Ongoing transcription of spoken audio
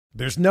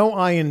There's no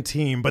I in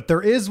team, but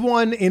there is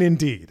one in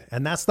Indeed,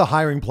 and that's the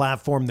hiring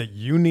platform that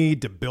you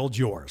need to build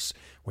yours.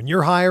 When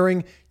you're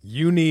hiring,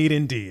 you need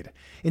Indeed.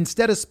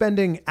 Instead of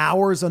spending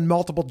hours on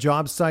multiple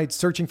job sites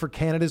searching for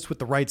candidates with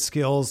the right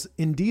skills,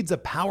 Indeed's a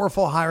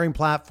powerful hiring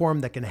platform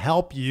that can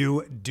help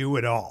you do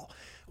it all.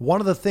 One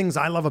of the things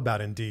I love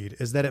about Indeed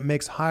is that it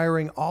makes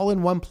hiring all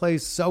in one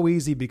place so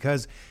easy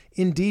because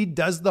Indeed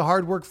does the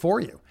hard work for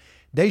you.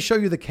 They show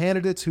you the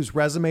candidates whose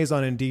resumes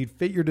on Indeed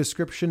fit your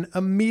description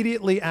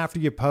immediately after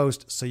you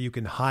post so you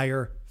can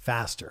hire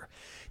faster.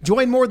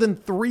 Join more than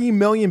 3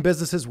 million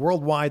businesses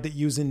worldwide that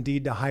use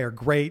Indeed to hire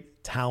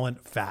great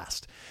talent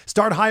fast.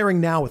 Start hiring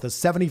now with a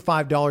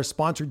 $75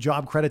 sponsored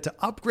job credit to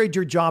upgrade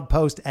your job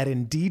post at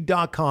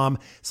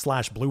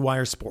Indeed.com/Blue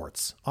Wire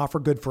Sports. Offer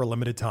good for a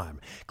limited time.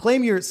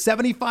 Claim your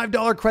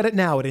 $75 credit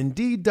now at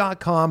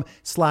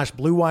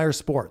Indeed.com/Blue Wire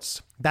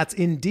Sports. That's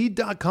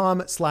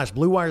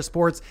Indeed.com/Blue Wire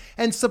Sports,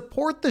 and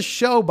support the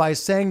show by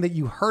saying that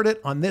you heard it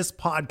on this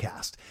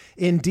podcast.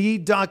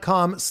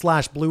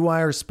 Indeed.com/Blue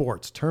Wire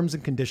Sports. Terms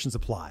and conditions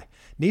apply.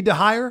 Need to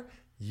hire?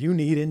 You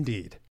need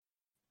Indeed.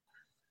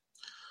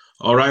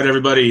 All right,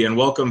 everybody, and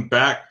welcome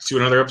back to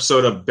another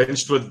episode of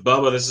Benched with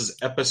Bubba. This is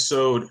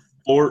episode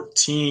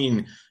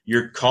 14,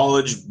 your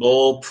College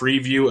Bowl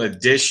preview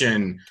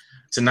edition.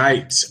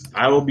 Tonight,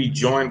 I will be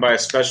joined by a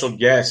special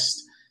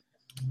guest,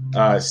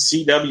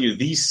 CW,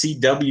 the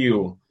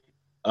CW.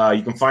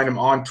 You can find him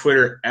on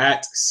Twitter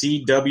at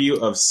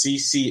CW of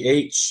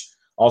CCH,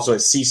 also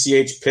at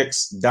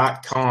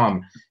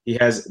CCHpicks.com. He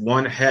has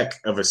one heck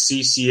of a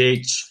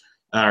CCH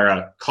or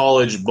a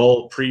College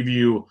Bowl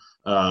preview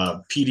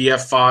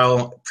PDF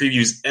file,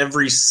 previews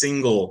every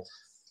single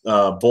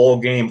bowl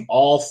game,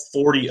 all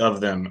 40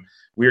 of them.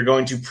 We are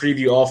going to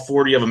preview all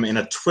 40 of them in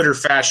a Twitter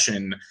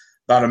fashion,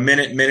 about a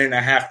minute and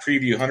a half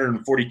preview,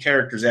 140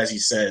 characters, as he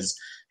says.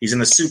 He's in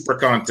the Super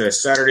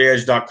Contest,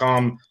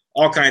 SaturdayEdge.com,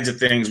 all kinds of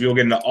things. We will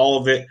get into all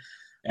of it,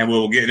 and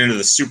we'll get into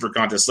the Super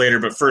Contest later.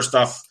 But first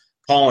off,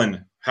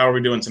 Collin, how are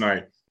we doing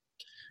tonight?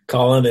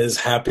 Collin is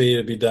happy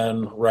to be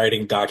done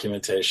writing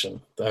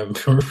documentation. I'm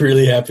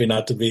really happy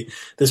not to be.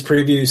 This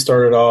preview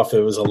started off,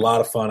 it was a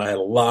lot of fun. I had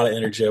a lot of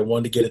energy. I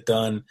wanted to get it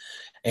done.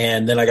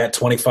 And then I got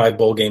 25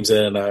 bowl games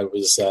in, and I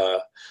was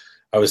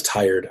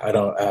tired.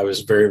 I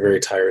was very, very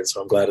tired.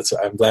 So I'm glad I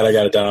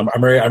got it done.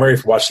 I'm ready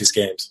to watch these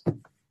games.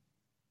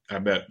 I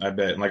bet.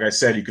 And like I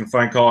said, you can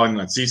find Collin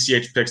on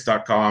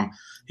cchpicks.com.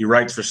 He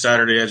writes for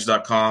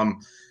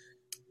SaturdayEdge.com.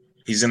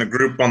 He's in a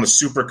group on the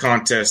Super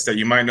Contest that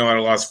you might know out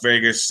of Las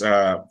Vegas.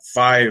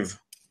 5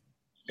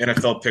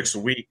 NFL picks a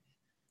week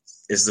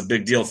is the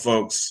big deal,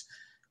 folks.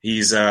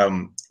 He's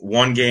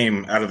one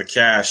game out of the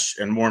cash,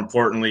 and more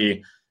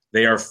importantly,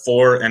 they are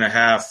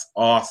 4.5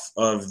 off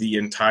of the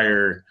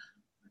entire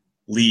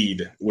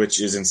lead,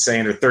 which is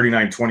insane. They're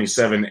 39,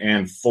 27,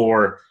 and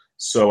 4.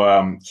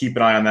 So keep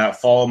an eye on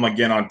that. Follow him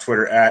again on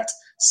Twitter at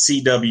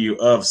CW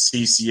of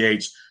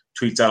CCH.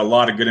 Tweets out a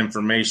lot of good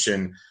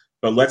information.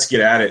 But let's get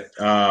at it.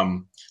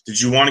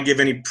 Did you want to give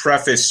any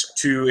preface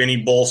to any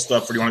bowl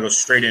stuff, or do you want to go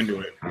straight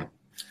into it?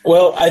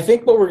 Well, I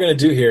think what we're going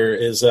to do here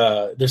is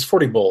there's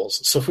 40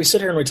 bowls. So if we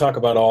sit here and we talk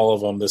about all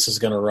of them, this is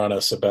going to run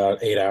us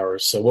about 8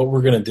 hours. So what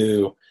we're going to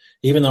do,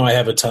 even though I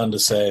have a ton to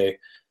say,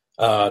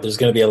 there's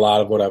going to be a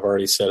lot of what I've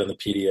already said in the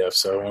PDF.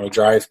 So I want to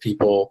drive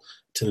people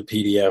to the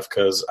PDF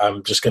because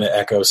I'm just going to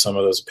echo some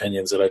of those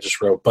opinions that I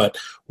just wrote. But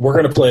we're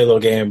going to play a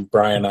little game,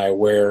 Brian and I,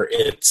 where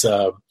it's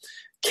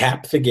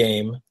cap the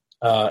game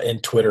in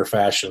Twitter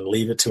fashion,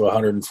 leave it to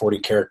 140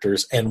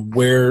 characters, and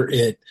where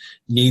it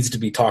needs to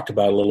be talked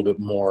about a little bit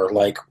more,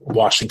 like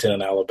Washington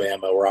and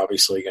Alabama. We're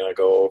obviously going to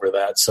go over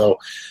that. So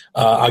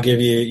I'll give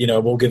you,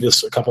 we'll give you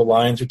a couple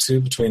lines or two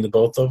between the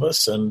both of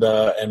us, and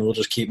we'll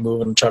just keep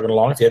moving and chugging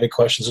along. If you have any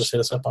questions, just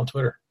hit us up on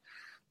Twitter.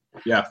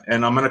 Yeah,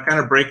 and I'm going to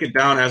kind of break it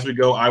down as we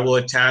go. I will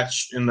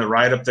attach in the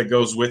write-up that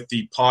goes with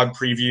the pod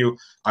preview,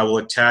 I will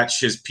attach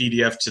his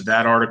PDF to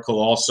that article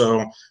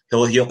also.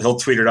 He'll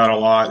tweet it out a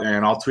lot,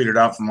 and I'll tweet it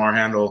out from our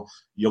handle.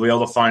 You'll be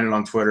able to find it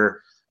on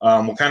Twitter.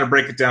 We'll kind of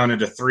break it down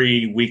into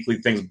 3 weekly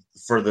things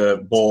for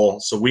the bowl.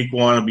 So week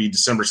 1 will be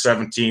December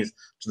 17th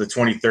to the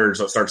 23rd,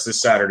 so it starts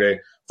this Saturday.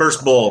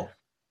 First bowl,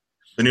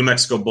 the New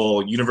Mexico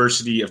Bowl,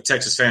 University of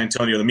Texas San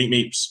Antonio, the Meat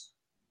Meeps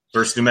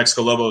versus New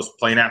Mexico Lobos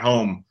playing at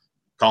home.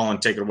 Collin,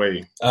 take it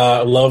away.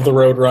 Love the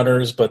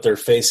Roadrunners, but they're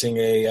facing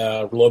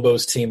a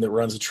Lobos team that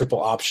runs a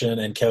triple option,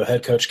 and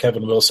head coach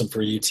Kevin Wilson for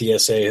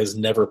UTSA has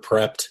never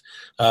prepped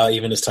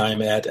even his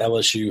time at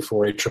LSU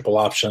for a triple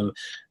option.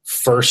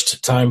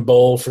 First-time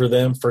bowl for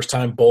them,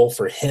 first-time bowl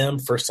for him,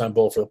 first-time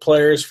bowl for the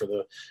players, for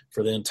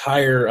the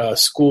entire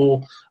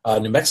school.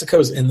 New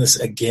Mexico's in this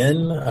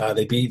again.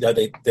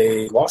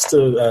 They lost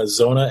to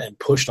Zona and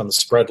pushed on the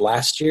spread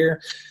last year.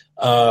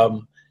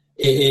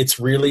 It's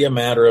really a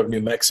matter of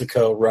New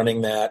Mexico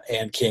running that,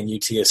 and can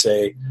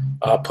UTSA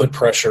put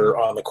pressure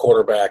on the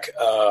quarterback.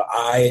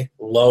 I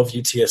love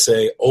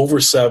UTSA over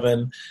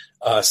 7,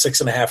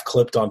 6.5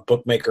 clipped on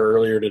Bookmaker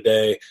earlier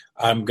today.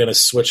 I'm going to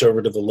switch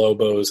over to the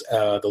Lobos,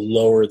 the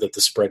lower that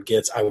the spread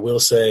gets. I will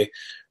say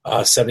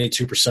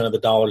 72% of the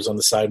dollars on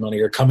the side money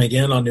are coming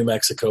in on New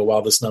Mexico,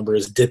 while this number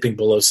is dipping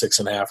below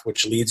 6.5,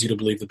 which leads you to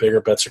believe the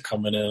bigger bets are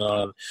coming in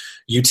on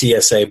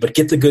UTSA. But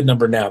get the good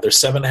number now. There's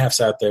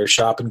 7.5s out there.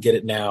 Shop and get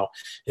it now.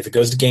 If it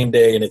goes to game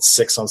day and it's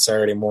 6 on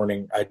Saturday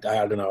morning, I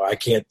don't know. I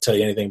can't tell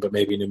you anything but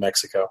maybe New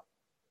Mexico.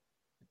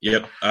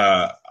 Yep,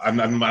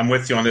 I'm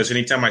with you on this.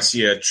 Anytime I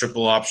see a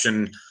triple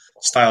option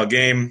style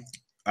game,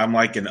 I'm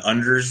like in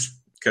unders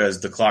because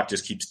the clock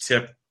just keeps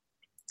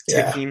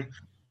ticking.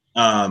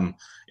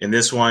 In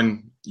this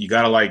one, you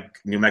got to like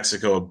New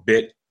Mexico a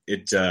bit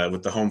with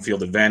the home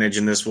field advantage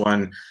in this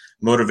one.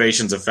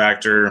 Motivation's a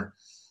factor.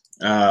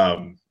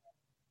 But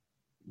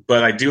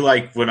I do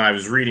like when I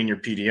was reading your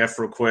PDF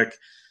real quick,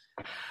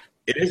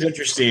 it is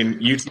interesting.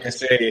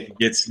 UTSA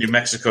gets New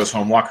Mexico's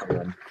home locker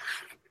room,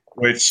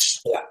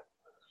 which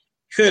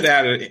could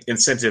add an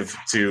incentive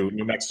to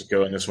New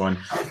Mexico in this one.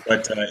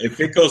 But if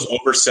it goes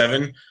over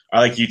 7, I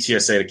like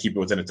UTSA to keep it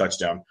within a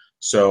touchdown.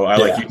 So I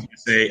like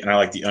UTSA, and I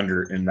like the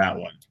under in that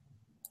one.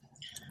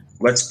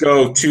 Let's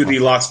go to the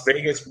Las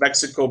Vegas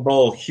Mexico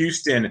Bowl.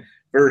 Houston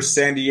versus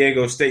San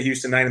Diego State.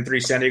 Houston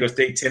 9-3, San Diego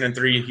State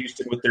 10-3.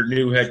 Houston with their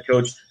new head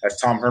coach as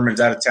Tom Herman's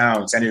out of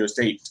town. San Diego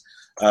State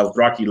with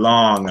Rocky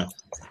Long.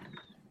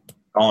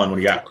 Collin, what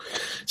do you got?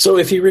 So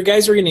if you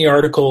guys are reading the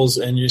articles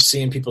and you're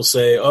seeing people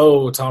say,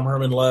 oh, Tom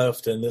Herman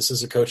left and this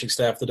is a coaching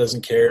staff that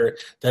doesn't care,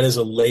 that is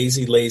a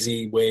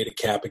lazy way to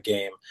cap a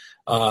game.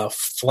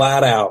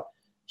 Flat out.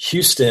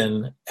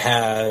 Houston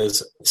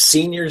has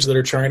seniors that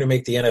are trying to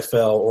make the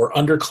NFL or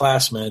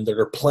underclassmen that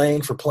are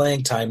playing for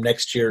playing time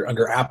next year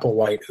under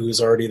Applewhite, who is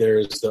already there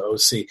as the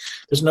OC.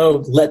 There's no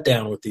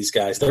letdown with these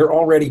guys. They're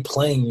already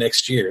playing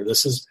next year.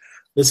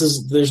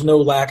 There's no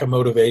lack of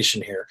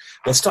motivation here.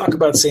 Let's talk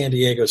about San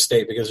Diego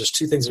State because there's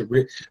two things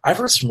that I've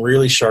heard some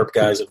really sharp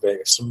guys in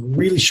Vegas,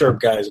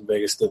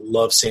 that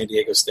love San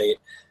Diego State,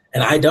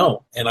 and I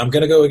don't. And I'm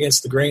going to go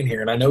against the grain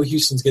here. And I know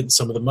Houston's getting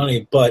some of the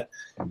money, but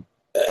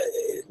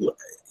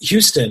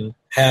Houston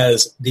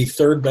has the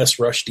third best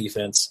rush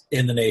defense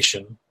in the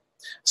nation.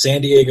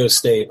 San Diego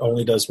State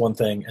only does one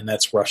thing, and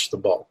that's rush the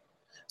ball.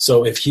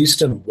 So if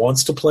Houston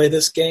wants to play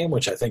this game,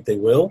 which I think they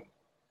will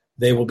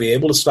be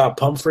able to stop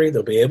Pumphrey.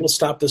 They'll be able to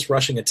stop this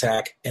rushing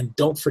attack. And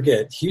don't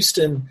forget,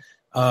 Houston,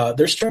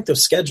 their strength of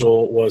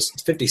schedule was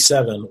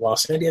 57, while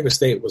San Diego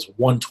State was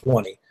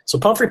 120. So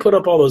Pumphrey put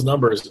up all those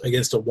numbers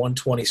against a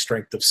 120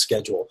 strength of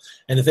schedule.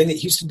 And the thing that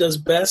Houston does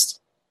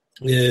best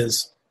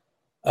is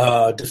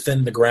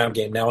defend the ground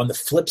game. Now, on the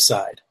flip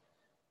side,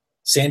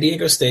 San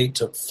Diego State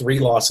took 3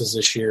 losses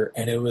this year,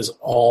 and it was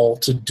all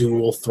to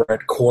dual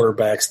threat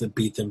quarterbacks that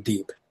beat them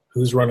deep.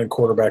 Who's running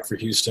quarterback for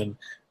Houston?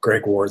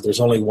 Greg Ward.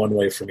 There's only one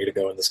way for me to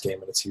go in this game,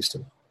 and it's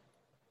Houston.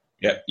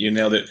 Yeah, you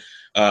nailed it.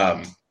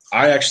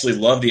 I actually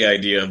love the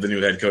idea of the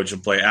new head coach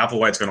and play.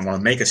 Applewhite's going to want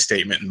to make a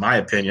statement, in my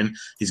opinion.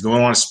 He's going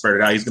to want to spread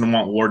it out. He's going to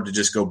want Ward to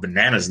just go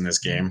bananas in this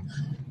game.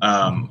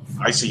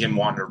 I see him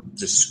wanting to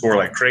just score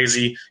like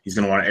crazy. He's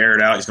going to want to air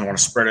it out. He's going to want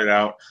to spread it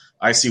out.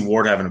 I see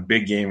Ward having a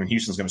big game, and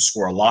Houston's going to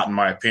score a lot, in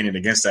my opinion,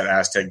 against that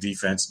Aztec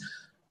defense.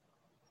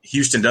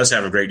 Houston does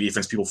have a great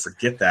defense. People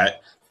forget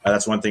that.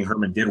 That's one thing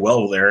Herman did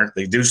well there.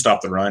 They do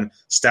stop the run,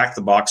 stack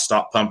the box,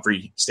 stop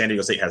Pumphrey. San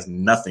Diego State has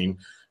nothing.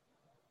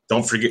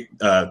 Don't forget,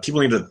 people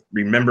need to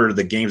remember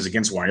the games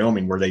against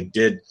Wyoming where they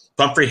did.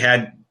 Pumphrey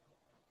had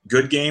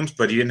good games,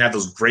 but he didn't have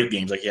those great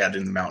games like he had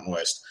in the Mountain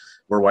West,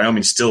 where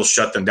Wyoming still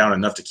shut them down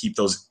enough to keep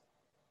those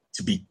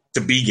to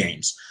be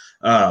games.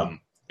 And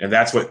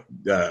that's what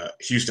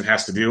Houston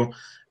has to do.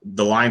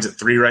 The line's at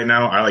 3 right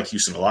now. I like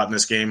Houston a lot in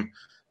this game.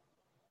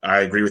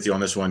 I agree with you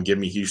on this one. Give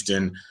me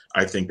Houston.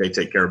 I think they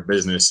take care of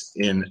business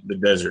in the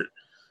desert.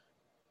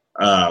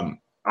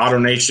 Auto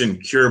Nation,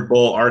 Cure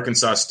Bowl,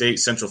 Arkansas State,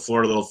 Central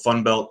Florida, little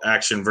Fun Belt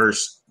action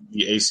versus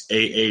the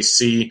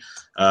AAC.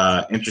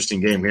 Interesting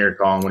game here,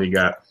 Collin. What do you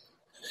got?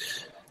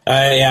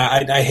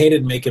 I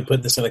hated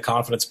putting this in a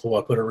confidence pool.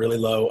 I put it really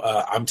low.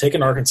 I'm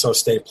taking Arkansas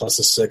State plus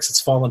a 6. It's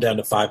fallen down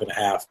to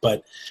 5.5,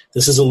 but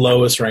this is a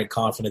lowest ranked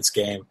confidence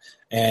game.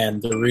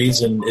 And the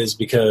reason is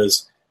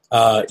because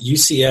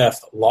UCF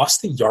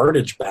lost the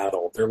yardage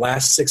battle their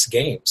last 6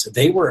 games.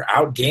 They were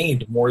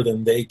outgained more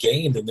than they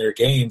gained in their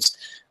games.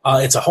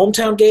 It's a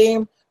hometown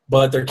game,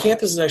 but their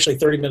campus is actually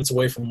 30 minutes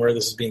away from where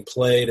this is being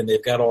played, and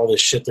they've got all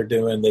this shit they're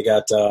doing. They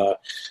got the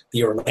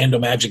Orlando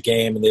Magic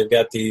game, and they've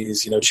got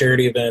these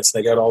charity events.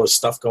 And they got all this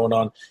stuff going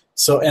on.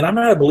 So, and I'm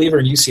not a believer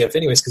in UCF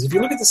anyways, because if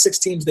you look at the 6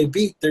 teams they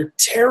beat, they're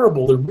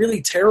terrible. They're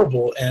really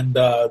terrible, and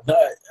I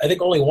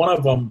think only one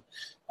of them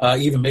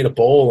even made a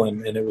bowl,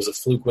 and it was a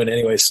fluke win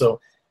anyway. So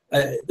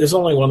there's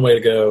only one way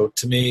to go.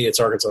 To me, it's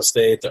Arkansas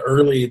State.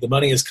 The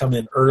money has come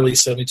in early.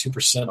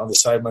 72% on the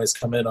side money has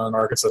come in on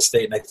Arkansas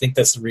State, and I think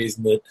that's the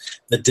reason that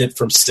the dip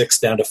from 6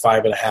 down to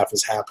 5.5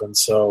 has happened.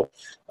 So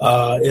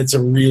it's a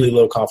really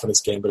low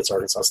confidence game, but it's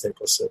Arkansas State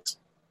plus 6.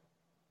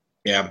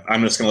 Yeah,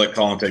 I'm just going to let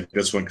Collin take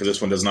this one because this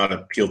one does not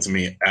appeal to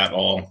me at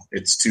all.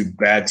 It's 2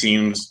 bad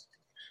teams.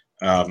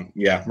 We're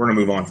going to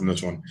move on from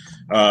this one.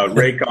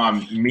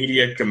 Raycom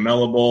Media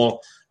Camella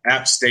Bowl.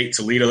 App State,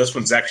 Toledo. This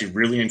one's actually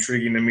really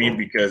intriguing to me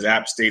because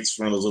App State's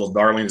one of those little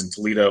darlings, and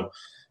Toledo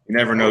You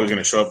never know who's going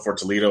to show up for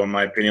Toledo, in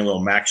my opinion. A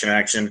little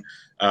action.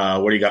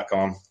 What do you got,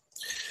 Collin?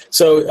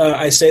 So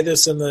I say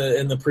this in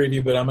the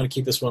preview, but I'm going to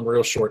keep this one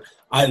real short.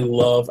 I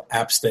love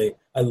App State.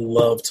 I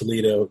love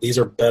Toledo. These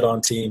are bet-on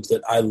teams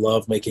that I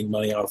love making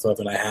money off of,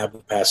 and I have the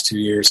past 2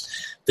 years.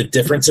 The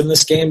difference in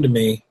this game to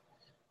me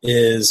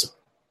is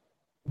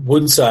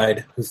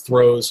Woodside, who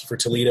throws for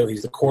Toledo.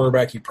 He's the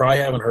quarterback you probably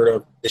haven't heard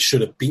of. They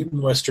should have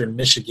beaten Western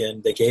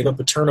Michigan. They gave up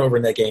a turnover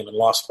in that game and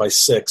lost by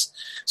 6.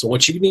 So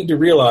what you need to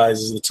realize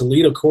is the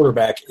Toledo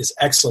quarterback is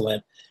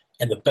excellent,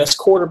 and the best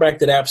quarterback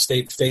that App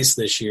State faced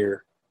this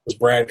year was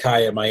Brad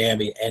Kaya at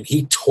Miami, and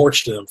he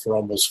torched them for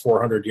almost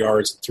 400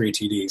 yards and 3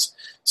 TDs.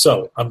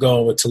 So I'm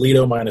going with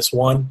Toledo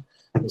 -1.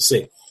 We'll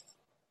see.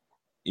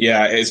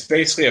 Yeah, it's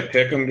basically a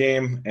pick'em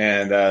game,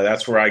 and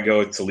that's where I go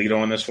with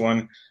Toledo in this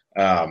one.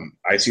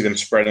 I see them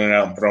spreading it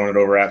out and throwing it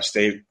over App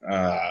State.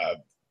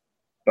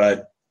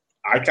 But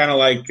I kind of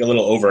like a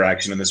little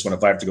overaction in this one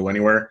if I have to go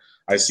anywhere.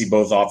 I see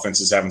both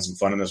offenses having some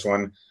fun in this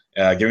one.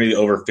 Give me the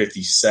over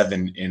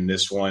 57 in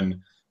this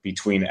one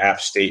between App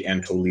State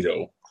and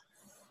Toledo.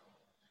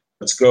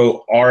 Let's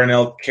go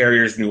R&L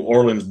Carriers New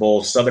Orleans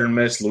Bowl. Southern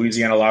Miss,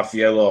 Louisiana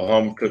Lafayette,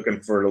 home cooking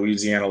for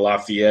Louisiana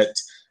Lafayette.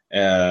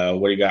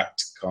 What do you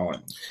got,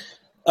 Collin?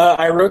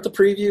 I wrote the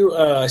preview.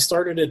 I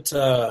started it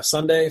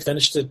Sunday,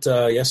 finished it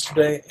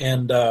yesterday,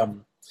 and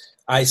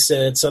I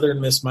said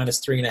Southern Miss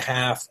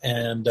 -3.5,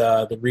 and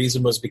the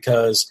reason was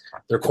because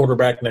their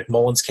quarterback, Nick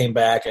Mullins, came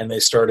back, and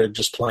they started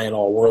just playing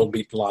all world,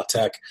 beating La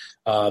Tech.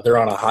 They're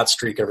on a hot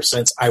streak ever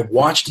since. I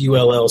watched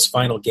ULL's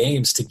final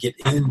games to get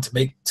in to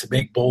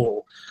make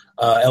bowl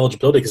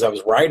eligibility because I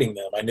was writing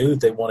them. I knew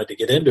that they wanted to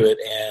get into it,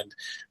 and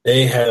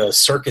they had a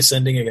circus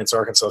ending against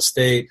Arkansas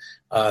State.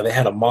 They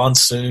had a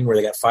monsoon where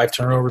they got 5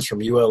 turnovers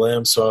from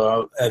ULM,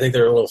 so I think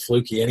they're a little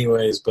fluky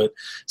anyways. But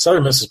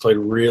Southern Miss has played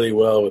really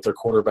well with their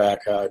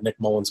quarterback, Nick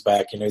Mullins,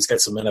 back. He's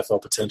got some NFL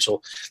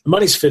potential. The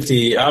money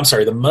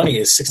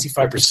is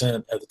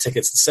 65% of the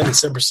tickets, and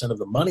 77% of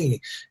the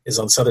money is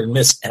on Southern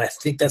Miss. And I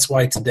think that's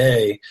why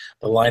today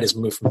the line has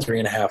moved from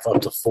 3.5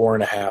 up to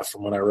 4.5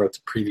 from when I wrote the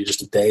preview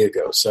just a day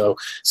ago. So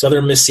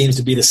Southern Miss seems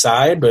to be the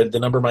side, but the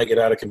number might get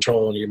out of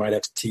control, and you might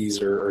have to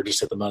tease or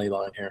just hit the money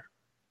line here.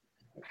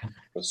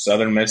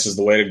 Southern Miss is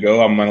the way to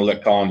go. I'm going to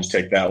let Collin just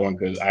take that one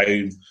because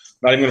I'm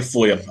not even going to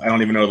fool you. I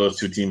don't even know those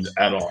two teams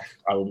at all.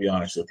 I will be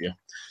honest with you.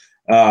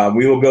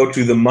 We will go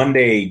to the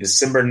Monday,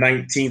 December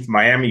 19th,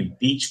 Miami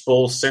Beach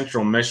Bowl,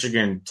 Central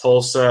Michigan,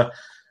 Tulsa.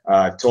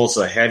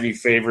 Tulsa heavy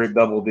favorite,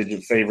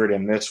 double-digit favorite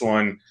in this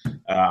one.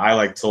 I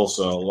like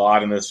Tulsa a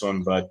lot in this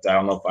one, but I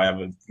don't know if I have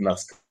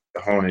enough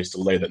cojones to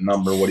lay the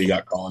number. What do you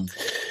got, Collin?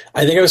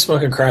 I think I was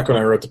smoking crack when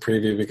I wrote the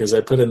preview because I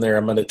put in there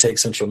I'm going to take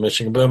Central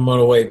Michigan, but I'm going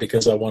to wait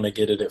because I want to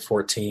get it at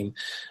 14.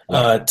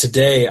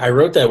 Today, I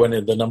wrote that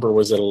when the number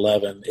was at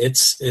 11.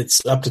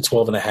 It's up to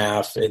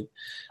 12.5. It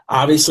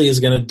obviously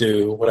is going to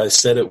do what I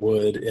said it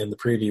would in the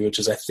preview, which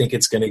is I think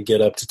it's going to get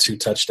up to 2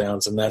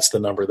 touchdowns, and that's the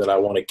number that I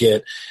want to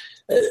get.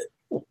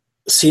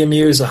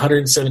 CMU is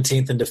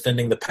 117th in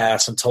defending the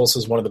pass, and Tulsa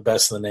is one of the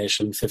best in the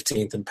nation,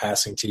 15th in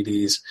passing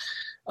TDs.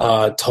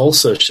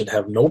 Tulsa should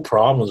have no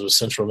problems with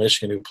Central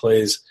Michigan, who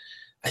plays,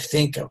 I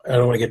think, I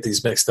don't want to get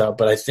these mixed up,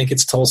 but I think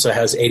it's Tulsa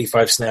has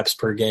 85 snaps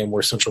per game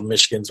where Central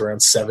Michigan's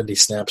around 70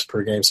 snaps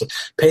per game. So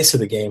pace of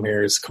the game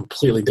here is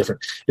completely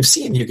different. If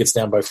CMU gets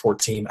down by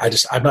 14,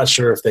 I'm not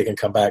sure if they can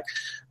come back.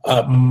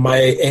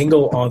 My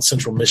angle on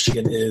Central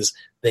Michigan is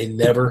they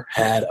never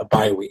had a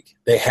bye week.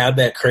 They had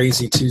that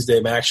crazy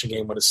Tuesday action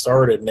game when it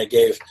started, and they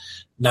gave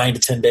 9 to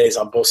 10 days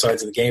on both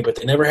sides of the game, but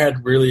they never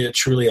had really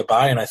truly a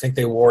bye, and I think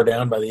they wore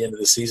down by the end of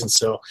the season.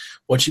 So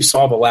what you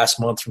saw the last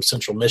month from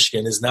Central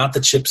Michigan is not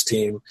the Chips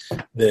team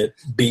that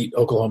beat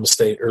Oklahoma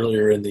State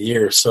earlier in the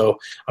year. So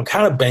I'm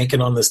kind of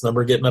banking on this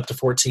number getting up to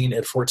 14.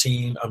 At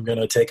 14, I'm going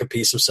to take a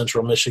piece of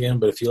Central Michigan,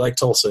 but if you like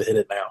Tulsa, hit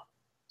it now.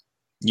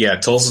 Yeah,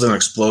 Tulsa's an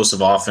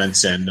explosive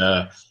offense, and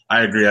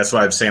I agree. That's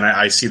why I'm saying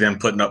I see them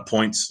putting up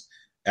points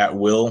at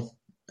will,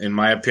 in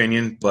my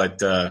opinion,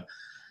 but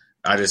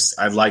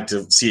I'd like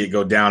to see it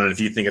go down, and if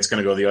you think it's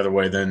going to go the other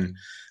way, then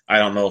I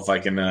don't know if I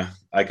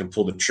can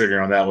pull the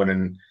trigger on that one.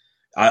 And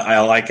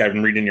I've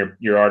been reading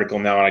your article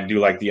now, and I do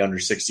like the under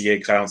 68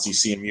 because I don't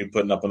see CMU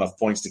putting up enough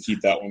points to keep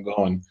that one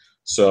going.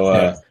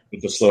 So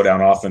with the slow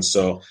down offense,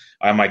 so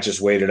I might just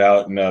wait it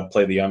out and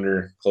play the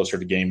under closer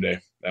to game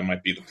day. That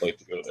might be the play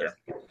to go there.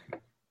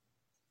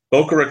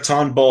 Boca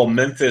Raton Bowl,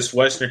 Memphis,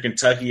 Western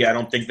Kentucky. I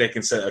don't think they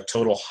can set a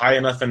total high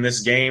enough in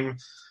this game.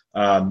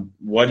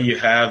 What do you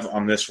have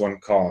on this one,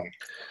 Collin?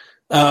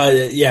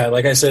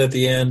 Like I said at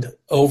the end,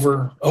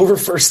 over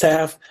first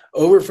half,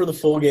 over for the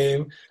full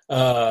game.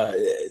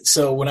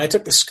 So when I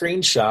took the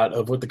screenshot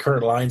of what the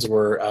current lines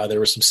were, there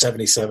were some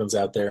 77s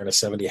out there and a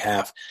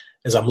 70.5.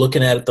 As I'm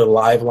looking at it, the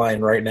live line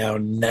right now,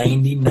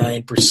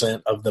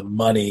 99% of the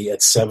money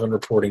at 7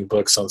 reporting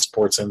books on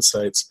Sports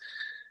Insights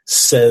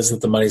says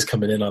that the money's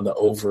coming in on the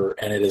over,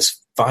 and it has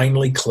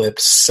finally clipped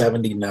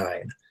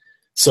 79.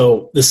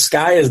 So the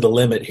sky is the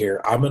limit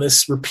here. I'm going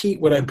to repeat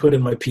what I put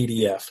in my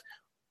PDF.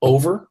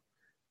 Over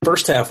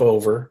first half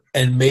over,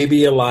 and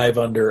maybe a live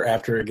under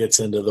after it gets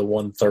into the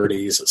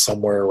 130s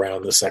somewhere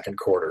around the second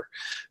quarter.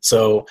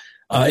 So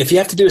if you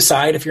have to do a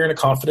side, if you're in a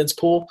confidence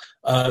pool,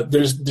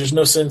 there's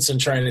no sense in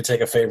trying to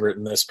take a favorite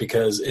in this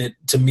because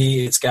to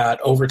me it's got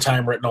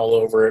overtime written all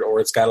over it, or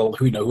it's got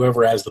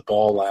whoever has the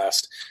ball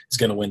last is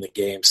going to win the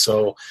game.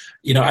 So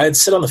I'd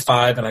sit on the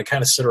 5 and I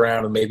kind of sit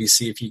around and maybe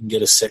see if you can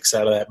get a 6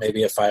 out of that,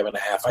 maybe a 5.5.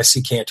 I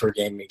see Cantor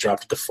Gaming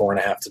dropped it to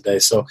 4.5 today.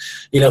 So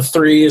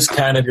 3 is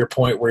kind of your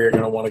point where you're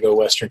going to want to go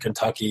Western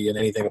Kentucky, and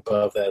anything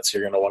above that, so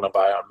you're going to want to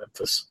buy on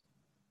Memphis.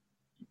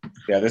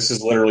 Yeah, this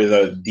is literally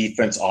the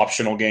defense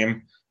optional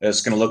game.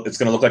 It's going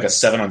to look like a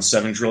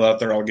 7-on-7 drill out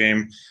there all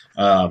game.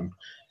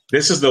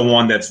 This is the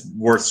one that's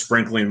worth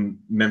sprinkling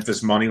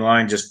Memphis money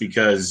line, just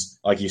because,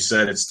 like you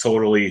said, it's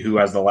totally who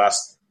has the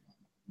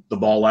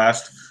ball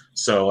last.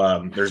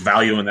 So there's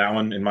value in that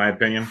one, in my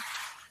opinion.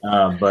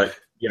 But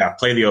yeah,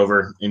 play the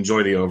over,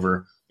 enjoy the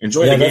over,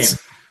 enjoy the game.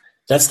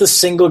 That's the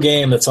single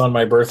game that's on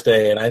my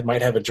birthday, and I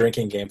might have a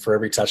drinking game for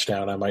every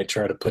touchdown. I might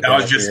try to put. I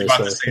was just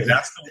about to say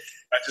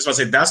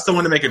that's the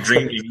one to make a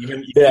dream game. You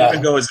can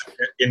even go as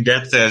in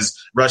depth as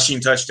rushing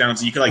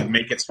touchdowns. You can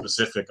make it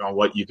specific on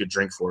what you could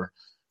drink for.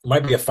 It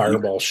might be a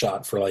fireball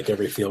shot for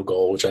every field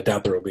goal, which I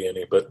doubt there will be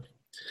any. But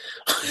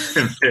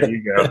there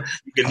you go.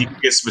 You can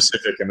get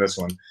specific in this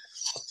one.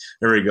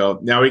 There we go.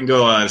 Now we can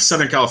go to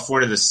Southern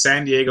California, the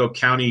San Diego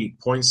County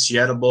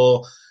Poinsettia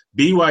Bowl.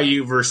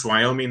 BYU versus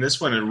Wyoming.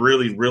 This one, it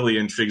really, really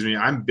intrigues me.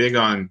 I'm big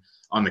on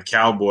the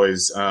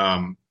Cowboys.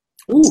 I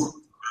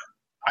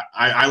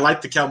like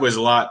the Cowboys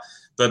a lot,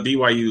 but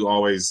BYU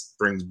always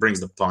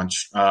brings the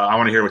punch. I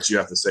want to hear what you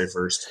have to say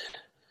first.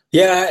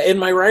 Yeah, in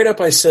my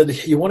write-up I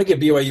said you want to get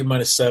BYU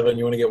 -7,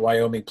 you want to get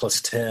Wyoming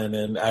 +10,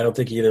 and I don't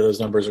think either of those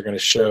numbers are going to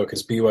show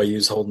because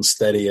BYU's holding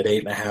steady at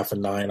 8.5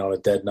 and 9 on a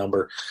dead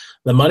number.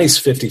 The money's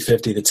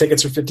 50-50. The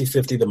tickets are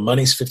 50-50. The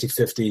money's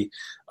 50-50.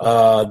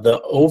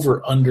 The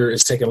over-under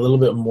is taking a little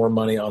bit more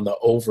money on the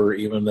over,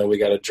 even though we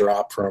got a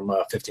drop from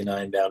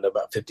 59 down to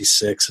about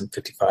 56 and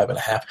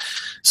 55.5.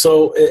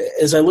 So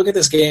as I look at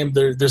this game,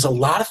 there's a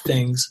lot of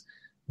things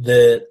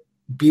that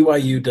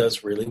BYU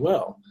does really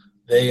well.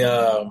 They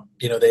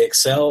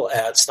excel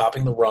at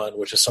stopping the run,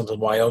 which is something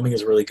Wyoming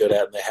is really good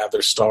at, and they have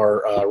their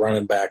star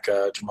running back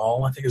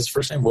Jamal, I think is his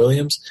first name,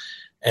 Williams,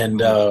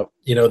 and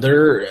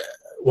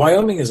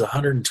Wyoming is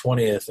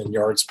 120th in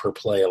yards per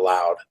play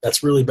allowed.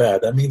 That's really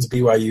bad. That means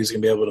BYU is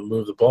going to be able to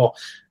move the ball,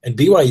 and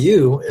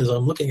BYU, as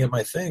I'm looking at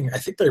my thing, I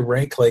think they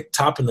rank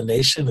top in the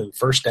nation in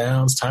first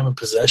downs, time of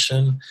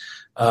possession,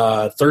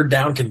 third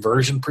down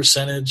conversion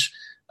percentage.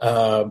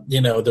 They're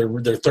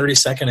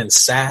 32nd in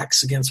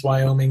sacks against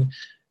Wyoming.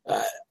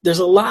 There's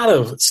a lot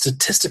of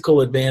statistical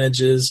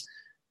advantages.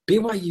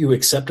 BYU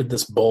accepted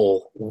this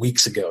bowl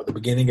weeks ago, the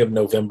beginning of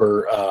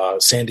November.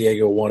 San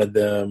Diego wanted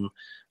them.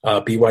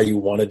 BYU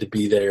wanted to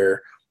be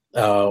there.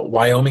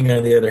 Wyoming,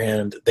 on the other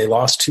hand, they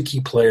lost 2 key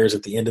players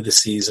at the end of the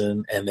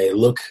season, and they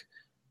look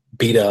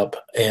beat up.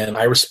 And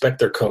I respect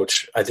their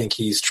coach. I think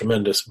he's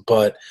tremendous.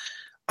 But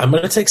I'm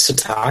going to take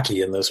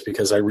Satake in this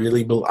because I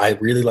really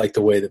like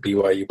the way that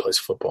BYU plays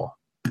football.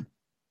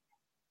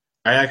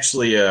 I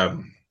actually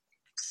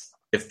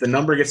if the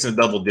number gets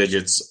into double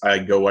digits, I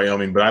go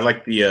Wyoming, but I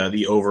like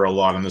the over a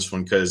lot on this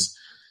one because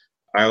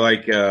I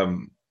like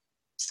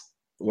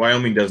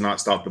Wyoming does not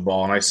stop the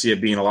ball, and I see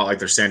it being a lot like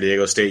their San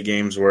Diego State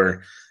games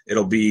where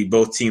it'll be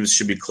both teams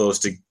should be close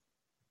to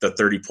the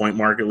 30-point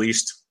mark at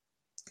least.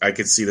 I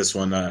could see this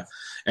one,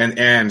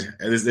 and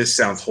this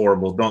sounds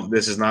horrible.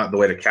 This is not the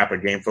way to cap a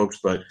game, folks,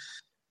 but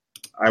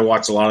I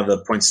watch a lot of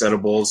the poinsettia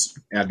bowls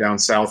down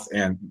south,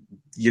 and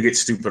you get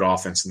stupid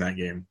offense in that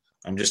game.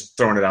 I'm just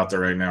throwing it out there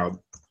right now.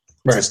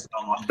 Right. Just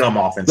dumb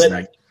offense.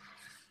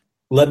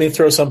 Let me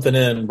throw something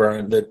in,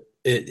 Brian, that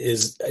it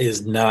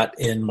is not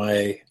in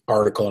my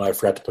article, and I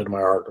forgot to put in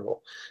my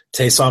article.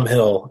 Taysom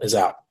Hill is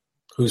out.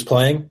 Who's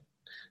playing?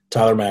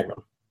 Tyler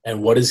Magnum.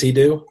 And what does he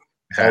do?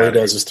 All he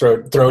does is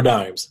throw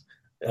dimes.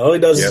 All he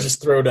does is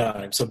just throw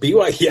dimes. So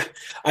BYU,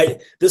 I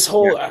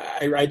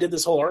did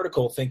this whole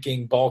article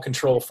thinking ball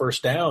control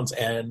first downs,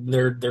 and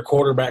their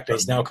quarterback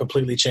has now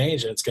completely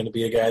changed, and it's going to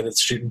be a guy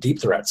that's shooting deep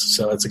threats.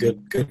 So it's a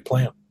good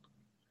plan.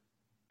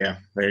 Yeah,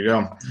 there you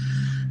go.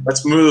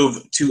 Let's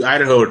move to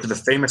Idaho, to the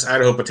famous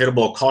Idaho Potato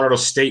Bowl. Colorado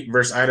State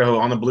versus Idaho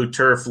on the blue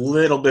turf.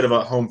 Little bit of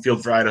a home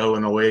field for Idaho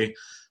in a way.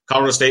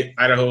 Colorado State,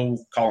 Idaho,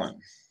 Collin.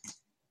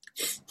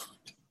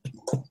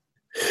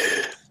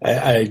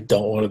 I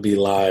don't want to be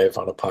live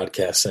on a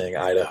podcast saying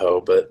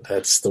Idaho, but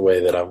that's the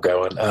way that I'm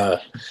going.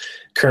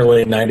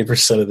 Currently,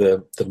 90% of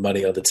the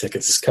money on the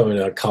tickets is coming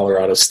out of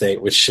Colorado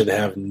State, which should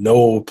have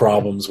no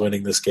problems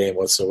winning this game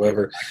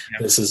whatsoever. Yeah.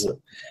 This is,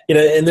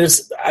 and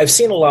I've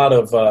seen a lot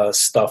of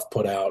stuff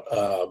put out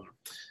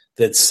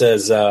that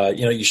says,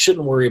 you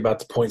shouldn't worry about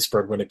the point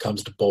spread when it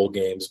comes to bowl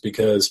games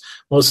because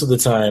most of the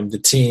time the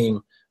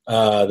team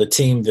the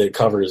team that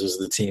covers is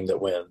the team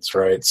that wins,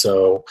 right?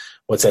 So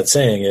what's that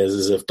saying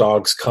is if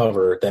dogs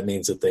cover, that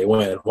means that they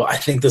win. Well, I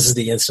think this is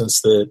the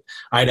instance that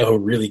Idaho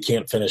really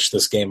can't finish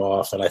this game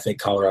off, and I think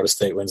Colorado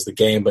State wins the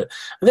game. But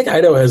I think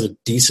Idaho has a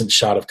decent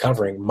shot of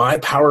covering. My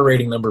power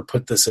rating number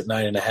put this at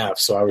 9.5,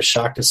 so I was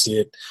shocked to see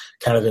it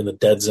kind of in the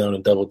dead zone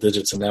in double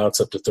digits, and now it's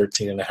up to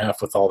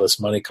 13.5 with all this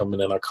money coming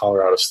in on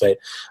Colorado State.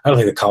 I don't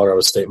think the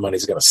Colorado State money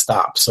is going to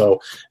stop.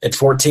 So at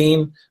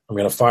 14, I'm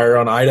going to fire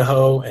on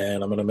Idaho,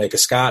 and I'm going to make a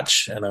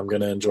scotch, and I'm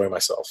going to enjoy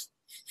myself.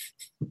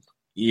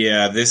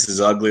 Yeah, this is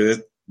ugly.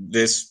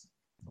 This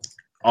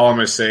all I'm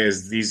going to say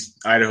is these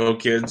Idaho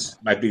kids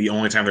might be the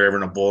only time they're ever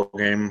in a bowl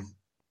game.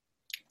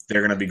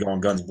 They're going to be going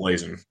guns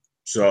blazing.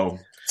 So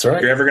that's right.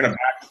 If you're ever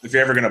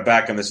going to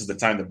back them, this is the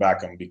time to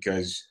back them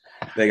because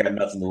they got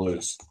nothing to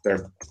lose.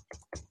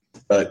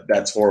 But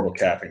that's horrible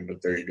capping.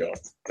 But there you go.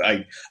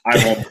 I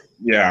won't.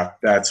 Yeah,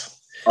 that's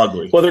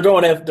ugly. Well, they're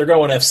going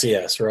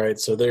FCS, right?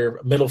 So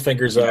they're middle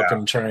fingers up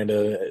and trying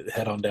to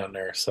head on down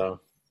there. So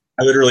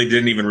I literally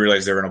didn't even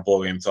realize they were in a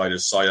bowl game until I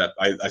just saw that.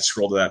 I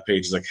scrolled to that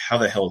page. It's like, how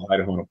the hell is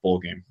Idaho in a bowl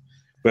game?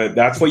 But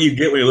that's what you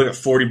get when you look at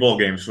 40 bowl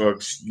games,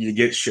 folks. You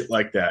get shit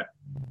like that.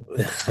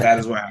 That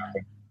is what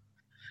happened.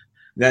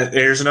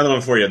 Here's another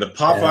one for you. The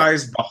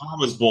Popeyes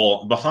Bahamas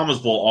Bowl. Bahamas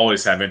Bowl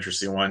always have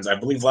interesting ones. I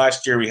believe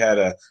last year we had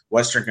a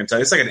Western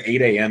Kentucky. It's like an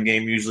 8 a.m.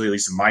 game usually, at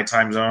least in my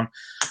time zone.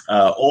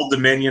 Old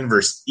Dominion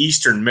versus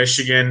Eastern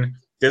Michigan.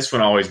 This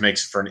one always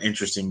makes for an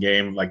interesting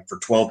game, like for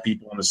 12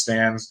 people in the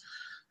stands.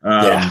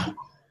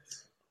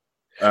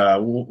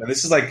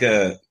 This is like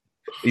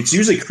it's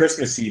usually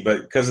Christmassy,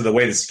 but because of the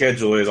way the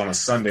schedule is on a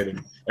Sunday,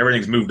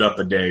 everything's moved up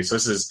a day. So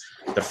this is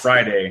the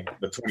Friday,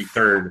 the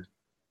 23rd.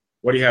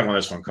 What do you have on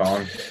this one,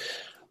 Collin?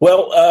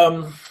 Well,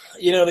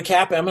 the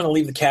cap. I'm going to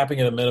leave the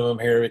capping at a minimum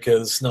here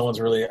because no one's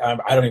really. I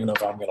don't even know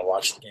if I'm going to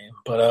watch the game.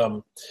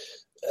 But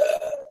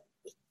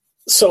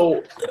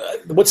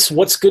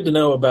what's good to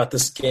know about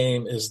this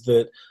game is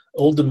that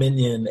Old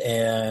Dominion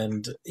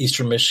and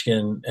Eastern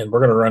Michigan, and we're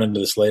going to run into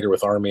this later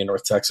with Army and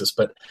North Texas,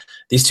 but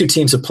these two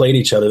teams have played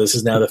each other. This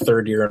is now the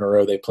third year in a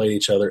row they played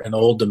each other, and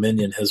Old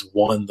Dominion has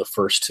won the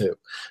first two.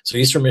 So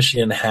Eastern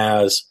Michigan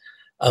has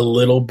a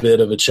little bit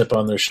of a chip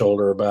on their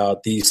shoulder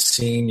about these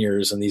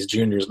seniors and these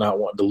juniors not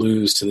wanting to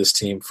lose to this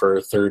team for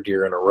a third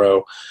year in a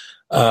row.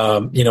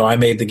 I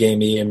made the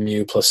game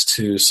EMU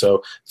 +2,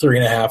 so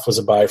 3.5 was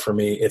a buy for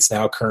me. It's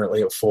now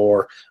currently at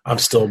 4. I'm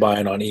still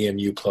buying on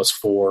EMU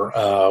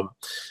 +4.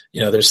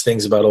 There's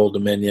things about Old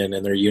Dominion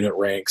and their unit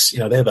ranks. They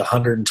have the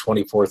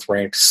 124th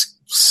ranked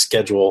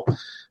schedule,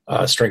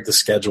 strength of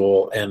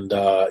schedule, and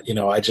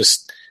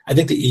I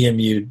think the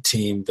EMU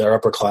team, their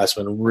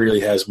upperclassmen,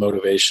 really has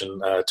motivation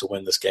to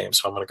win this game.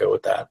 So I'm going to go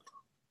with that.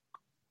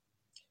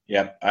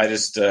 Yeah, I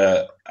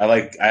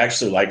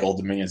actually like Old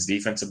Dominion's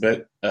defense a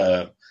bit.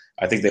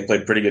 I think they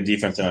played pretty good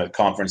defense in a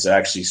conference that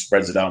actually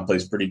spreads it out and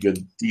plays pretty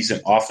good,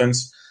 decent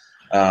offense.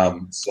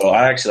 So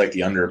I actually like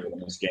the under in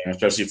this game,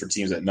 especially for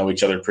teams that know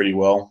each other pretty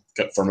well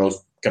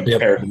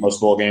compared to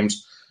most bowl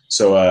games.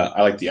 So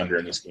I like the under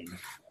in this game.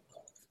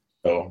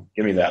 So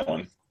give me that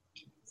one.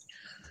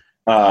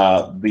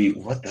 The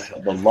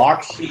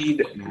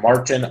Lockheed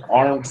Martin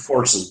Armed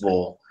Forces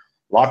Bowl.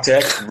 La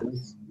Tech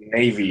versus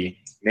Navy.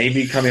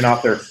 Navy coming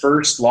off their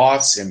first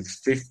loss in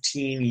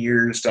 15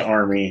 years to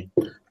Army.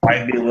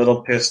 I'd be a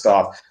little pissed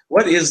off.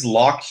 What is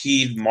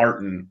Lockheed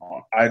Martin?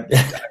 I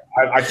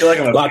feel like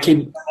I'm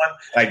offending someone.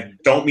 I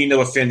don't mean to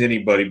offend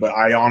anybody, but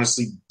I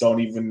honestly don't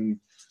even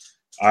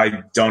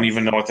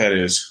know what that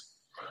is.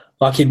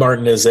 Lockheed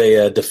Martin is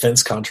a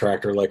defense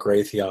contractor like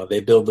Raytheon.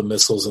 They build the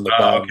missiles and the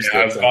bombs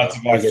that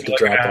we get to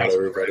drop on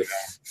everybody.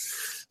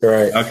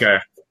 Right. Okay.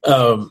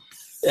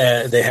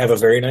 They have a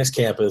very nice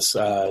campus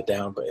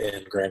down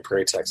in Grand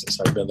Prairie, Texas.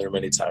 I've been there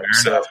many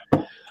times.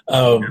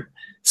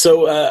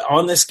 So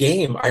on this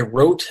game,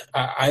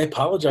 I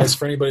apologize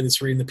for anybody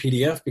that's reading the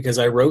PDF because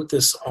I wrote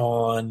this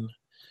on,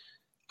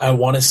 I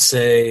want to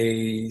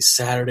say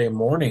Saturday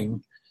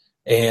morning,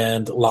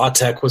 and La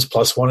Tech was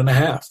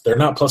 +1.5. They're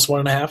not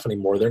 +1.5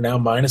 anymore. They're now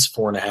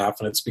 -4.5,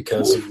 and it's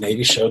because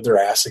Navy showed their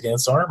ass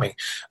against Army.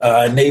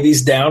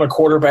 Navy's down a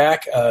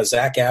quarterback.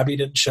 Zach Abbey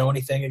didn't show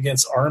anything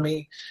against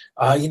Army.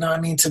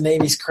 To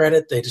Navy's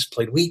credit, they just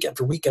played week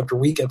after week after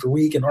week after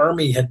week, and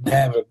Army hadn't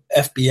had an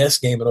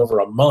FBS game in over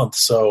a month.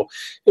 So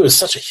it was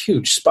such a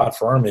huge spot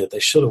for Army that they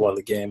should have won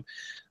the game.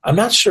 I'm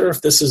not sure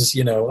if this is,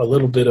 a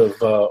little bit of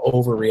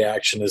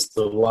overreaction as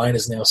the line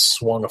has now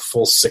swung a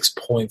full 6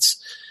 points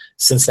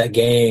since that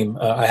game.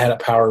 I had it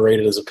power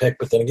rated as a pick,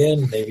 but then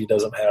again, Navy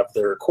doesn't have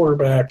their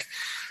quarterback.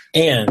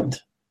 And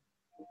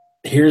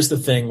here's the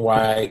thing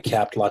why I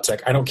capped La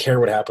Tech. I don't care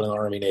what happened in the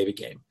Army-Navy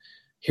game.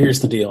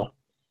 Here's the deal.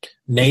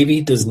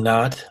 Navy does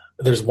not –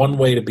 there's one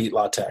way to beat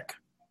La Tech,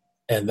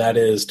 and that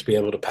is to be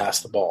able to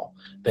pass the ball.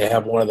 They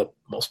have one of the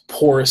most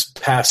porous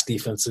pass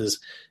defenses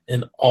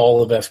in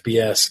all of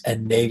FBS,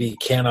 and Navy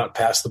cannot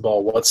pass the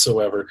ball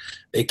whatsoever.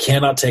 They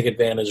cannot take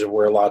advantage of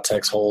where La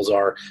Tech's holes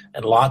are,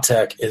 and La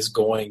Tech is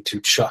going to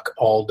chuck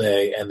all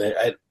day. And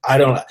I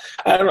don't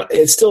know.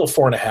 It's still a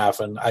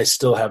 4.5, and I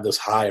still have this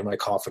high in my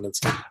confidence.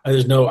 I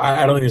don't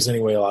think there's any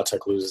way La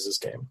Tech loses this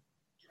game.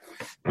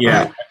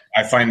 Yeah,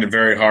 I find it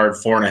very hard.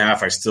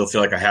 4.5, I still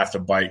feel like I have to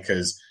bite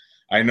because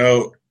I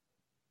know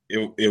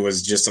it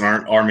was just an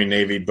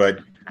Army-Navy, but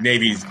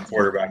Navy's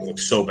quarterback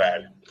looks so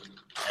bad.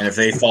 And if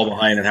they fall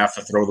behind and have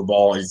to throw the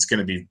ball, it's going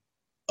to be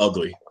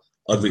ugly.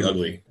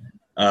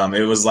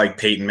 It was like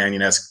Peyton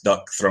Manning-esque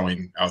duck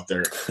throwing out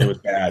there. It was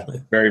bad,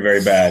 very,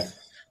 very bad.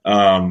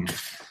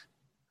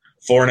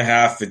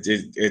 4.5,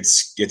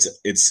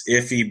 it's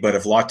iffy. But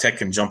if La Tech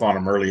can jump on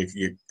them early, if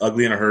you're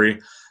ugly in a hurry.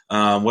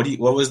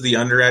 What was the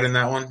under at in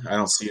that one? I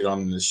don't see it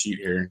on the sheet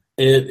here.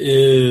 It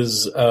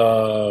is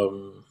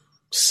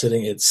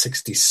sitting at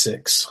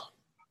 66.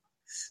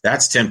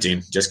 That's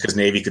tempting, just because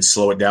Navy could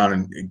slow it down,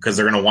 and because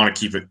they're going to want to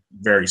keep it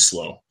very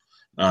slow.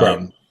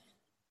 Right.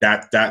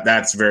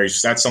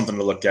 That's something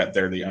to look at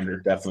there. The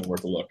under, definitely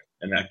worth a look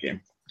in that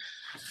game.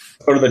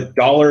 Go to the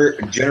Dollar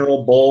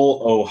General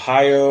Bowl,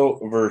 Ohio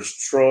versus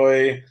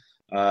Troy.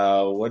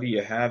 What do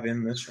you have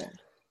in this one?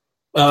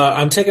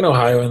 I'm taking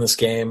Ohio in this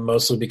game,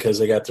 mostly because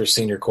they got their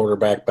senior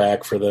quarterback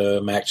back for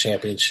the MAC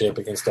championship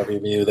against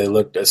WMU. They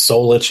looked at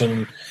Solich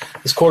and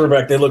this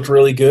quarterback. They looked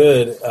really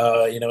good,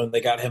 and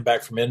they got him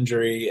back from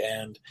injury.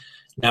 And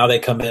now they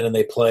come in and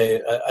they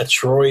play a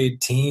Troy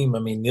team. I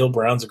mean, Neil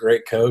Brown's a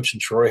great coach,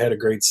 and Troy had a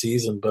great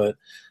season. But,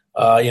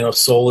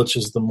 Solich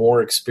is the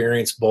more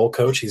experienced bowl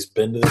coach. He's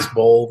been to this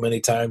bowl many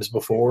times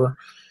before.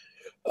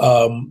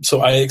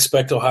 So I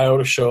expect Ohio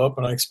to show up,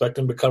 and I expect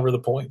them to cover the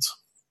points.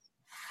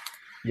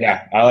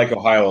 Yeah, I like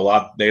Ohio a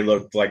lot. They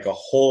looked like a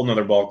whole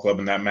nother ball club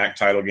in that MAC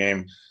title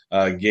game.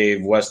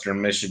 Gave Western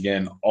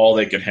Michigan all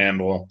they could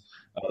handle.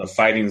 The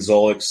Fighting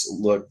Zolics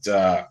looked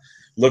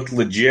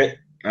legit.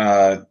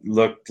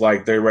 Looked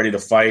like they're ready to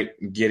fight.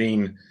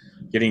 Getting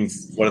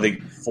what are they,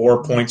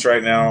 4 points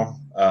right now?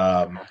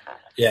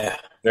 Yeah,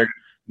 they're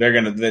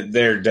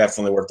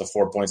definitely worth the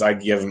 4 points. I'd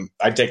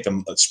take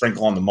them a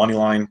sprinkle on the money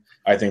line.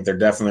 I think they're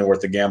definitely worth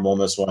the gamble in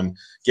this one.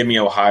 Give me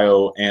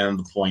Ohio and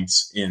the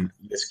points in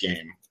this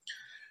game.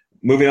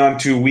 Moving on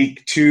to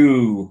week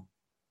 2,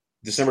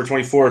 December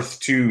 24th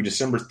to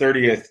December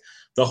 30th,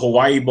 the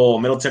Hawaii Bowl,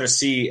 Middle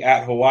Tennessee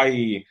at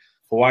Hawaii.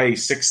 Hawaii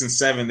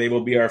 6-7. They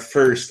will be our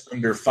first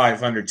under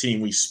 500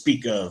 team we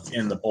speak of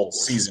in the bowl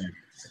season.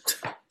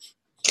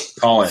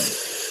 Collin.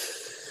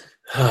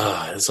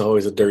 It's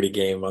always a dirty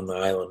game on the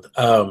island.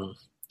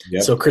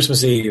 Yep. So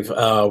Christmas Eve,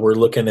 we're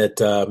looking at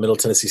Middle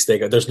Tennessee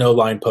State. There's no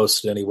line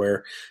posted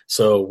anywhere,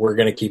 so we're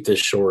going to keep this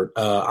short.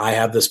 I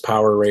have this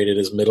power rated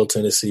as Middle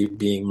Tennessee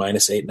being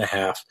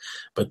 -8.5,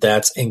 but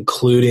that's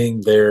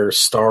including their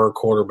star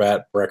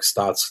quarterback, Breck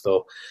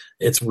Stockstill.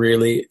 It's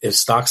really, if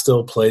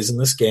Stockstill plays in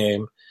this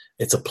game,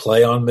 it's a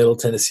play on Middle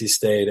Tennessee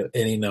State at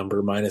any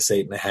number,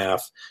 -8.5.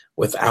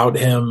 Without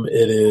him,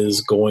 it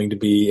is going to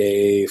be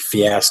a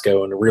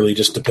fiasco, and it really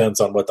just depends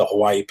on what the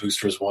Hawaii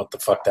boosters want the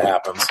fuck to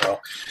happen. So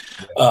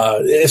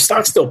if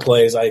Stockstill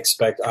plays, I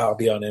expect I'll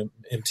be on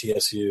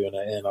MTSU,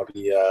 and I'll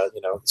be,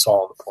 it's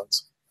all on the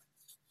points.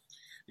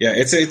 Yeah,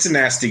 it's a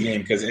nasty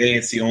game because, A,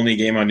 it's the only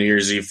game on New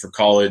Year's Eve for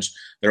college.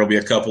 There will be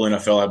a couple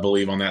NFL, I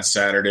believe, on that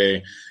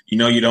Saturday. You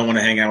don't want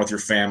to hang out with your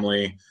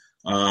family.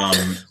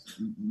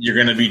 You're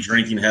going to be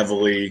drinking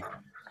heavily.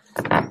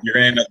 You're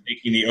going to end up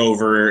taking the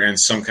over and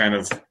some kind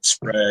of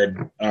spread.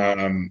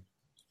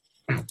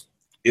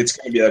 It's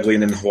going to be ugly,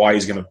 and then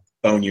Hawaii's going to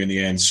bone you in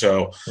the end.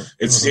 So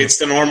it's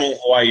the normal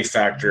Hawaii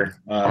factor.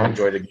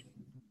 Enjoy the game.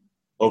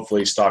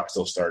 Hopefully stock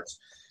still starts.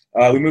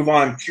 We move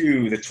on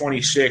to the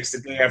 26th,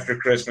 the day after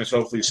Christmas.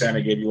 Hopefully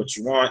Santa gave you what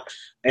you want.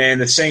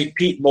 And the St.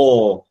 Pete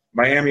Bowl,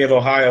 Miami of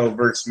Ohio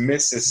versus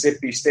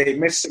Mississippi State.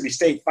 Mississippi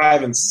State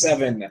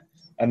 5-7,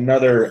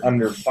 another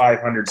under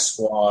 500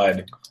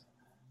 squad.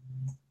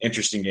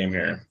 Interesting game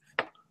here.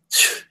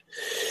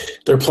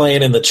 They're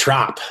playing in the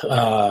Trop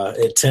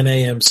at 10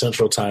 a.m.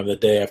 Central Time the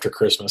day after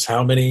Christmas.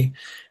 How many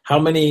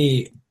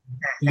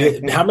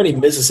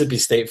Mississippi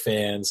State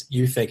fans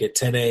you think at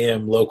 10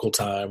 a.m. local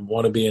time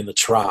want to be in the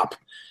Trop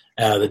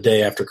the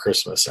day after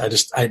Christmas?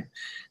 The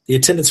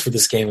attendance for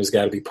this game has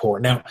got to be poor.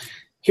 Now,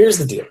 here's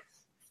the deal.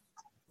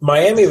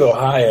 Miami of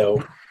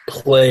Ohio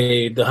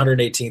played the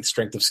 118th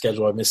strength of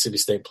schedule, while Mississippi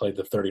State played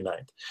the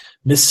 39th.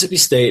 Mississippi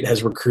State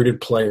has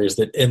recruited players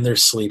that in their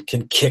sleep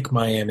can kick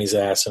Miami's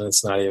ass, and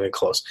it's not even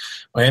close.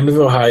 Miami of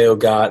Ohio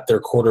got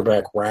their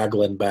quarterback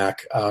Ragland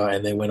back,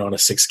 and they went on a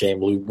 6-game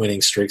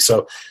winning streak.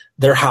 So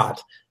they're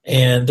hot,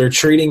 and they're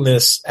treating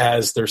this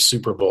as their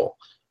Super Bowl.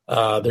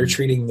 They're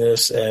treating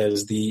this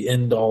as the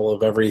end-all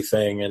of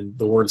everything, and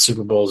the word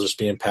Super Bowl is just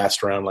being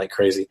passed around like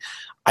crazy.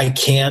 I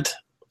can't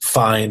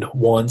find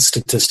one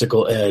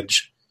statistical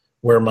edge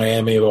where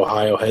Miami of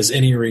Ohio has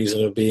any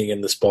reason of being in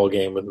this ball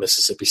game with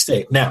Mississippi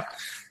State. Now,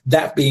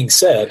 that being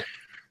said,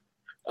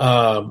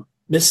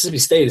 Mississippi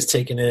State is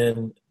taking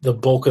in the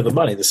bulk of the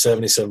money, the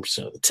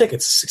 77% of the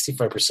tickets,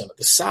 65% of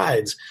the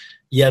sides.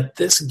 Yet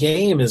this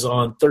game is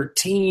on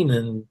 13,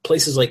 and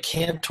places like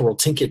Cantor will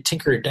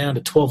tinker it down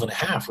to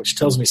 12.5, which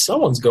tells me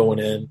someone's going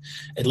in,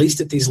 at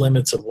least at these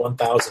limits of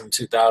 1,000,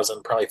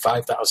 2,000, probably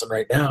 5,000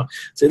 right now.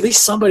 So at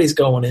least somebody's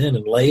going in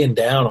and laying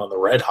down on the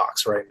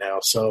Redhawks right now.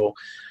 So,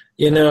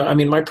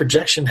 my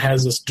projection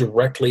has us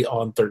directly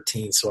on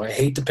 13. So I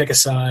hate to pick a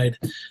side.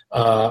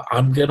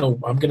 I'm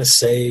gonna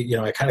say,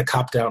 I kind of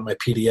copped out in my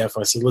PDF.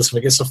 I said, listen,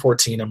 if it gets to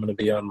 14, I'm going to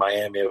be on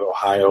Miami of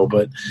Ohio.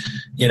 But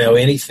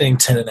anything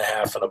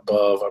 10.5 and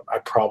above, I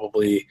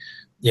probably,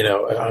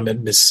 I'm at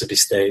Mississippi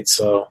State.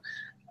 So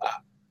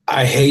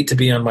I hate to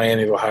be on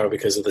Miami of Ohio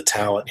because of the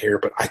talent here,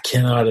 but I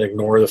cannot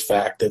ignore the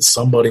fact that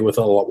somebody with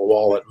a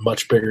wallet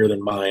much bigger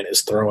than mine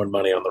is throwing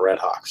money on the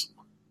Redhawks.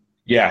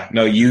 Yeah,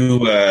 no,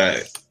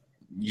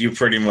 you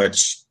pretty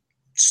much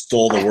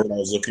stole the word I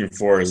was looking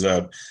for.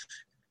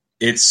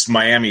 It's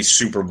Miami's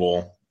Super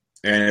Bowl,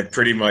 and it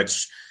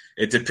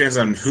depends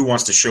on who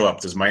wants to show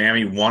up. Does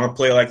Miami want to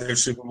play like their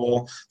Super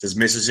Bowl? Does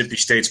Mississippi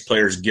State's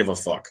players give a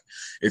fuck?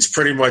 It's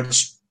pretty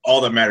much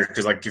all that matters,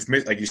 because like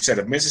you said,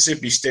 if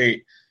Mississippi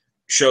State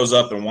shows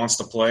up and wants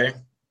to play,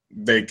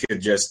 they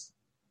could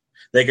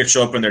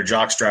show up in their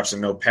jock straps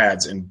and no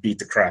pads and beat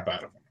the crap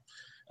out of them.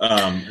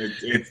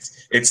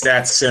 It's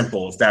that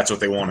simple if that's what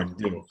they want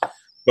to do.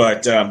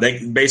 But they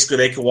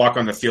could walk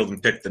on the field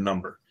and pick the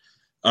number.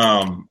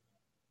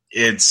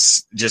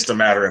 It's just a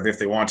matter of if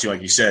they want to,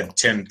 like you said,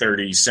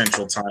 10:30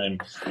 Central Time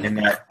in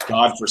that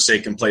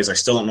godforsaken place. I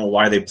still don't know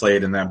why they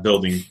played in that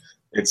building.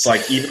 It's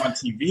like even on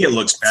TV it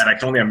looks bad. I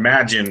can only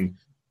imagine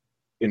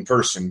in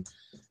person.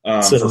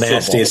 It's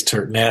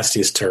the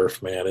nastiest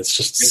turf, man. It's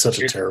just such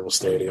a terrible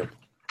stadium.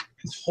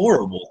 It's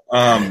horrible.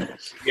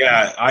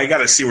 Yeah, I got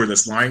to see where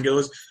this line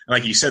goes. And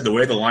like you said, the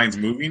way the line's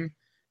moving,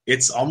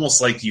 it's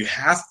almost like you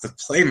have to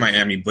play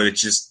Miami, but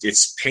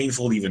it's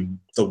painful even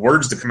the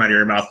words to come out of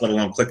your mouth, let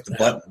alone click the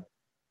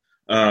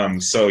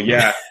button. So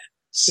yeah,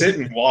 sit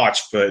and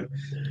watch, but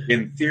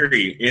in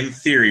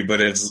theory,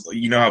 but it's,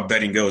 how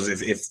betting goes.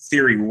 If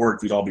theory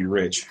worked, we'd all be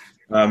rich.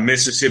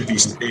 Mississippi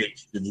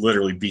State could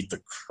literally beat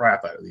the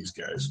crap out of these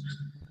guys.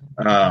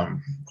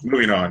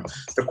 Moving on.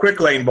 The Quick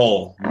Lane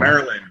Bowl,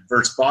 Maryland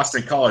versus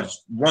Boston College,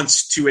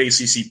 once two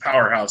ACC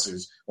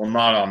powerhouses. Well,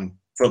 not on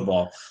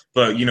football,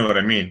 but you know what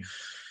I mean.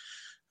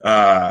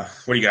 What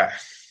do you got?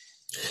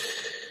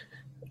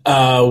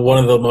 One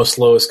of the most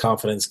lowest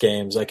confidence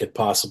games I could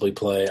possibly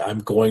play. I'm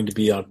going to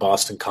be on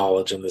Boston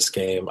College in this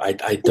game.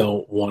 I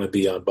don't want to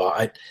be on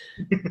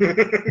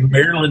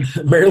Maryland.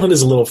 Maryland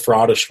is a little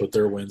fraudish with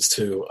their wins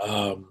too.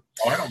 I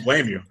don't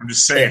blame you. I'm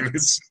just saying.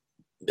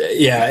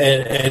 Yeah,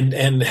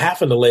 and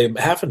having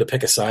to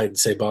pick a side and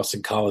say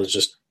Boston College,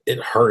 it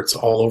hurts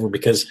all over,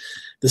 because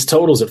this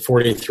total's at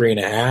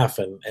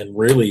 43.5, and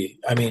really,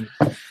 I mean,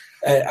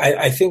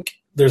 I think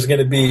there's going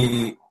to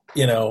be,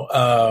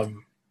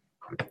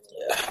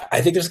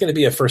 I think there's going to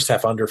be a first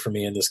half under for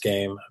me in this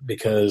game,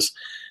 because,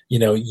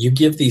 you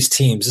give these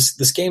teams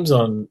this game's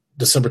on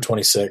December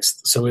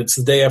 26th, so it's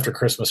the day after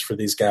Christmas for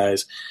these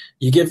guys.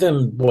 You give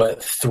them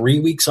 3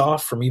 weeks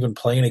off from even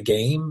playing a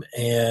game,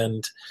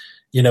 and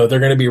they're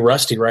going to be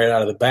rusty right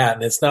out of the bat.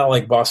 And it's not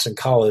like Boston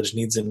College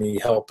needs any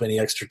help, any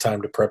extra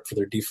time to prep for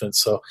their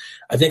defense. So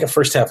I think a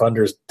first half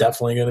under is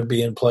definitely going to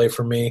be in play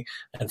for me.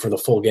 And for the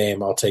full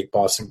game, I'll take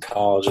Boston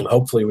College, and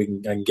hopefully I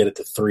can get it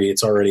to 3.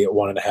 It's already at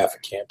 1.5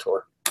 at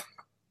Cantor.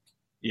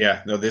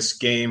 Yeah, no, this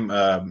game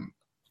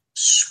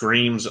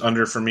screams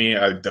under for me.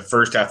 The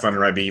first half under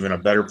might be even a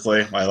better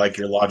play. I like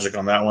your logic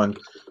on that one.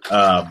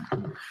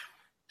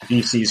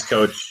 BC's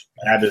coach,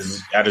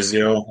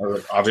 Adazio,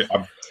 or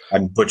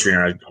I'm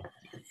butchering it.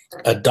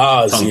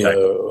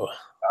 Adazio,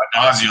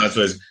 that's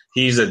what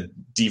he's a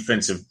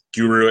defensive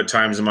guru at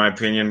times, in my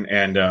opinion,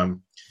 and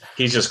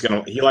he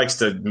likes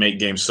to make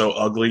games so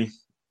ugly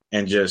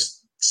and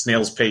just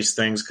snail's pace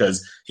things,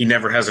 because he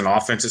never has an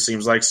offense, it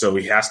seems like, so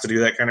he has to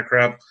do that kind of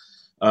crap.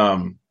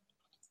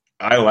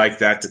 I like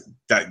that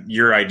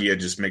your idea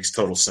just makes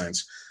total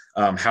sense.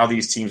 How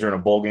these teams are in a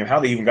bowl game, how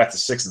they even got to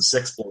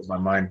 6-6 blows my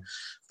mind,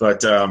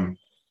 but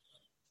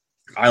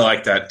I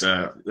like that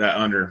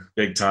under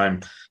big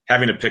time.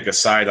 Having to pick a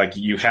side, like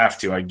you have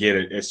to, I get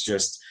it. It's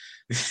just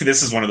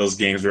this is one of those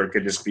games where it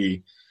could just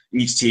be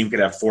each team could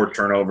have 4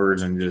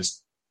 turnovers and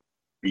just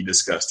be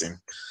disgusting.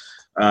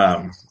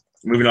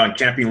 Moving on,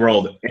 Camping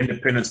World,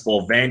 Independence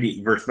Bowl,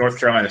 Vandy versus North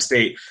Carolina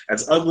State.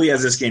 As ugly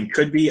as this game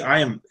could be, I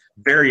am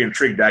very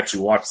intrigued to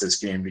actually watch this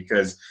game,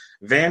 because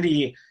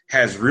Vandy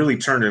has really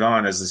turned it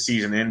on as the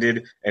season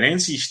ended, and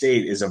NC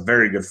State is a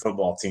very good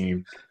football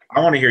team.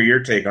 I want to hear your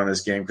take on this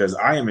game, because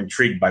I am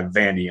intrigued by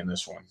Vandy in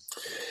this one.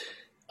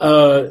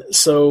 I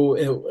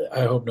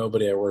hope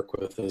nobody I work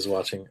with is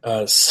watching.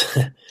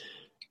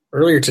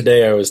 Earlier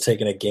today, I was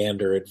taking a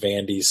gander at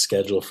Vandy's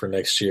schedule for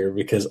next year,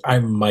 because I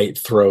might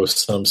throw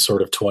some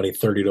sort of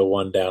 20-30 to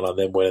 1 down on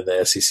them winning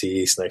the SEC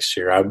East next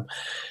year.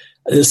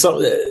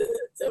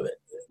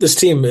 This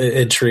team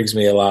intrigues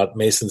me a lot.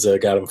 Mason's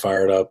got them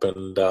fired up,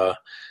 and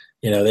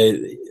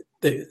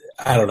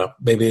I don't know.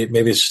 Maybe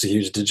it's just a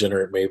huge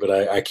degenerate me, but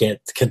I can't.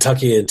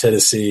 Kentucky and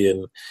Tennessee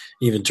and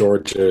even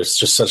Georgia is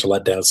just such a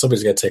letdown.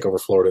 Somebody's got to take over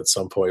Florida at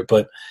some point.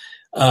 But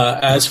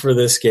as for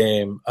this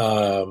game,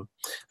 I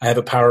have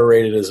it power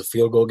rated as a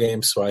field goal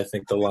game, so I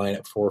think the line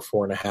at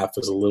 4.5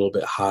 is a little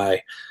bit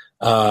high.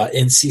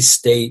 NC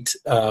State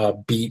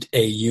beat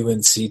a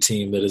UNC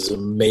team that is a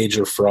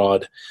major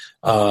fraud,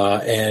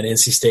 and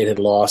NC State had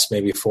lost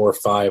maybe 4 or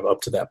 5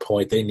 up to that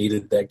point. They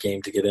needed that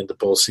game to get into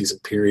bowl season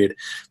period.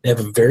 They have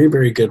a very,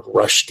 very good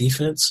rush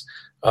defense,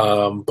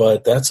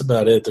 but that's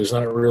about it. There's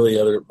not really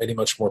any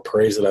much more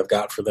praise that I've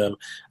got for them.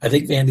 I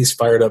think Vandy's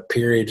fired up,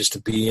 period, just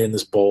to be in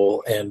this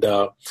bowl, and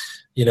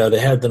they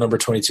had the number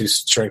 22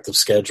 strength of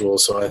schedule,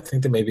 so I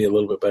think they may be a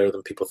little bit better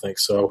than people think.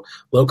 So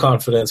low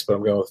confidence, but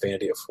I'm going with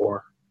Vandy at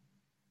 4.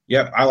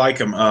 Yep, I like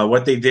them.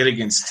 What they did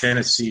against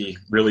Tennessee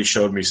really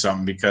showed me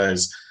something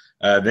because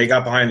they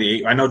got behind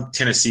the 8. I know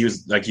Tennessee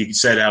was, like you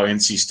said, how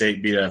NC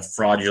State beat a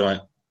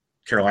fraudulent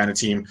Carolina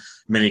team.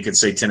 Many could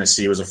say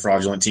Tennessee was a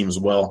fraudulent team as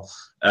well.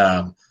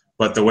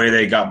 But the way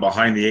they got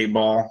behind the 8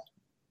 ball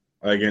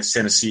against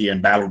Tennessee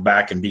and battled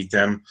back and beat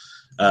them,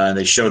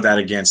 they showed that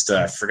against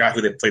I forgot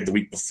who they played the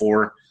week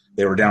before.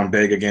 They were down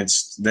big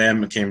against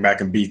them and came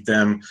back and beat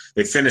them.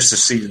 They finished the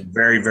season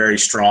very, very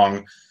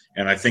strong.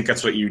 And I think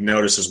that's what you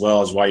notice as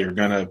well is why you're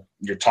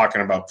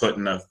talking about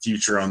putting a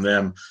future on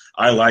them.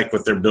 I like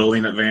what they're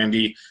building at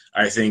Vandy.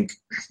 I think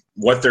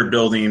what they're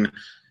building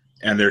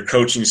and their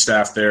coaching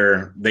staff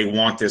there, they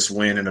want this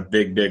win in a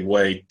big, big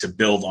way to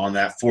build on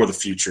that for the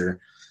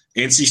future.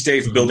 NC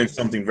State's building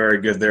something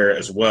very good there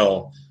as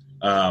well.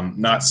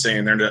 Not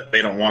saying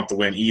they don't want the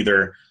win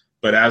either,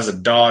 but as a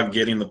dog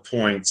getting the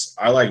points,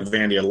 I like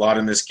Vandy a lot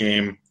in this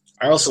game.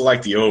 I also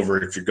like the over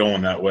if you're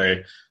going that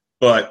way,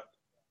 but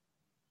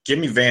give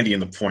me Vandy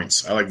in the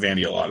points. I like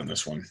Vandy a lot in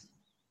this one.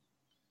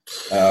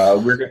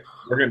 We're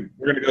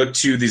gonna go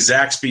to the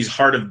Zaxby's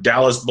Heart of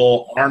Dallas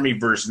Bowl, Army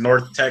versus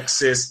North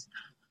Texas.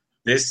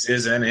 This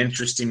is an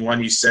interesting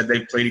one. You said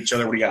they played each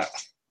other. What do you got?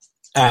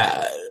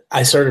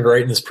 I started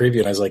writing this preview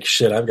and I was like,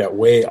 shit, I've got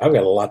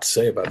a lot to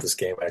say about this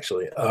game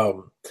actually.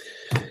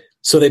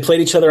 So they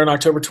played each other on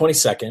October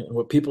 22nd. And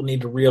what people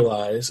need to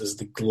realize is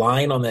the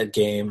line on that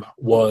game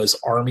was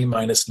Army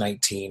minus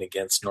 19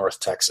 against North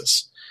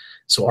Texas.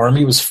 So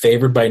Army was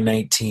favored by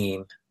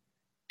 19,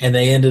 and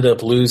they ended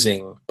up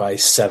losing by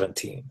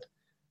 17.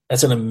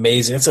 That's a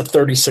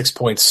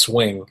 36-point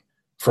swing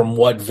from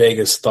what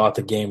Vegas thought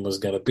the game was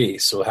going to be.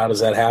 So how does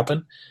that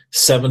happen?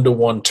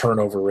 7-to-1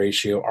 turnover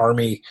ratio.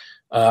 Army,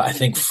 I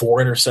think 4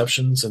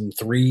 interceptions and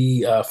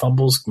 3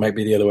 fumbles, might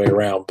be the other way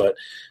around, but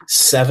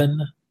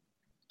 7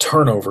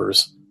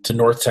 turnovers to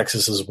North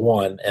Texas's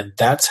 1, and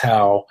that's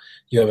how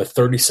you have a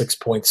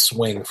 36-point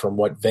swing from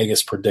what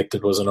Vegas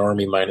predicted was an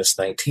Army minus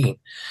 19.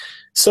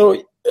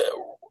 So,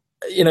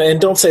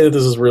 and don't say that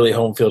this is really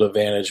home field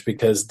advantage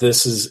because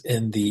this is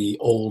in the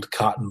old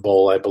Cotton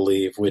Bowl, I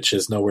believe, which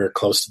is nowhere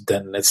close to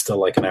Denton. It's still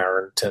like an hour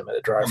and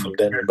 10-minute drive from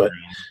Denton. But,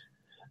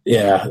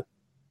 yeah.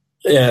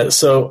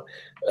 So,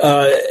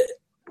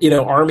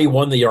 Army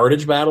won the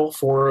yardage battle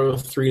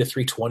 403 to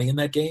 320 in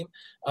that game.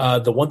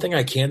 The one thing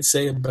I can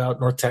say about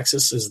North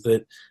Texas is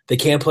that they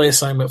can play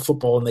assignment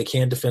football and they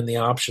can defend the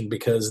option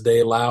because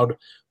they allowed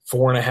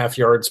 4.5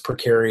 yards per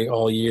carry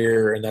all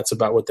year, and that's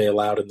about what they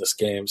allowed in this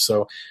game.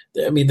 So,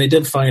 I mean, they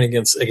did fine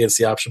against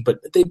the option, but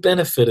they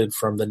benefited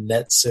from the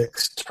net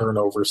 6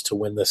 turnovers to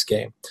win this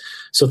game.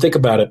 So think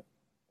about it.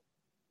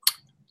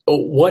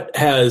 What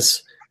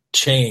has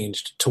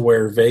changed to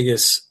where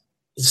Vegas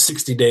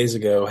 60 days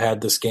ago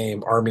had this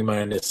game Army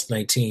minus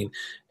 19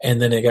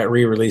 and then it got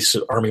re-released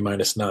at Army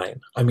minus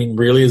 9? I mean,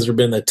 really, has there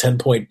been the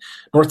 10-point?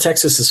 North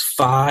Texas is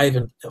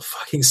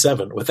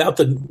 5-7 without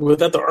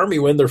the Army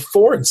win. They're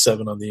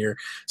 4-7 on the year.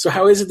 So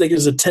how is it that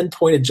there's a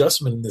 10-point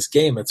adjustment in this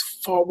game?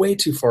 It's way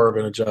too far of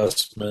an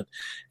adjustment.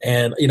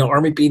 And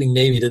Army beating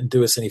Navy didn't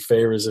do us any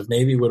favors. If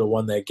Navy would have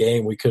won that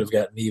game, we could have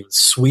gotten an even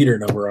sweeter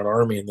number on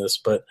Army in this.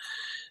 But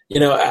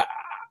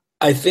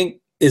I think,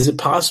 is it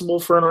possible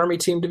for an Army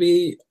team to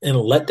be in a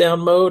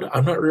letdown mode?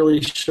 I'm not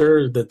really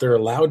sure that they're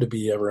allowed to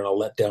be ever in a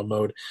letdown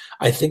mode.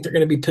 I think they're going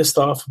to be pissed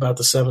off about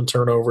the 7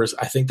 turnovers.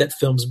 I think that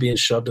film's being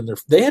shoved in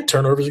they had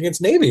turnovers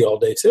against Navy all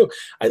day too.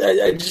 I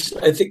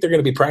think they're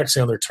going to be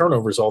practicing on their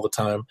turnovers all the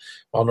time,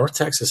 while North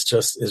Texas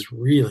just is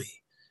really,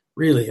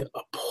 really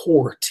a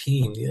poor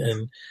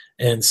team.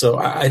 And so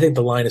I think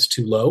the line is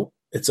too low.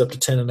 It's up to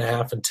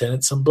 10.5 and 10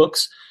 at some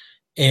books.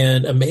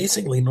 And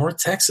amazingly, North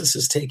Texas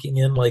is taking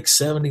in like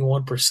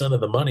 71%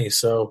 of the money.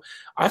 So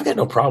I've got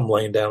no problem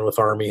laying down with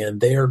Army, and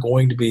they are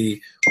going to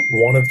be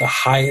one of the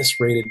highest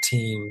rated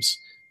teams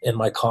in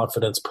my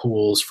confidence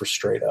pools for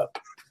straight up.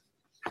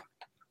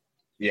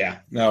 Yeah,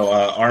 no,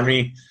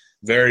 Army,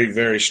 very,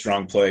 very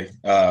strong play.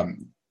 They're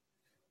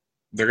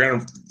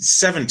going to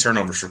 7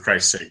 turnovers for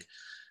Christ's sake.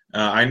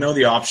 I know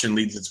the option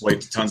leads its way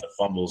to tons of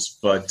fumbles,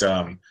 but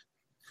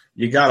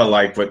you got to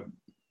like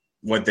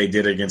what they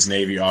did against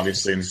Navy,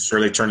 obviously, and sure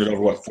they turned it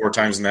over, 4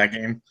 times in that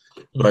game?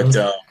 But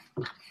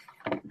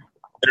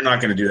they're not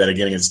going to do that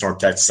again against North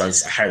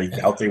Texas. I highly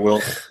doubt they will.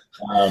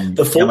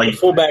 The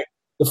fullback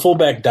the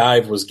fullback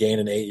dive was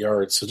gaining 8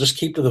 yards. So just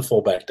keep to the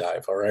fullback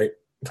dive. All right.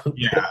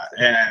 Yeah.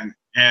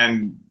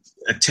 And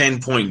a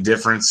 10-point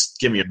difference.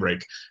 Give me a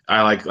break.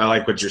 I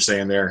like what you're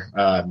saying there.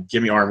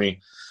 Give me Army.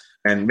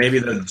 And maybe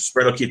the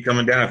spread will keep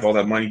coming down. If all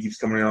that money keeps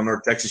coming in on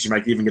North Texas, you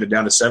might even get it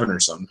down to 7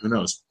 or something. Who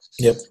knows?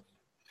 Yep.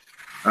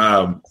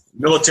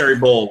 Military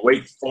Bowl,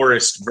 Wake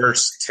Forest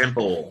versus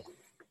Temple.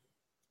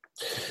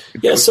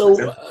 Yeah,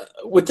 so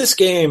with this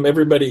game,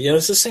 everybody,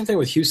 it's the same thing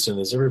with Houston,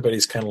 is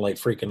everybody's kind of like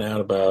freaking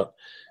out about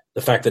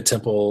the fact that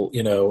Temple,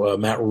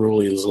 Matt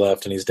Ruley is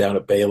left and he's down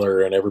at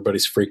Baylor and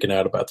everybody's freaking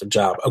out about their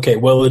job. Okay,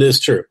 well, it is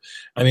true.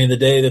 I mean, the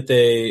day that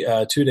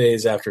they 2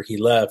 days after he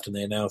left and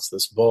they announced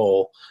this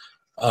bowl,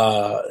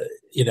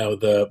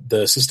 the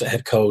assistant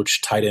head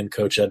coach, tight end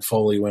coach, Ed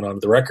Foley, went on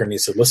the record and he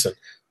said, listen,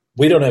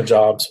 we don't have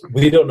jobs.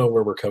 We don't know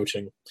where we're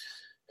coaching.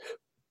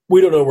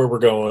 We don't know where we're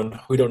going.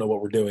 We don't know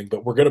what we're doing,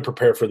 but we're going to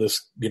prepare for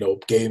this,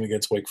 game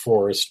against Wake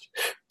Forest,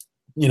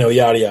 yada,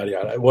 yada,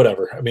 yada,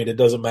 whatever. I mean, it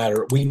doesn't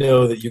matter. We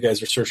know that you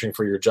guys are searching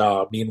for your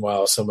job.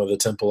 Meanwhile, some of the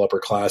Temple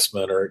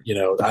upperclassmen are,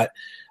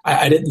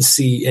 I didn't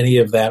see any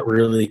of that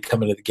really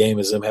come into the game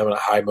as them having a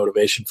high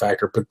motivation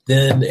factor. But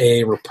then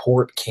a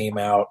report came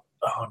out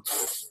on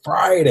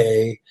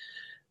Friday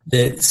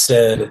that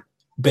said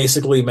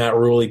basically Matt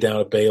Ruley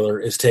down at Baylor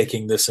is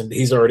taking this, and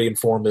he's already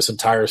informed this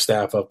entire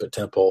staff up at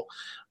Temple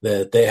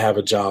that they have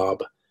a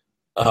job,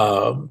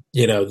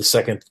 the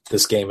second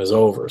this game is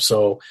over.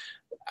 So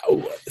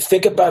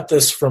think about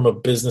this from a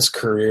business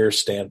career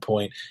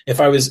standpoint.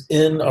 If I was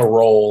in a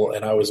role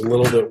and I was a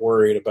little bit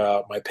worried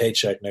about my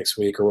paycheck next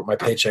week or what my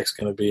paycheck's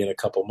going to be in a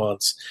couple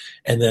months,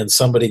 and then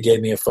somebody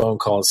gave me a phone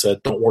call and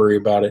said, don't worry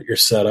about it, you're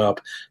set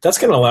up, that's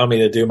going to allow me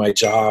to do my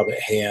job at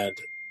hand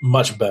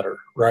much better,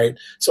 right?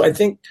 So I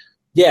think –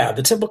 yeah,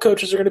 the Temple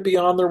coaches are going to be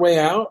on their way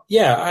out.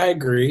 Yeah, I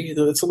agree.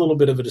 It's a little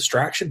bit of a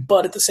distraction.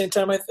 But at the same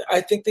time,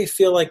 I think they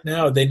feel like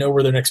now they know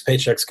where their next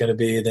paycheck's going to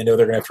be. They know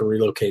they're going to have to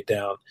relocate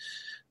down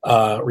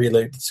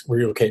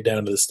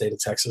to the state of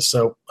Texas.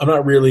 So I'm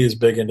not really as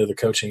big into the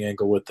coaching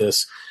angle with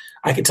this.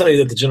 I can tell you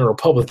that the general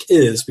public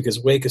is,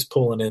 because Wake is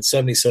pulling in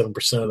 77%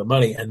 of the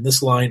money, and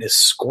this line is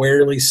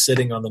squarely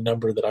sitting on the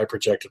number that I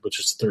projected, which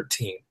is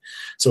 13.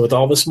 So with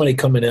all this money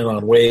coming in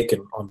on Wake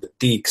and on the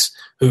Deeks,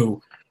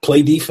 who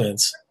play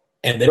defense,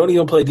 and they don't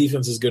even play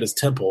defense as good as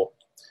Temple,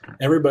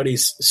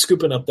 everybody's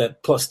scooping up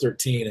that plus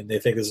 13, and they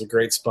think this is a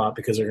great spot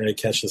because they're going to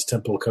catch this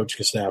Temple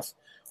coaching staff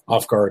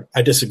off guard.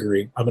 I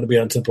disagree. I'm going to be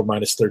on Temple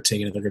minus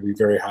 13, and they're going to be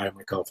very high in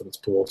my confidence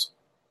pools.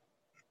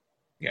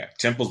 Yeah,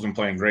 Temple's been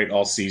playing great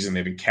all season.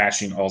 They've been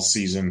cashing all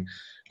season.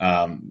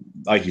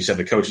 Like you said,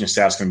 the coaching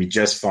staff's going to be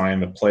just fine.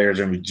 The players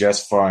are going to be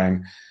just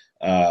fine.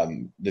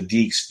 The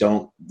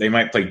Deeks they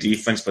might play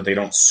defense, but they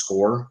don't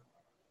score.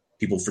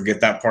 People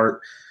forget that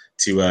part.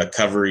 To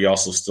cover, you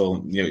also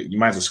still, you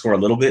might have to score a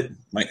little bit,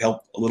 might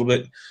help a little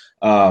bit.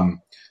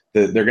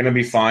 They're going to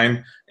be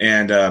fine.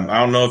 And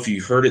I don't know if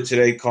you heard it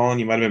today, Collin.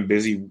 You might have been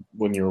busy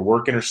when you were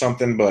working or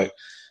something, but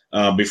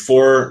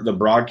before the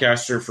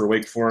broadcaster for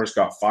Wake Forest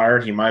got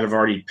fired, he might have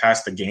already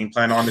passed the game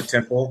plan on to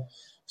Temple.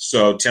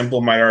 So Temple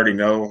might already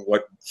know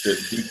what the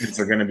defense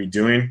are going to be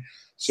doing.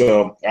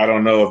 So I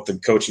don't know if the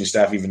coaching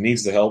staff even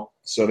needs the help.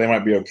 So they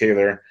might be okay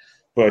there.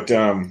 But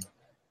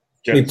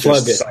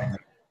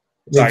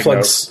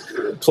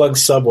plug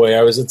Subway.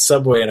 I was at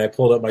Subway and I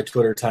pulled up my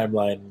Twitter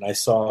timeline and I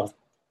saw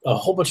a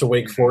whole bunch of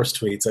Wake Forest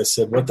tweets. I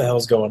said, what the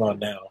hell's going on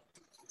now?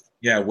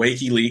 Yeah,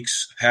 Wakey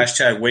Leaks.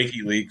 Hashtag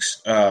Wakey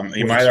Leaks.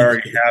 You might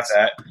already have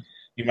that.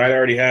 You might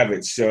already have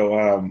it.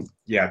 So,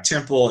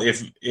 Temple,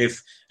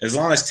 if as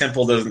long as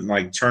Temple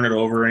doesn't, turn it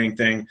over or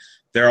anything,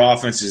 their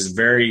offense is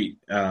very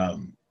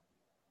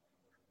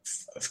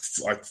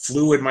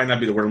fluid might not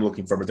be the word I'm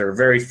looking for, but they're a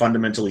very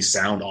fundamentally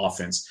sound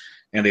offense.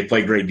 And they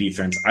play great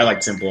defense. I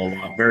like Temple a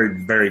lot.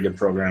 Very, very good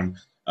program.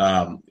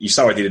 You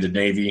saw what they did to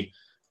Navy.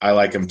 I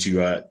like them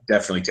to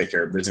definitely take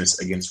care of business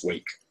against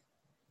Wake.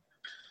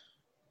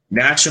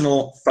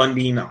 National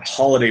Funding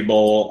Holiday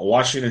Bowl,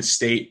 Washington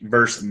State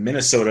versus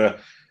Minnesota.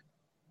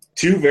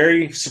 Two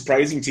very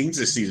surprising teams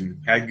this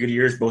season. Had good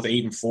years, both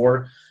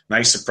 8-4.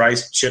 Nice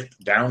surprise chip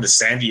down to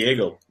San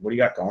Diego. What do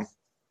you got, Collin?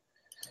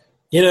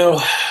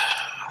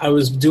 I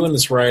was doing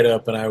this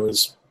write-up and I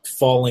was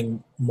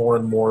falling more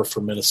and more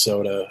for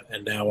Minnesota,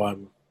 and now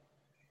I'm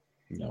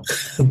now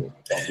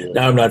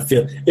I'm not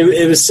feeling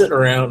it. Was sitting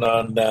around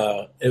on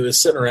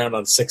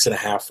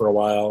 6.5 for a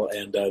while,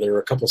 and there were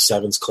a couple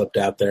sevens clipped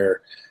out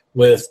there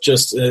with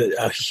just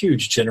a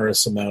huge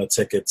generous amount of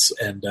tickets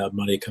and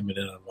money coming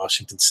in on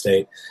Washington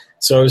State.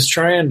 So I was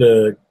trying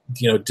to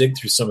dig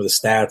through some of the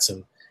stats,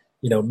 and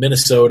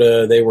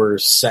Minnesota, they were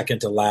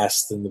second to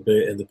last in the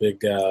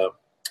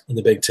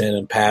Big Ten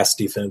in pass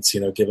defense,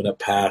 giving up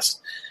pass.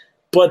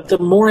 But the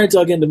more I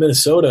dug into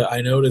Minnesota,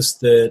 I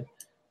noticed that,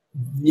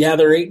 they're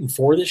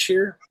 8-4 this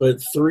year,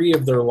 but 3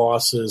 of their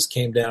losses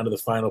came down to the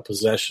final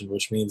possession,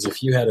 which means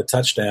if you had a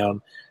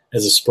touchdown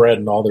as a spread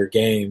in all their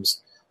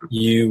games,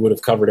 you would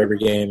have covered every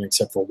game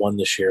except for 1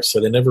 this year. So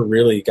they never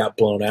really got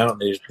blown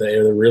out, and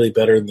they're really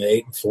better than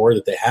the 8-4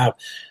 that they have.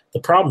 The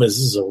problem is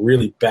this is a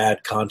really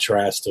bad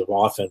contrast of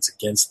offense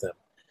against them.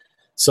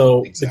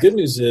 So Exactly. the good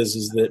news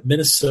is that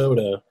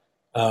Minnesota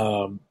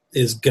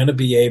is going to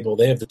be able.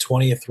 They have the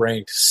 20th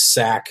ranked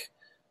sack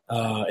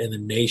in the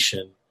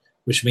nation,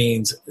 which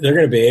means they're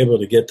going to be able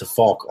to get to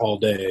Falk all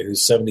day.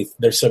 Who's 70?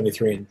 They're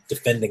 73 and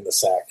defending the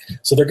sack,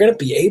 so they're going to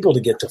be able to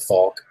get to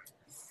Falk.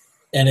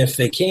 And if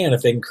they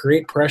can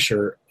create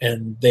pressure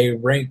and they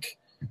rank,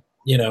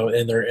 in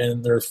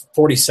their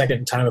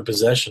 42nd time of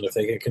possession, if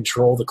they can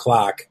control the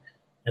clock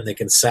and they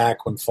can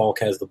sack when Falk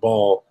has the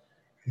ball,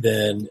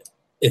 then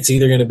it's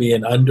either going to be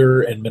an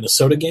under and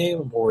Minnesota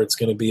game or it's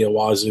going to be a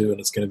Wazoo and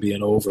it's going to be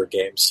an over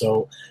game.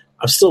 So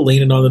I'm still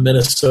leaning on the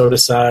Minnesota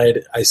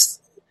side.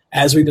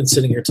 As we've been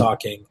sitting here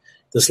talking,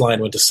 this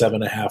line went to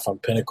 7.5 on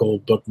Pinnacle,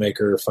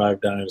 Bookmaker,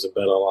 5 Dimes, and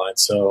Bet Online.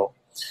 So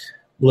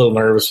a little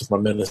nervous with my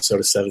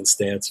Minnesota 7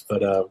 stance,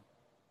 but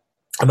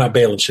I'm not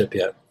bailing ship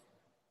yet.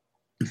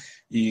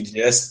 You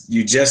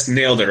just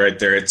nailed it right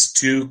there. It's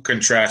two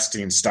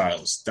contrasting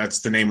styles. That's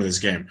the name of this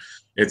game.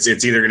 It's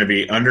either going to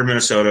be under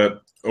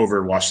Minnesota,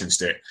 over Washington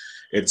State.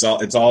 It's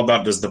all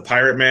about, does the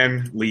Pirate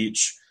Man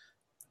Leach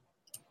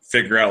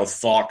figure out with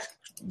Falk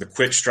the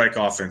quick strike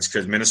offense,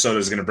 because Minnesota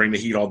is going to bring the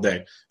heat all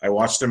day. I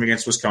watched them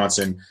against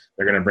Wisconsin.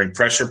 They're going to bring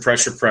pressure.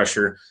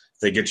 If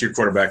they get to your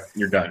quarterback,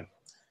 you're done.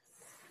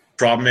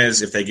 Problem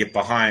is, if they get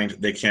behind,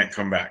 they can't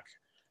come back.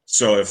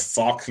 So if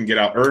Falk can get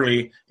out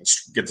early and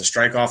get the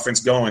strike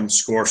offense going,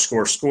 score,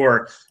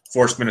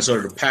 force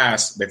Minnesota to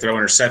pass, they throw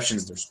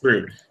interceptions, they're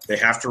screwed. They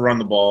have to run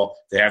the ball.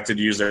 They have to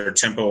use their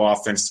tempo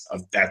offense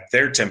at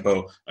their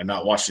tempo and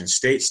not Washington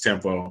State's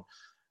tempo.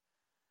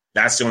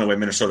 That's the only way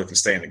Minnesota can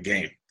stay in the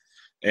game.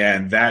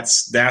 And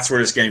that's where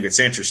this game gets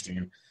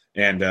interesting.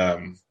 And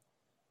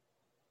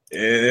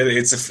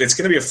it's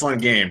going to be a fun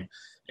game.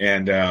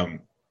 And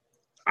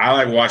I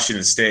like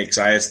Washington State because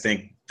I just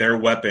think their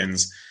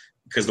weapons –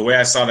 because the way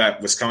I saw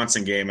that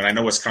Wisconsin game, and I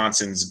know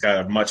Wisconsin's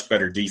got a much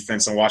better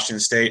defense than Washington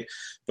State,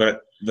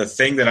 but the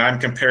thing that I'm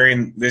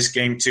comparing this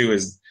game to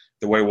is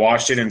the way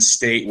Washington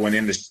State went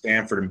into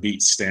Stanford and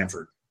beat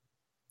Stanford.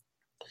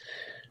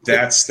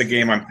 That's the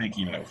game I'm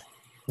thinking of.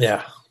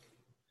 Yeah.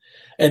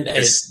 And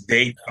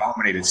they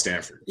dominated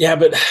Stanford. Yeah,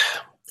 but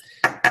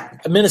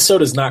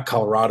Minnesota's not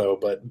Colorado,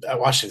 but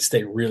Washington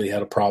State really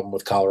had a problem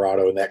with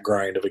Colorado in that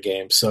grind of a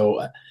game.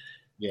 So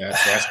yeah,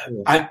 that's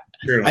cool.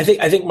 I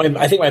think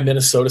my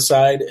Minnesota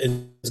side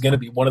is going to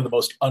be one of the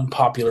most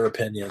unpopular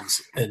opinions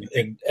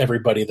in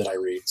everybody that I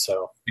read.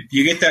 So if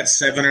you get that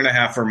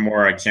 7.5 or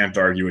more, I can't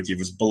argue with you.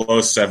 If it's below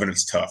 7,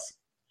 it's tough.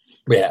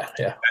 Yeah.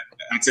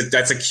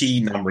 That's a key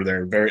number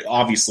there. Very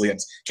obviously,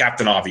 it's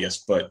Captain Obvious,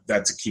 but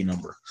that's a key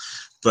number.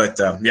 But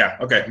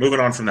okay,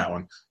 moving on from that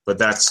one. But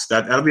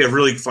that'll be a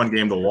really fun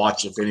game to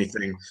watch, if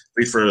anything, at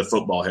least for the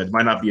football head.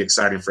 Might not be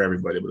exciting for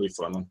everybody, but it'll be a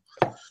fun one.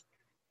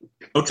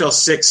 Hotel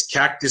 6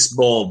 Cactus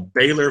Bowl,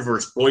 Baylor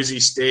versus Boise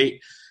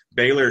State.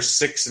 Baylor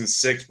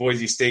 6-6,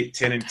 Boise State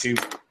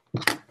 10-2.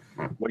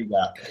 What do you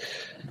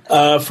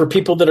got? For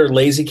people that are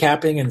lazy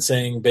capping and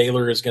saying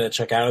Baylor is going to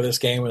check out of this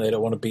game and they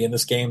don't want to be in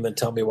this game, then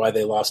tell me why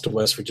they lost to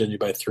West Virginia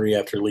by 3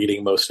 after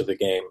leading most of the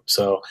game.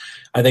 So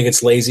I think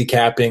it's lazy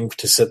capping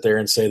to sit there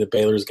and say that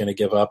Baylor is going to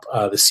give up.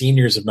 The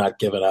seniors have not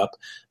given up.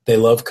 They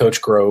love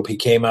Coach Grobe. He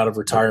came out of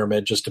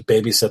retirement just to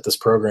babysit this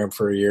program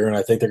for a year, and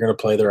I think they're going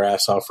to play their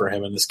ass off for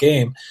him in this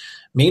game.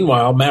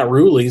 Meanwhile, Matt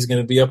Ruley is going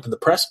to be up in the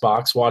press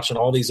box watching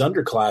all these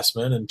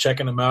underclassmen and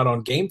checking them out on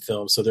game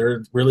film. So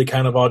they're really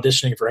kind of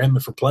auditioning for him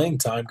for playing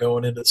time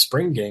going into the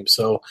spring game.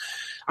 So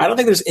I don't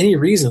think there's any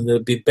reason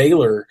that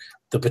Baylor,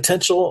 the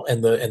potential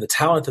and the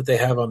talent that they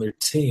have on their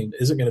team,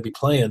 isn't going to be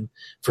playing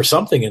for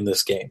something in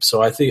this game.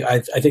 So I think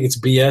it's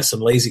BS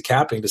and lazy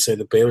capping to say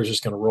that Baylor's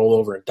just going to roll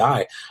over and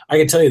die. I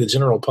can tell you the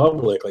general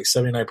public, like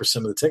 79%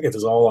 of the tickets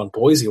is all on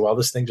Boise, while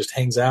this thing just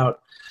hangs out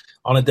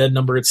on a dead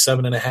number at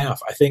 7.5.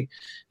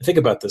 Think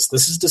about this.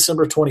 This is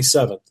December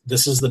 27th.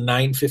 This is the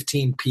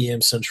 9:15 p.m.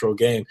 Central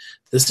game.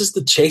 This is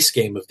the chase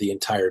game of the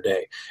entire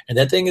day. And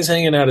that thing is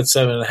hanging out at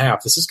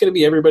 7.5. This is going to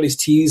be everybody's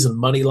tease and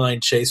money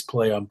line chase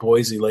play on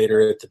Boise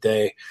later at the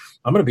day.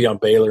 I'm going to be on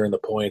Baylor in the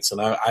points,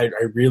 and I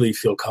really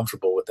feel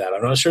comfortable with that.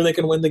 I'm not sure they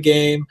can win the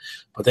game,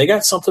 but they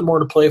got something more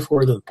to play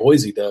for than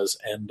Boise does,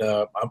 and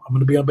I'm going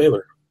to be on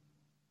Baylor.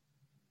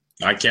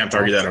 I can't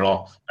argue that at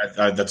all.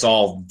 That's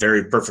all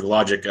very perfect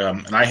logic.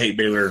 And I hate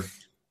Baylor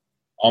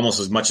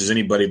almost as much as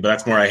anybody, but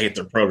that's more I hate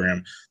their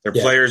program. Their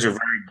players are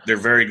they're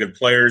very good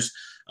players,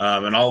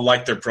 and I'll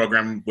like their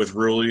program with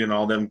Ruley and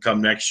all them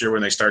come next year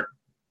when they start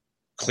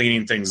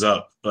cleaning things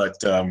up.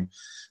 But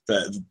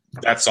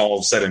that's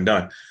all said and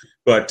done.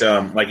 But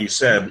like you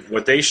said,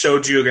 what they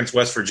showed you against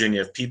West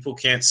Virginia, if people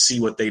can't see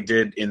what they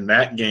did in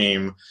that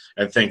game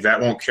and think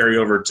that won't carry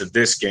over to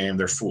this game,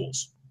 they're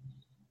fools.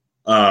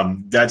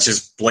 That's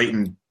just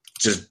blatant,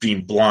 just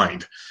being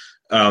blind.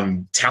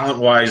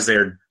 Talent-wise,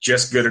 they're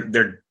just good.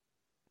 They're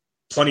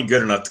plenty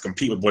good enough to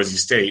compete with Boise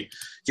State.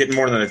 Getting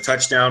more than a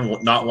touchdown,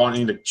 not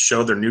wanting to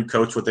show their new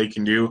coach what they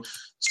can do,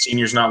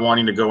 seniors not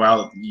wanting to go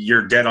out.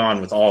 You're dead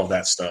on with all of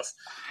that stuff.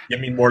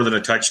 Give me more than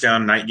a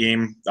touchdown night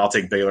game. I'll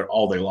take Baylor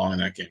all day long in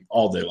that game,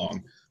 all day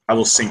long. I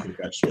will sink with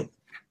that shit.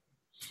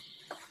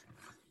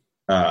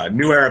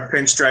 New Era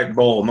Pinstripe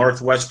Bowl,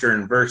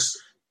 Northwestern versus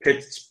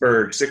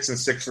Pittsburgh,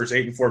 6-6 versus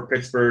 8-4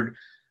 Pittsburgh.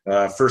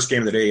 First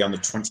game of the day on the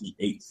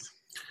 28th.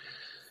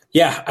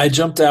 Yeah, I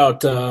jumped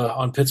out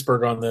on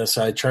Pittsburgh on this.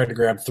 I tried to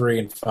grab 3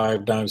 and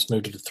 5 dimes,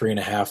 moved it to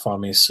 3.5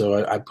 on me.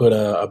 So I put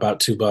about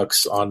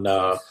 $2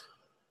 on.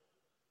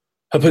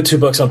 I put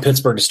 $2 on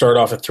Pittsburgh to start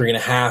off at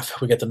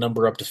 3.5. We got the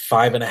number up to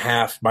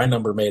 5.5. My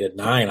number made it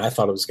 9. I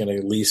thought it was going to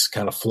at least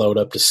kind of float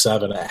up to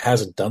 7. It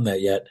hasn't done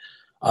that yet.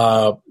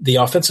 The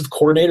offensive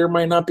coordinator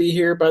might not be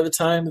here by the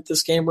time that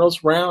this game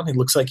rolls around. It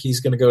looks like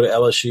he's going to go to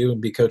LSU and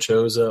be Coach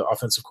O's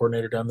offensive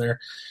coordinator down there.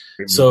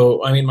 Mm-hmm.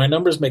 So, I mean, my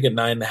numbers make it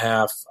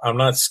 9.5. I'm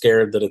not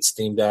scared that it's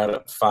themed out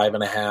at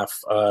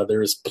 5.5.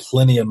 There's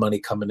plenty of money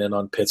coming in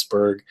on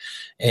Pittsburgh.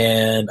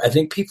 And I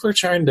think people are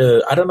trying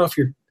to – I don't know if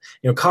you're –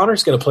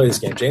 Connor's going to play this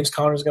game. James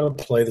Connor's going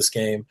to play this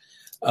game.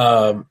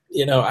 I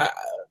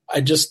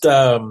just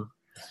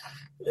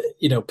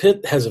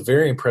Pitt has a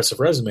very impressive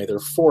resume. Their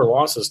 4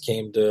 losses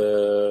came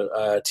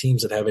to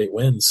teams that have 8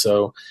 wins.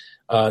 So,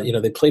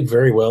 they played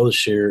very well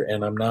this year,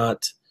 and I'm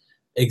not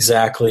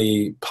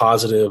exactly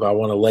positive I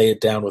want to lay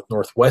it down with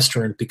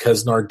Northwestern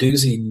because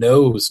Narduzzi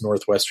knows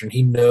Northwestern.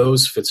 He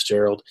knows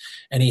Fitzgerald,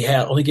 and he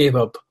only gave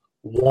up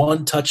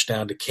 1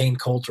 touchdown to Kane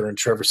Coulter and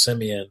Trevor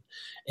Siemian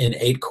in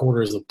 8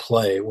 quarters of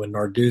play when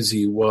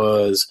Narduzzi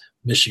was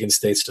Michigan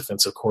State's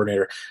defensive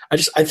coordinator.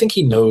 I think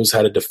he knows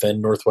how to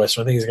defend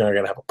Northwestern. I think he's going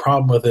to have a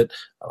problem with it.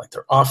 I like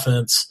their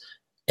offense.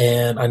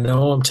 And I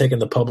know I'm taking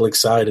the public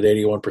side at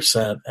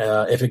 81%.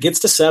 If it gets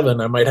to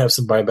 7, I might have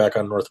some buyback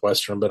on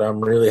Northwestern, but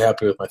I'm really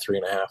happy with my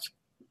 3.5.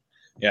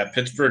 Yeah,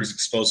 Pittsburgh's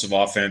explosive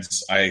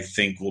offense, I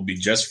think, will be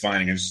just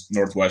fine against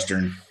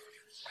Northwestern.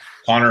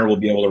 Connor will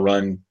be able to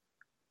run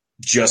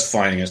just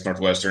fine against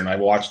Northwestern. I've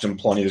watched him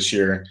plenty this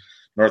year.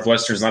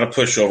 Northwestern's not a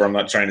pushover. I'm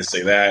not trying to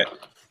say that.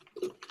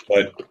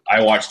 But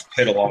I watched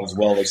Pitt a lot as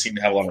well. They seem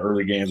to have a lot of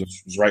early games,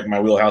 which was right in my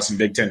wheelhouse in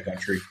Big Ten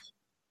country.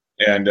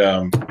 And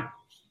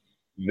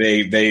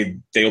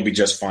they'll be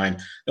just fine.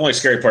 The only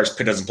scary part is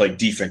Pitt doesn't play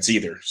defense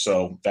either,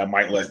 so that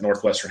might let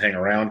Northwestern hang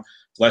around.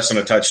 Less than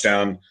a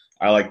touchdown.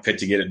 I like Pitt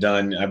to get it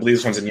done. I believe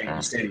this one's in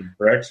Yankee Stadium,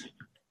 correct?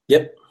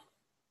 Yep.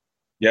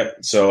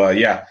 So,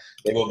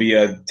 they will be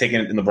taking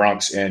it in the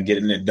Bronx and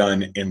getting it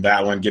done in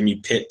that one. Give me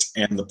Pitt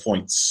and the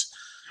points.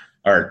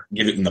 Or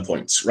give it in the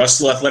points.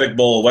 Russell Athletic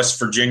Bowl, West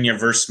Virginia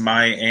versus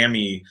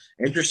Miami.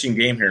 Interesting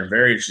game here.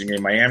 Very interesting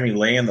game. Miami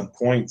laying the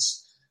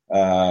points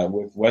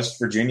with West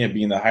Virginia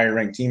being the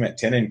higher-ranked team at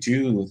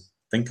 10-2.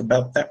 Think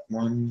about that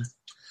one.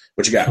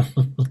 What you got?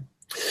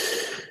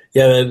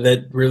 Yeah,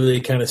 that really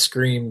kind of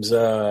screams,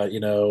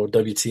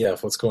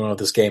 WTF, what's going on with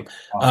this game.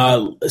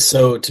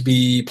 So to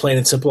be plain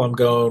and simple, I'm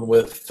going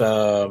with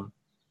Miami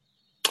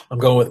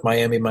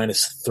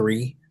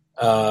 -3.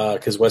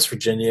 Because West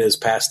Virginia's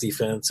pass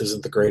defense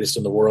isn't the greatest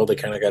in the world. They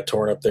kind of got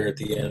torn up there at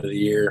the end of the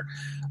year.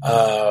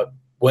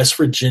 West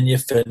Virginia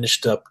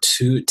finished up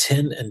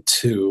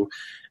 10-2,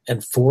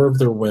 and 4 of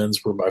their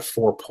wins were by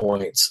 4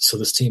 points. So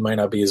this team might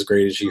not be as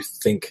great as you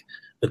think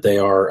that they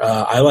are.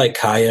 I like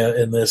Kaya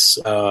in this.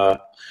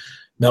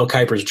 Mel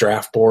Kiper's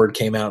draft board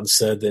came out and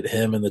said that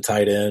him and the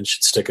tight end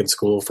should stick in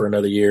school for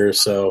another year.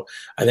 So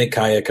I think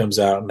Kaya comes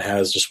out and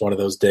has just one of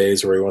those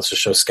days where he wants to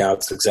show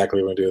scouts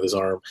exactly what to do with his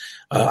arm.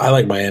 I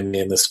like Miami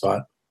in this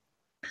spot.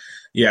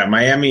 Yeah,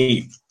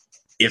 Miami,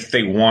 if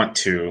they want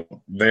to,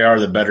 they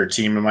are the better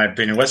team in my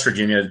opinion. West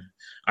Virginia,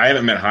 I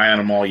haven't been high on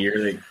them all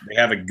year. They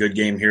have a good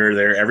game here or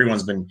there.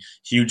 Everyone's been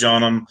huge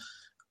on them.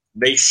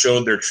 They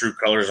showed their true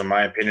colors, in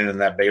my opinion, in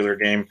that Baylor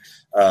game.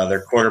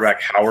 Their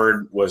quarterback,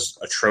 Howard, was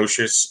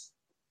atrocious.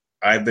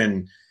 I've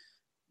been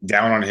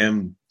down on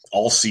him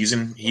all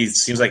season. He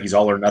seems like he's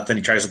all or nothing.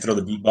 He tries to throw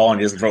the deep ball,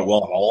 and he doesn't throw it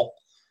well at all.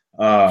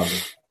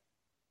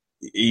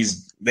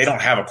 They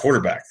don't have a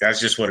quarterback. That's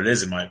just what it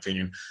is, in my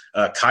opinion.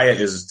 Kaya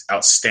is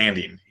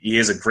outstanding. He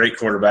is a great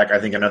quarterback. I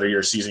think another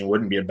year season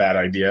wouldn't be a bad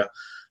idea.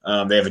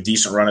 They have a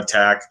decent run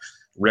attack.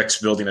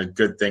 Rick's building a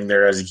good thing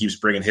there as he keeps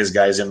bringing his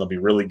guys in. They'll be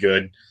really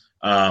good.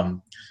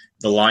 The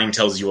line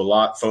tells you a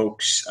lot,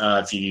 folks.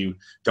 If you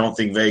don't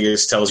think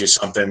Vegas tells you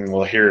something,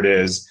 well, here it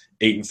is.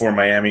 8-4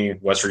 Miami,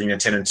 West Virginia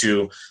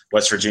 10-2.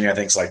 West Virginia, I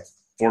think, is like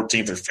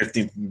 14th or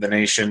 15th in the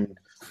nation.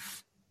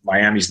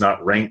 Miami's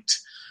not ranked.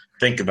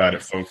 Think about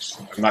it, folks.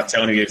 I'm not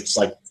telling you it's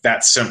like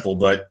that simple,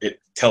 but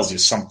it tells you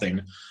something.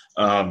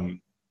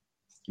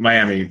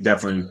 Miami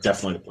definitely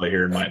to play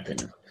here, in my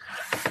opinion.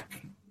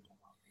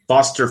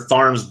 Foster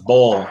Farms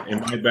Bowl in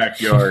my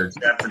backyard.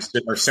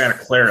 Santa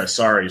Clara.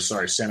 Sorry,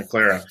 Santa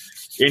Clara.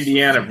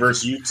 Indiana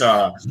versus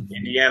Utah.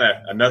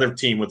 Indiana, another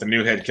team with a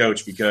new head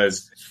coach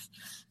because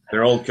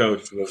their old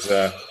coach was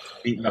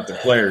beating up the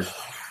players.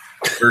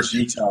 Versus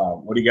Utah.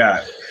 What do you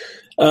got?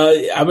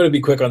 I'm going to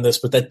be quick on this,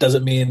 but that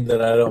doesn't mean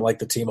that I don't like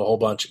the team a whole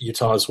bunch.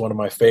 Utah is one of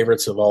my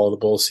favorites of all of the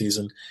bowl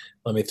season.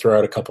 Let me throw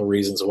out a couple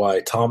reasons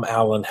why. Tom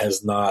Allen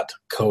has not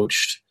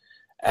coached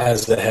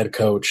as the head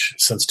coach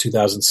since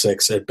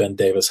 2006 at Ben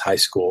Davis High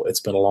School. It's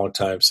been a long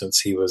time since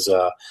he was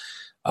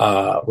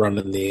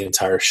running the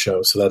entire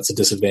show, so that's a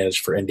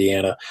disadvantage for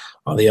Indiana.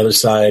 On the other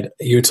side,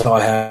 Utah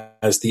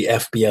has the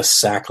FBS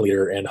sack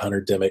leader in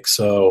Hunter Dimick.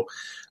 So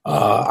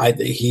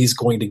he's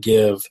going to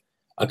give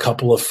a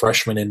couple of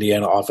freshman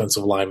Indiana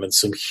offensive linemen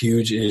some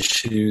huge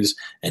issues,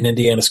 and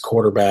Indiana's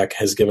quarterback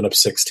has given up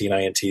 16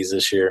 INTs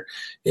this year.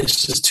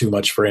 It's just too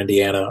much for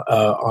Indiana.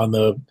 A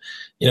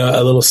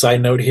little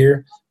side note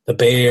here, the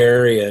Bay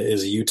Area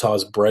is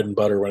Utah's bread and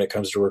butter when it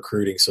comes to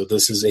recruiting. So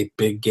this is a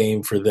big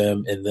game for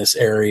them in this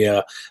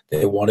area.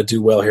 They want to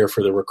do well here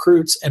for the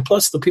recruits. And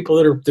plus the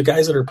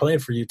guys that are playing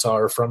for Utah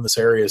are from this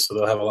area, so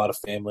they'll have a lot of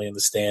family in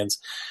the stands.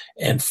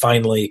 And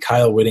finally,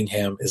 Kyle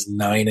Whittingham is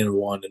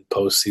 9-1 in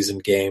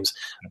postseason games.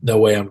 No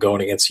way I'm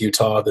going against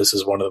Utah. This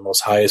is one of the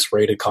most highest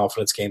rated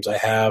confidence games I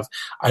have.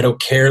 I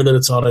don't care that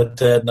it's on a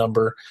dead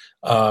number.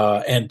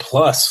 And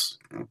plus,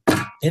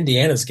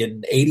 Indiana's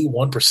getting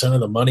 81% of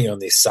the money on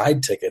these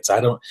side tickets.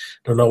 I don't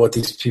know what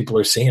these people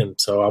are seeing,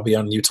 so I'll be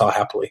on Utah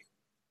happily.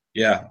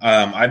 Yeah,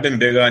 I've been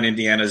big on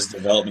Indiana's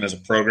development as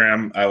a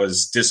program. I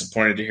was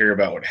disappointed to hear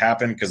about what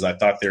happened because I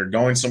thought they were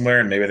going somewhere,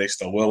 and maybe they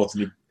still will with a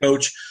new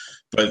coach.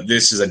 But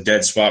this is a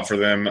dead spot for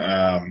them.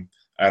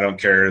 I don't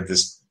care.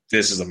 This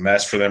is a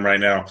mess for them right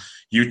now.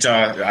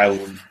 Utah,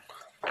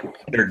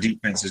 their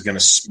defense is going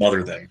to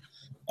smother them.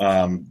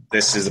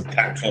 This is a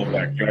Pac-12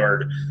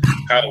 backyard.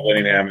 Kyle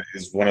Whittingham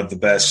is one of the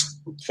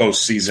best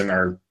postseason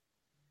or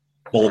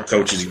bowl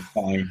coaches you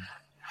find.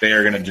 They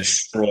are going to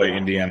destroy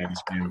Indiana in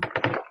this game.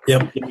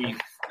 Yep. The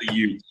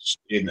Utes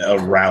in a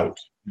rout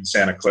in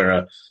Santa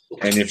Clara.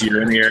 And if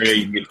you're in the area,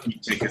 you can get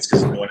cheap tickets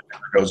because no one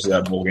ever goes to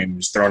that bowl game.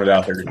 Just throwing it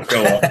out there to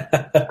show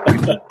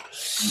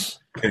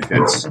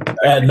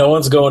up. No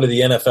one's going to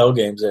the NFL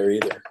games there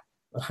either.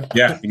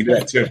 Yeah, you can do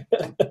that too.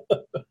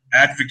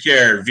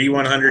 Advocare,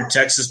 V100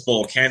 Texas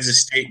Bowl, Kansas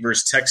State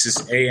versus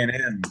Texas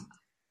A&M.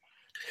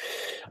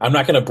 I'm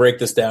not going to break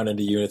this down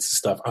into units and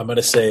stuff. I'm going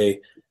to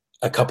say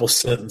a couple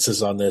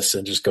sentences on this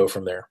and just go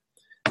from there.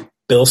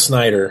 Bill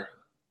Snyder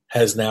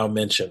has now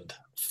mentioned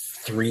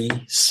 3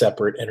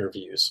 separate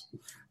interviews.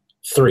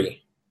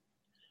 3.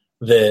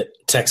 That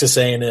Texas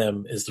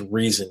A&M is the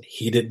reason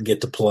he didn't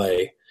get to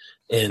play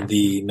in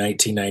the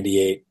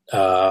 1998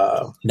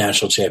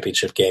 national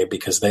championship game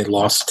because they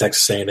lost to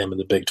Texas A&M in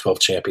the Big 12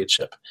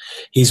 championship.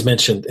 He's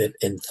mentioned it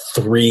in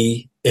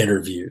 3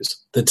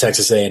 interviews that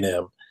Texas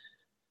A&M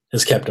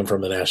has kept him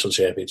from the national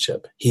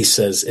championship. He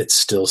says it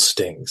still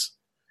stings.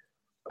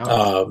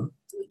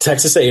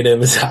 Texas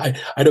A&M is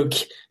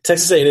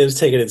Texas A&M is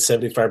taking in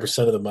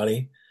 75% of the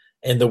money,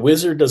 and the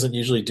Wizard doesn't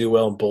usually do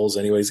well in bowls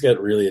anyway. He's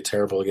got really a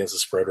terrible against the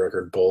spread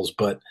record in bowls,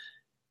 but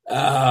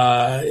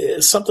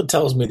something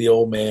tells me the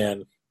old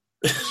man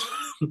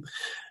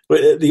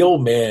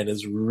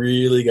has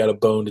really got a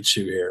bone to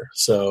chew here.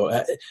 So,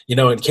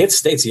 and Kansas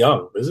State's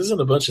young. This isn't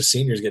a bunch of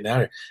seniors getting out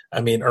here.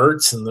 I mean,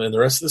 Ertz and the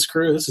rest of this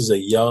crew, this is a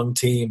young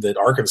team that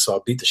Arkansas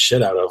beat the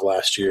shit out of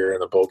last year in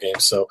the bowl game.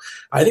 So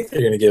I think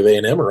they're going to give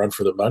A&M a run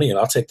for the money, and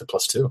I'll take the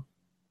 +2.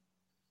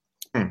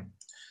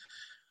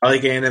 I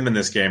like A&M in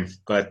this game,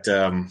 but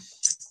I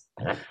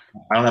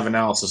don't have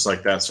analysis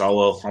like that, so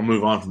I'll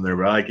move on from there.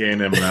 But I like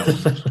A&M in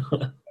that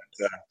one.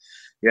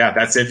 Yeah,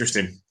 that's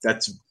interesting.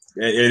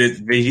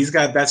 He's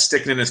got that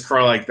sticking in his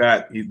car like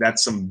that.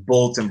 That's some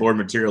bulletin board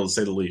material, to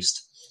say the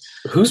least.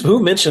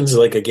 Who mentions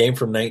like a game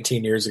from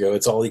 19 years ago?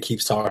 It's all he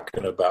keeps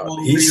talking about.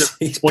 Well, he's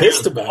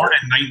pissed about it.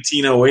 In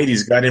 1908,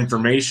 he's got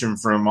information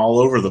from all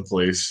over the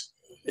place.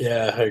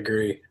 Yeah, I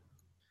agree.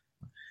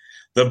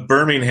 The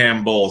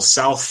Birmingham Bowl,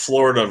 South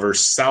Florida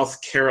versus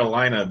South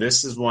Carolina.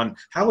 This is one.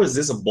 How is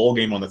this a bowl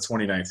game on the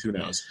 29th? Who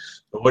knows?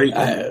 But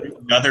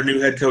another new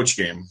head coach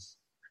game.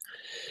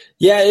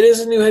 Yeah, it is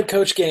a new head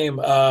coach game,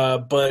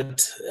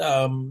 but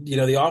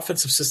the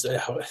offensive system.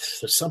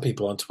 There's some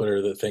people on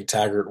Twitter that think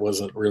Taggart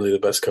wasn't really the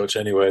best coach,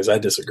 anyways. I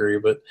disagree,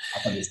 but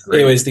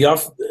anyways, the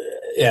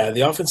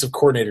offensive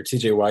coordinator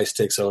TJ Weiss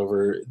takes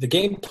over. The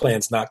game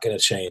plan's not going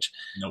to change.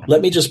 Nope.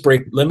 Let me just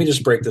break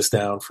this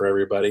down for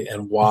everybody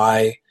and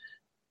why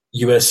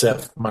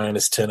USF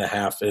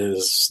 -10.5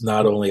 is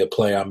not only a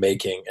play I'm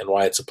making and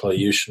why it's a play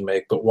you should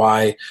make, but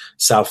why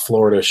South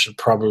Florida should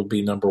probably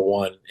be number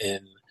 1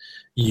 in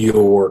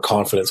your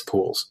confidence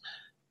pools.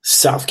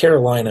 South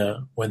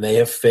Carolina, when they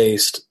have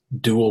faced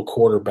dual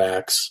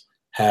quarterbacks,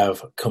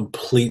 have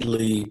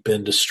completely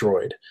been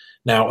destroyed.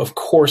 Now, of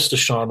course,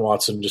 Deshaun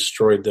Watson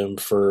destroyed them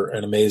for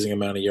an amazing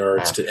amount of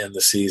yards to end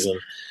the season.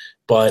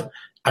 But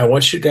I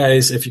want you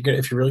guys, if you're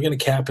really going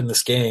to cap in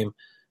this game,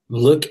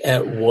 look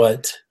at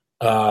what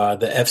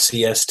the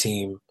FCS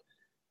team,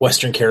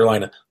 Western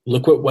Carolina.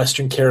 Look what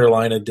Western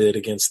Carolina did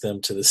against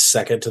them to the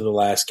second to the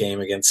last game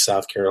against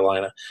South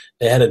Carolina.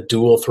 They had a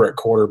dual threat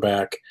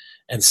quarterback,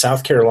 and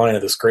South Carolina,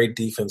 this great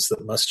defense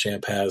that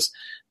Muschamp has,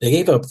 they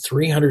gave up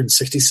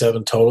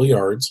 367 total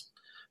yards.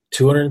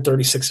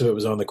 236 of it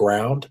was on the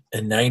ground,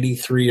 and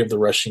 93 of the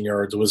rushing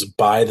yards was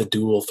by the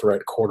dual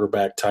threat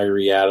quarterback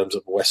Tyree Adams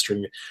of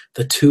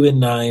the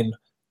 2-9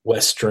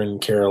 Western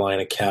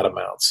Carolina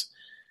Catamounts.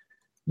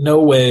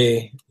 No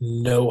way,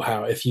 no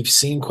how. If you've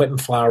seen Quentin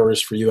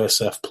Flowers for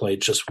USF play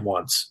just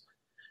once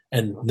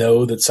and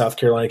know that South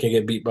Carolina can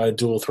get beat by a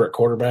dual threat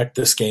quarterback,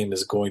 this game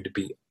is going to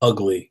be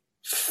ugly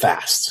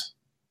fast.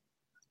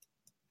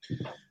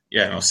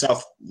 Yeah, no,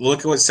 look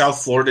at what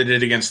South Florida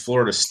did against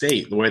Florida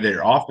State, the way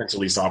their offense at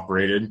least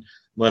operated,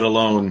 let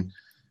alone,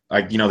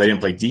 they didn't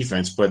play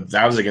defense, but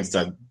that was against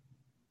at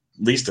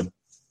least a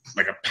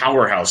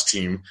powerhouse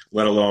team,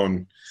 let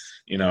alone,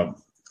 at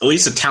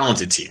least a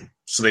talented team.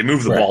 So they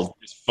moved the ball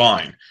just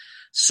fine.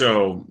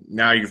 So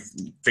now you're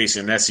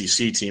facing an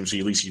SEC team, so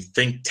at least you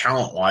think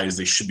talent-wise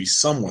they should be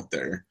somewhat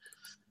there.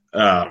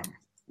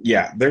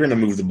 Yeah, they're going to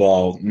move the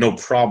ball, no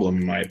problem,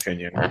 in my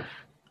opinion.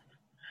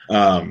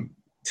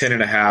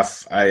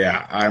 10.5.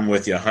 I'm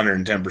with you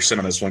 110%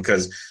 on this one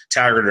because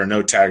Taggart or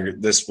no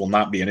Taggart, this will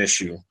not be an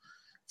issue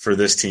for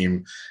this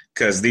team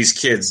because these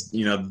kids,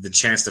 the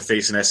chance to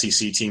face an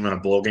SEC team in a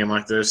bowl game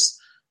like this,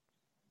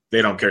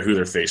 they don't care who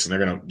they're facing.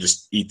 They're going to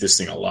just eat this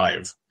thing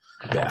alive.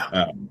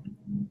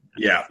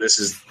 Yeah. This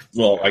is,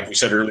 like we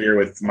said earlier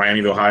with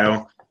Miami of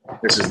Ohio,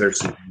 this is their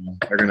Super Bowl.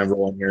 They're going to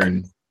roll in here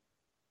and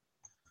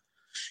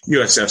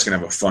USF's going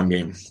to have a fun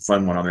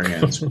one on their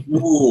hands.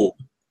 Ooh.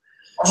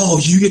 Oh,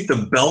 you get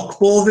the Belk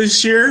Bowl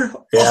this year?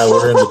 Yeah,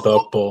 we're in the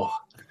Belk Bowl.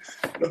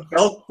 The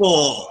Belk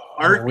Bowl.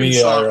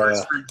 Arkansas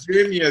versus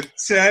Virginia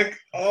Tech.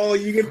 Oh,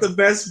 you get the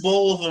best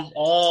bowl of them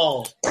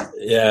all.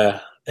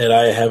 Yeah, and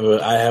I have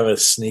a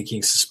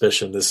sneaking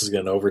suspicion this is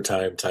an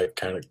overtime type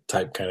kind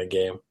of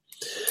game.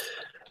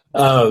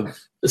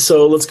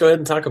 So let's go ahead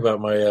and talk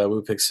about my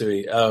Woo Pig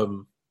Sui.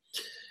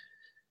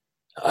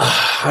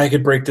 I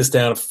could break this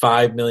down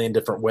 5 million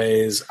different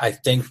ways. I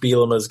think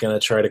Bielema is going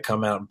to try to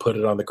come out and put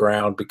it on the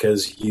ground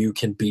because you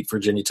can beat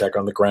Virginia Tech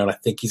on the ground. I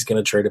think he's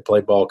going to try to play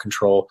ball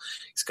control.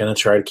 He's going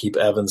to try to keep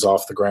Evans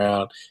off the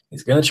ground.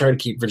 He's going to try to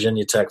keep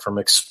Virginia Tech from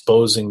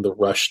exposing the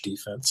rush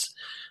defense.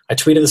 I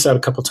tweeted this out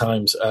a couple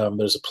times.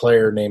 There's a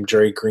player named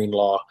Jerry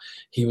Greenlaw.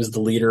 He was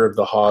the leader of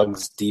the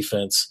Hogs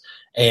defense.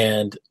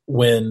 And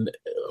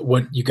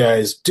what you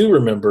guys do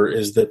remember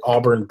is that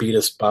Auburn beat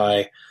us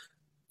by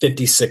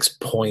 56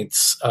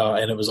 points,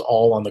 and it was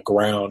all on the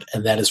ground,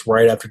 and that is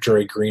right after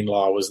Jerry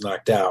Greenlaw was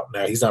knocked out.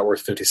 Now, he's not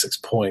worth 56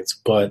 points,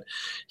 but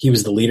he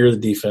was the leader of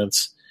the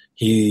defense.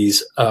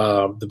 He's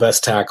the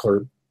best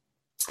tackler.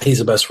 He's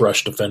the best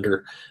rush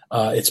defender.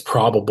 He's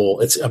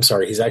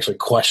actually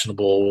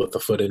questionable with the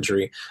foot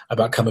injury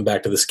about coming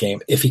back to this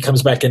game. If he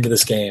comes back into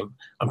this game,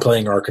 I'm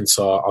playing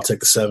Arkansas. I'll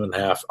take the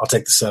 7.5. I'll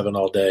take the 7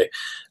 all day.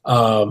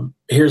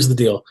 Here's the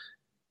deal.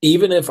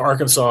 Even if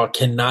Arkansas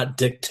cannot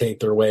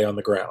dictate their way on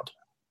the ground,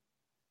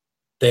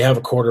 they have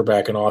a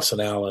quarterback in Austin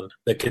Allen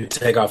that can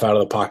take off out of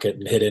the pocket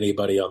and hit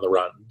anybody on the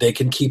run. They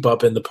can keep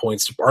up in the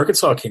points.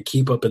 Arkansas can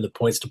keep up in the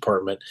points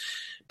department.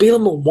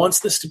 Bielema wants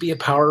this to be a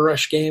power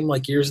rush game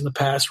like years in the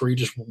past where he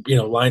just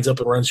lines up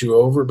and runs you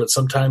over. But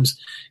sometimes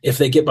if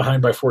they get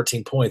behind by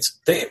 14 points,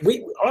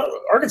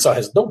 Arkansas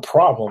has no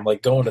problem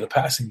going to the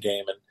passing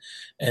game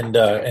and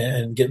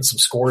getting some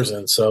scores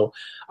in. So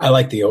I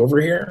like the over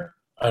here.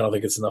 I don't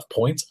think it's enough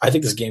points. I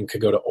think this game could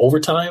go to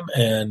overtime,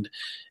 and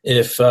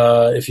if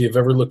you've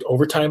ever looked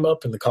overtime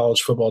up in the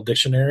college football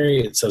dictionary,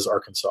 it says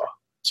Arkansas.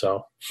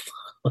 So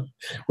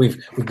we've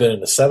been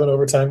in a 7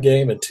 overtime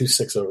game and 2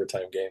 6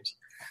 overtime games.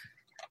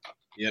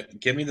 Yep,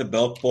 give me the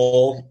Belk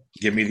Bowl.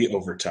 Give me the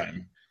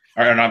overtime,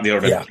 or not the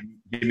overtime.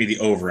 Yeah. Give me the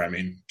over. I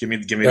mean, give me.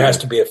 There has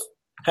to be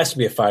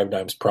a 5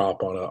 times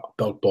prop on a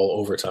Belk Bowl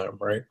overtime,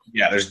 right?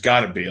 Yeah, there's got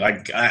to be.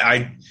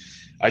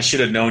 I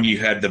should have known you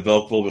had the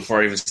Belk Bowl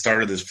before I even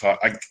started this pod.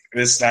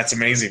 That's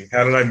amazing.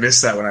 How did I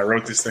miss that when I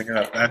wrote this thing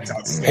up? That's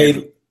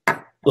outstanding.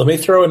 Hey, let me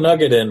throw a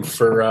nugget in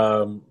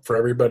for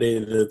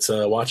everybody that's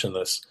watching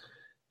this.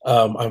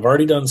 I've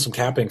already done some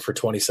capping for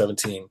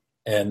 2017,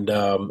 and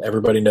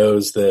everybody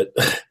knows that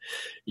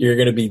you're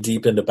going to be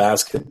deep into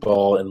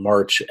basketball in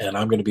March, and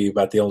I'm going to be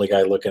about the only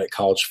guy looking at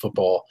college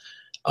football.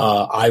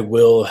 I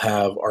will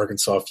have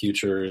Arkansas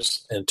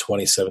futures in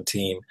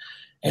 2017,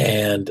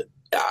 and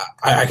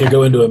I could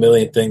go into a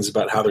million things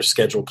about how their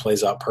schedule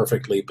plays out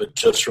perfectly, but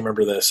just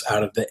remember this.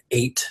 Out of the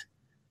 8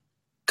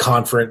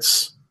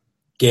 conference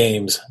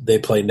games they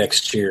play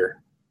next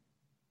year,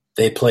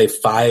 they play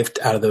 5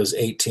 out of those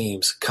 8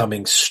 teams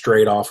coming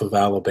straight off of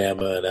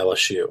Alabama and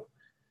LSU.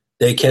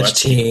 They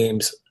catch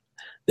teams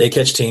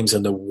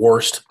in the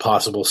worst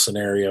possible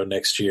scenario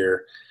next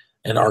year,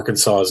 and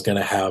Arkansas is going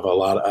to have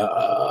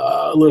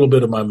a little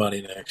bit of my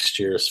money next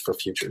year for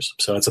futures.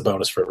 So it's a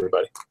bonus for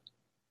everybody.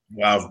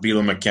 Wow, if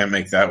Bielema can't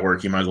make that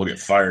work, he might as well get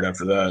fired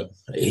after that.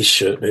 He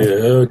should.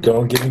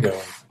 Don't get me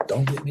going.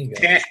 Don't get me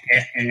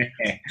going.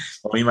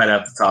 Well, we might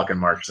have to talk in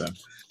March then.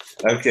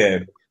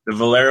 Okay, the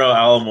Valero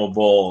Alamo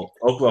Bowl,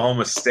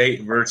 Oklahoma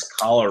State versus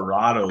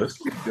Colorado. This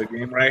is a good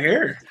game right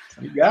here.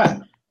 What you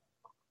got?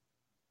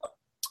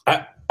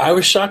 I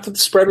was shocked that the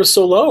spread was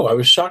so low. I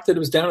was shocked that it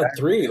was down at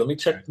 3. Let me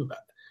check.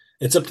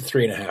 It's up to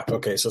 3.5.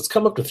 Okay, so it's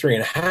come up to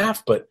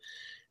 3.5, but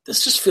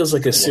this just feels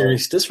like a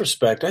serious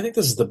disrespect. I think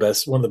this is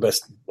one of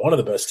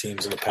the best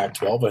teams in the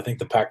Pac-12. I think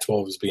the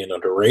Pac-12 is being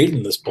underrated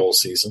in this bowl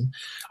season.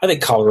 I think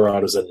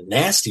Colorado is a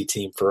nasty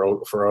team for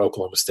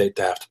Oklahoma State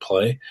to have to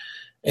play.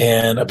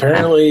 And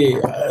apparently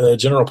the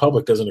general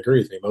public doesn't agree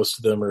with me. Most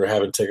of them are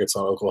having tickets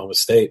on Oklahoma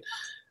State.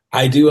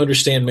 I do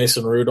understand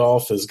Mason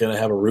Rudolph is going to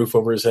have a roof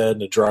over his head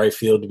and a dry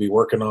field to be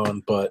working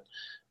on, but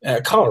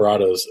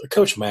Colorado's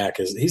Coach Mack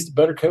he's the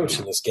better coach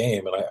in this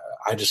game, and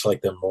I just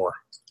like them more.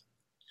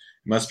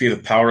 Must be the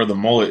power of the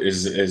mullet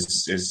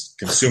is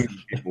consuming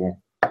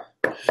people.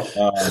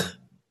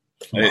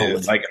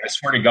 Like, I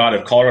swear to God,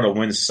 if Colorado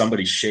wins,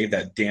 somebody shave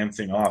that damn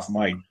thing off.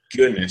 My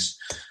goodness.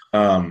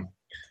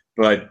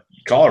 But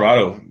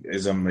Colorado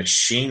is a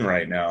machine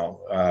right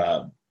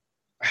now.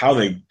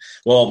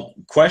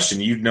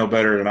 Question, you'd know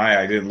better than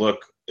I didn't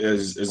look,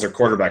 is their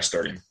quarterback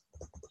starting?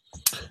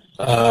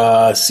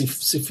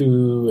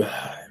 Sifu,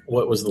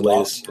 what was the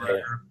latest?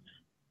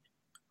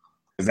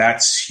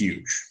 That's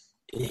huge.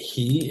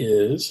 He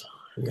is.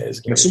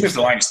 Assuming if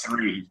the line's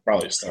 3, he's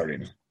probably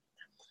starting.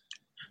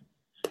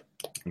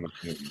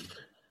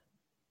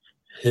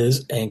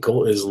 His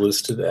ankle is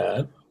listed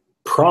at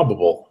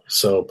probable.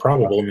 So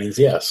probable means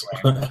yes.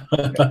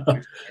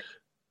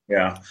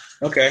 Yeah.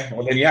 Okay.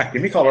 Well, then, yeah,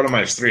 give me Colorado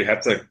 -3.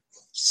 That's a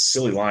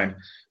silly line.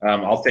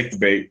 I'll take the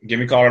bait. Give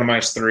me Colorado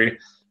 -3.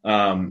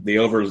 The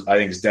over, I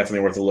think, is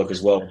definitely worth a look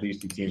as well with these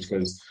two teams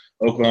because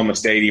Oklahoma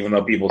State, even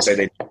though people say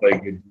they play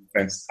good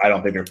defense, I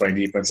don't think they're playing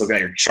defense. Looking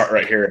at your chart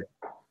right here,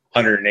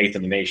 108th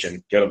in the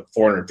nation, get up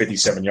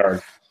 457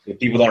 yards. If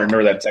people don't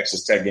remember that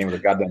Texas Tech game with a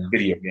goddamn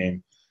video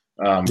game,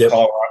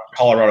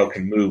 Colorado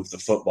can move the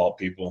football,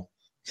 people.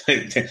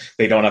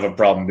 They don't have a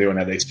problem doing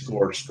that. They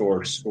score.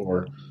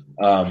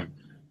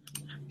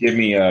 Give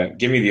me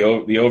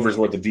the over is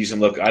worth a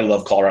decent look. I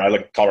love Colorado. I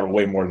like Colorado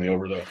way more than the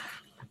over, though.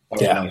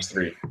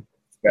 -3.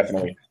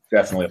 Definitely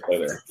a play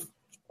there.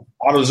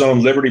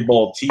 AutoZone Liberty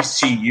Bowl,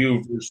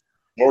 TCU versus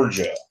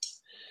Georgia.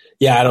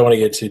 Yeah, I don't want to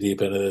get too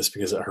deep into this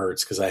because it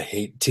hurts because I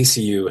hate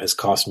TCU has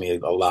cost me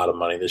a lot of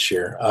money this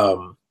year.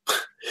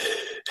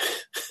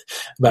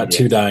 About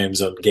 2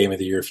 dimes on Game of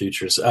the Year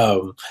futures.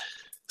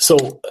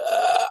 So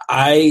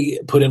I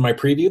put in my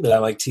preview that I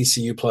like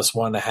TCU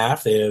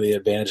 +1.5. They have the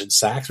advantage in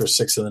sacks. We're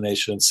 6th in the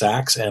nation in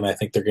sacks, and I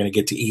think they're going to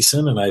get to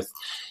Eason. And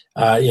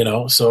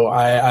so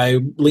I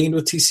leaned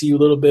with TCU a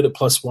little bit at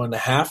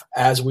 +1.5.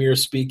 As we are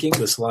speaking,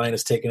 this line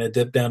is taking a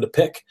dip down to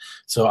pick.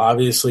 So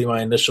obviously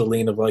my initial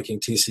lean of liking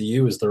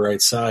TCU is the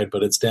right side,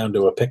 but it's down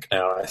to a pick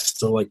now. I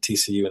still like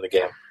TCU in the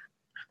game.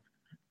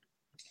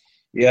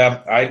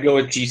 Yeah, I'd go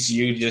with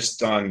TCU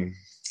just on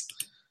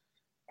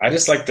 – I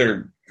just like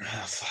their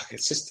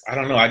it's just – I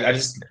don't know.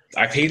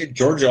 I've hated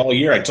Georgia all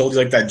year. I told you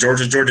like that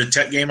Georgia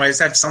Tech game. I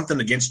just have something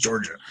against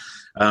Georgia.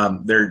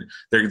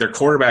 Their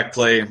quarterback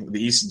play,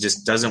 the East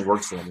just doesn't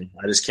work for me.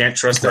 I just can't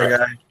trust that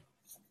guy.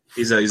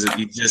 He's a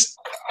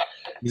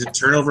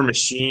turnover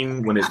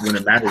machine when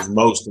it matters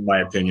most, in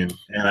my opinion.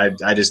 And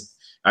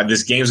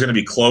this game's going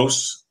to be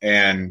close,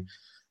 and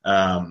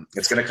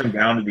it's going to come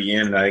down to the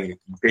end. I think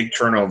big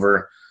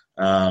turnover.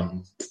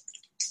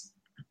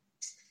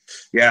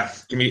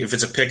 Give me if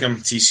it's a pick 'em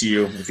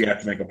TCU. If you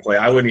have to make a play,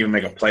 I wouldn't even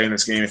make a play in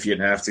this game if you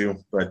didn't have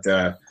to. But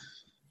go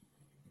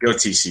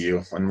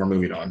TCU, and we're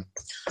moving on.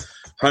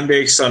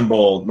 Hyundai Sun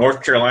Bowl,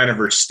 North Carolina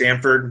versus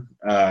Stanford.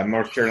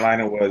 North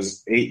Carolina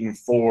was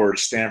 8-4.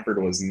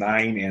 Stanford was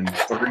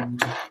 9-3.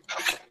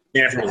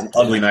 Stanford was an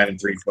ugly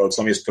 9-3, folks.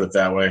 Let me just put it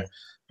that way.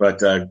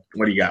 But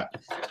what do you got?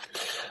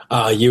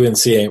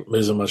 UNC ain't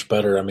losing much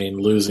better. I mean,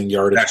 losing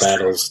yardage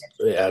battles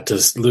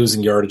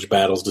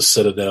to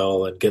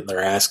Citadel and getting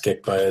their ass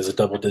kicked by as a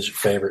double-digit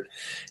favorite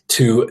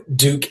to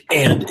Duke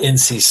and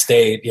NC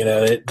State.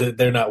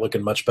 They're not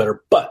looking much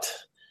better, but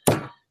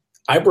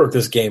I broke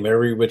this game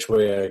every which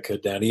way I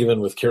could down,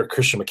 even with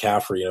Christian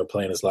McCaffrey,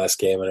 playing his last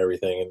game and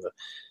everything,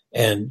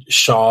 and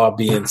Shaw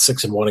being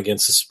 6-1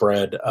 against the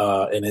spread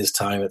in his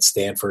time at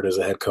Stanford as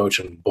a head coach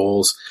and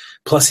Bulls.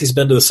 Plus, he's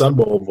been to the Sun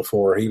Bowl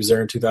before. He was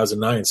there in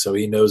 2009, so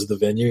he knows the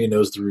venue, he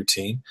knows the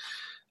routine.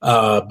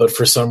 But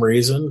for some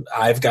reason,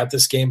 I've got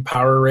this game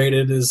power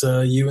rated as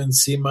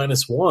UNC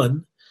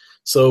 -1.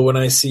 So when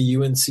I see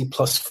UNC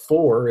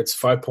 +4, it's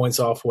 5 points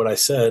off what I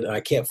said. And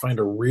I can't find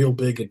a real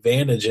big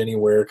advantage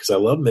anywhere because I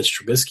love Mitch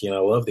Trubisky and I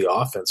love the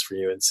offense for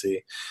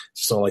UNC.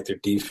 Just don't like their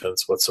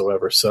defense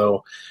whatsoever.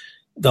 So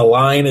the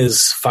line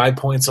is 5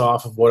 points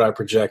off of what I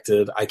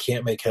projected. I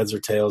can't make heads or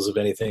tails of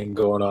anything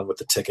going on with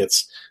the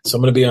tickets. So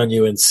I'm going to be on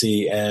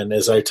UNC. And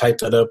as I typed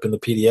that up in the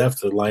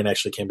PDF, the line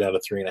actually came down to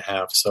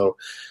 3.5. So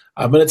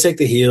I'm going to take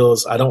the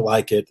heels. I don't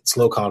like it. It's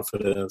low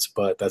confidence,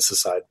 but that's the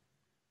side.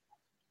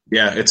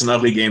 Yeah, it's an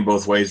ugly game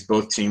both ways.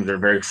 Both teams are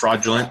very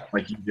fraudulent,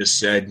 like you just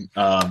said.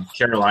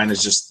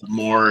 Carolina's just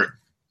more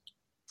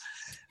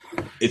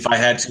 – if I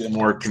had to, a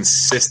more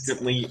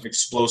consistently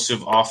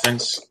explosive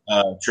offense.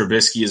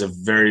 Trubisky is a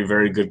very,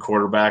 very good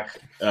quarterback.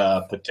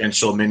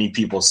 Potential, many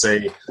people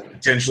say,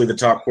 potentially the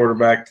top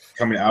quarterback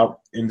coming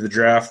out into the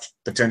draft,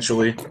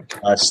 potentially.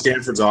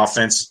 Stanford's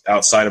offense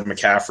outside of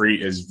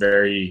McCaffrey is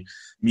very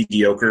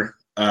mediocre.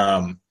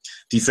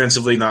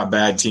 Defensively, not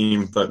bad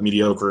team, but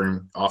mediocre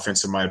in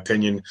offense, in my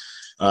opinion.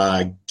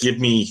 Give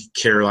me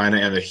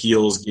Carolina and the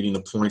heels getting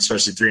the points,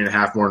 especially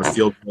 3.5 more in a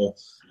field goal.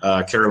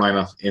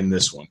 Carolina in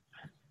this one.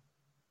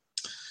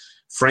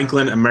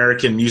 Franklin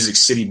American Music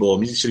City Bowl.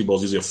 Music City Bowl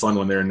is usually a fun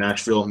one there in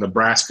Nashville.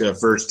 Nebraska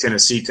versus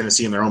Tennessee.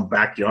 Tennessee in their own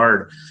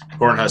backyard.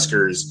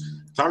 Cornhuskers.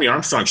 Tommy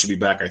Armstrong should be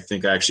back, I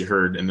think I actually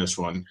heard in this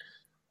one.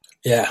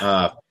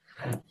 Yeah.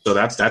 So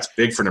that's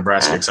big for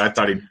Nebraska because I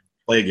thought he'd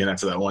play again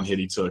after that one hit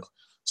he took.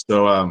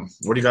 So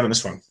what do you got on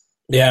this one?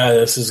 Yeah,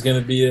 this is going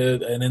to be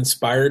an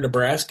inspired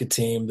Nebraska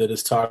team that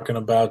is talking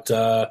about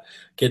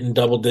getting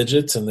double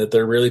digits and that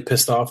they're really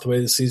pissed off the way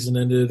the season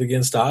ended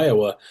against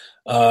Iowa.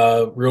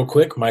 Real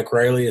quick, Mike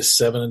Riley is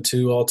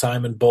 7-2 all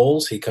time in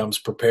bowls. He comes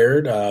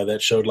prepared.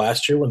 That showed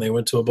last year when they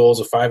went to a bowl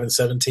as a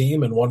 5-7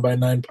 team and won by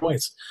 9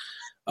 points.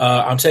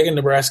 I'm taking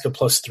Nebraska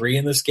 +3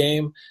 in this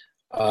game.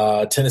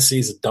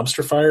 Tennessee's a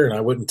dumpster fire, and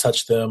I wouldn't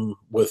touch them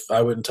with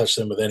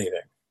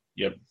anything.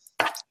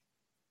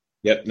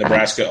 Yep,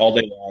 Nebraska all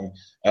day long.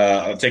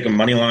 I'll take them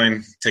money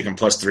line, take them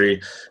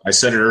 +3. I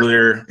said it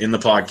earlier in the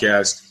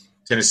podcast.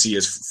 Tennessee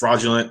is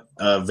fraudulent.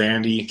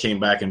 Vandy came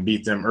back and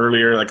beat them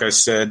earlier, like I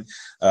said.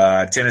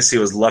 Tennessee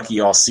was lucky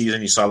all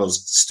season. You saw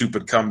those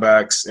stupid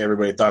comebacks.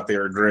 Everybody thought they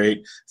were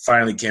great.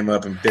 Finally came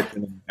up and bit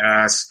them in the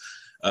ass.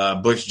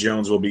 Butch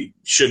Jones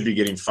should be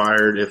getting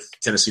fired if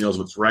Tennessee knows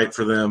what's right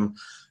for them.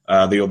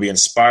 They will be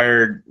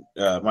inspired.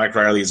 Mike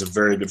Riley is a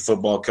very good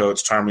football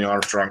coach. Tommy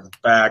Armstrong is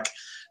back.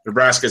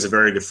 Nebraska is a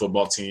very good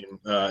football team.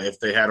 If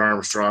they had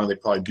Armstrong,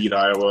 they'd probably beat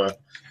Iowa,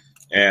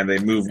 and they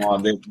move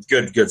on. They're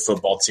good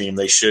football team.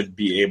 They should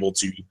be able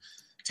to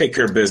take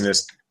care of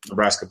business.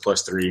 Nebraska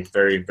 +3.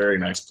 Very, very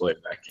nice play in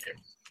that game.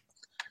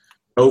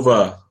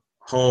 Nova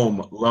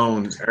home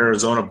loans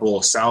Arizona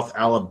Bowl, South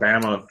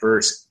Alabama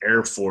versus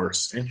Air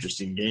Force.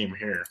 Interesting game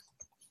here.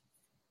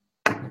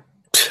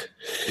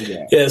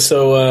 Yeah,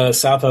 so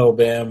South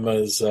Alabama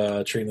is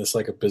treating this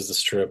like a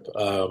business trip.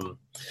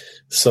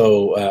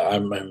 So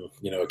I'm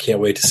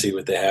can't wait to see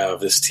what they have.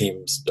 This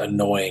team's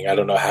annoying. I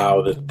don't know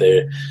how that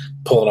they're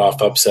pulling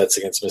off upsets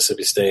against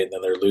Mississippi State and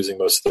then they're losing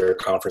most of their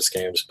conference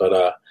games.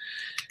 But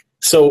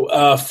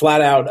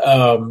flat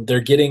out, they're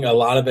getting a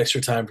lot of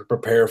extra time to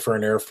prepare for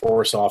an Air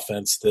Force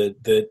offense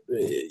that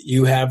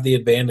you have the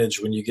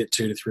advantage when you get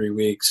 2 to 3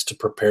 weeks to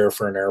prepare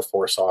for an Air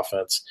Force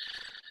offense.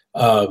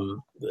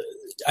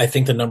 I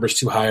think the number's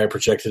too high. I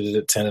projected it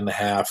at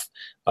 10.5.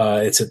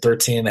 It's at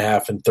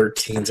 13.5 and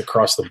 13s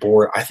across the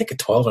board. I think a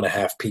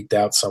 12.5 peaked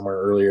out somewhere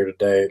earlier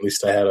today. At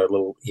least I had a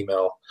little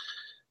email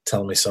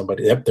telling me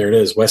somebody. Yep, there it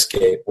is.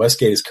 Westgate.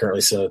 Westgate is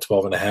currently sitting at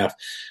 12.5.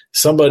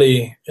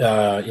 Somebody,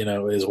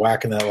 is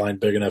whacking that line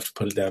big enough to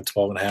put it down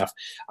 12.5.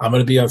 I'm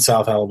going to be on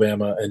South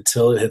Alabama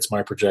until it hits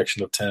my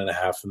projection of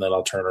 10.5, and then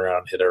I'll turn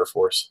around and hit Air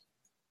Force.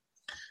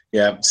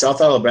 Yeah,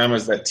 South Alabama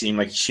is that team,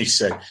 like you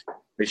said.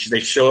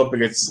 They show up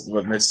against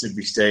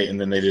Mississippi State,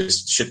 and then they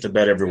just shit the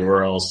bed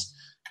everywhere else.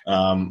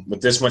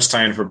 With this much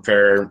time to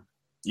prepare,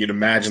 you'd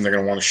imagine they're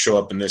going to want to show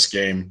up in this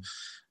game.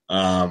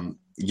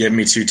 Give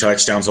me 2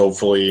 touchdowns,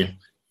 hopefully.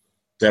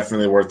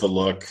 Definitely worth a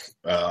look.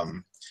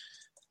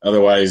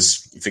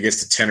 Otherwise, if it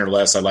gets to 10 or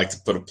less, I'd like to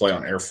put a play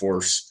on Air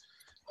Force.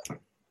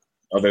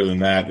 Other than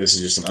that, this is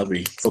just an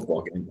ugly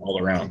football game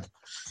all around.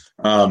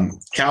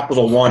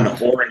 Capital One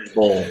Orange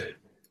Bowl.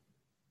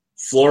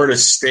 Florida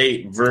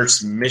State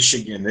versus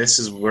Michigan. This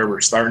is where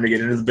we're starting to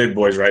get into the big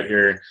boys right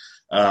here.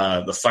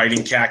 The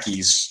Fighting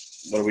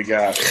Khakis. What do we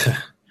got?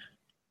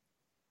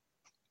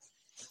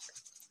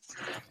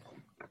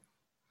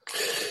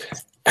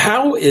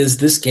 How is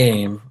this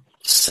game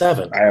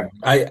 7?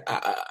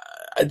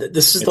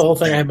 This is the whole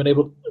thing I haven't been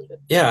able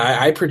 – yeah,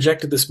 I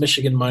projected this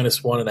Michigan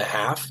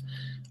 -1.5.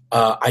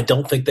 I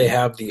don't think they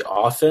have the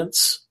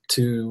offense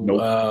to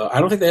nope.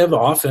 I don't think they have the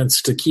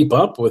offense to keep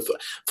up with.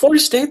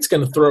 Florida State's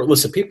going to throw –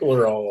 listen, people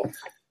are all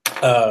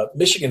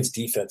Michigan's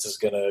defense is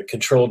going to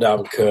control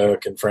Dalvin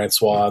Cook and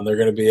Francois, and they're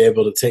going to be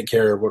able to take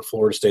care of what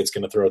Florida State's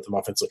going to throw at them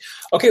offensively.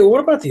 Okay, well,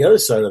 what about the other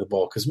side of the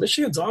ball? Because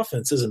Michigan's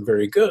offense isn't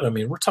very good. I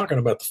mean, we're talking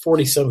about the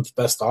 47th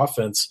best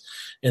offense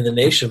in the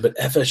nation, but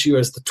FSU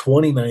has the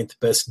 29th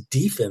best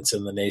defense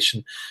in the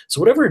nation.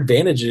 So whatever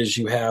advantages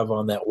you have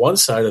on that one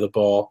side of the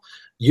ball,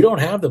 you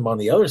don't have them on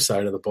the other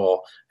side of the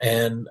ball.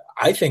 And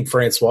I think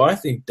Francois, I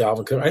think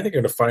Dalvin Cook, I think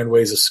they're going to find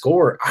ways to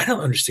score. I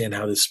don't understand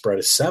how this spread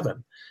is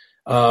 7.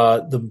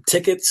 The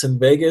tickets in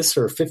Vegas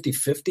are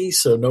 50-50,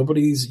 so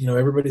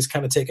everybody's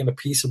kind of taking a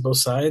piece of both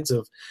sides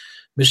of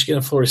Michigan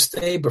and Florida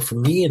State. But for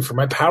me and for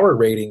my power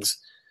ratings,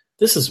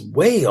 this is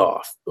way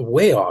off.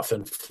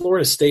 And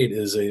Florida State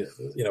is a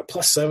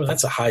 +7.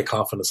 That's a high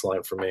confidence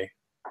line for me.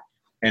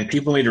 And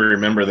people need to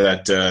remember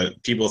that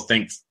people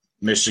think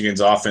Michigan's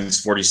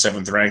offense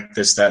 47th ranked,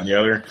 this, that, and the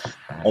other.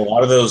 A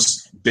lot of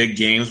those big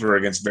games were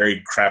against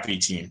very crappy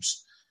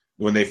teams.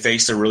 When they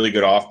faced a really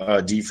good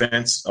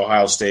defense,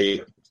 Ohio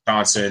State,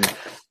 Wisconsin,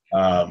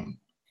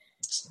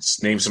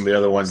 name some of the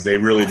other ones, they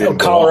really didn't.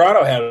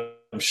 Colorado had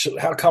them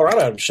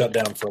shut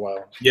down for a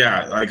while.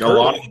 Yeah, like a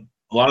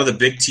lot of the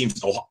big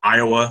teams,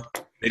 Iowa,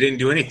 they didn't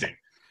do anything.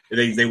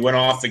 They went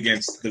off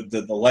against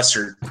the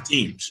lesser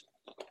teams.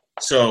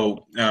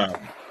 So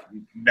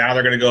now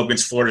they're going to go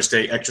against Florida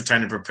State, extra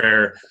time to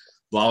prepare,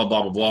 blah, blah,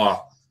 blah, blah,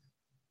 blah.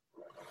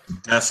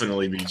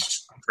 Definitely be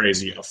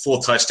crazy. A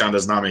full touchdown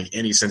does not make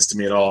any sense to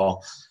me at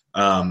all.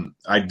 I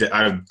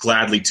would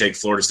gladly take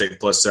Florida State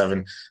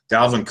 +7.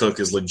 Dalvin Cook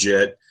is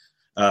legit.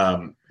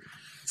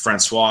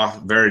 Francois,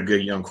 very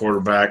good young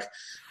quarterback.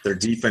 Their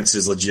defense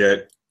is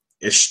legit.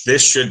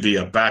 This should be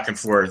a back and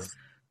forth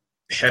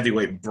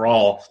heavyweight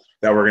brawl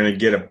that we're going to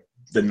get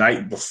the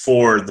night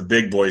before the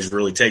big boys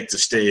really take the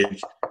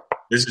stage.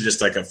 This is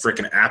just like a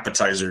freaking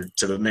appetizer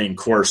to the main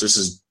course. This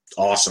is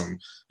awesome.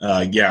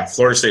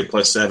 Florida State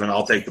 +7.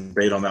 I'll take the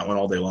bait on that one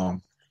all day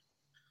long.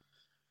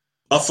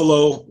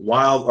 Buffalo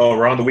Wild. Oh,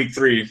 we're on to week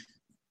 3.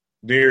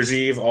 New Year's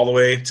Eve all the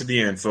way to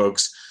the end,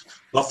 folks.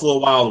 Buffalo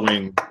Wild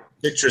Wing,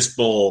 Citrus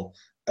Bowl,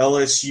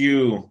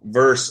 LSU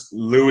versus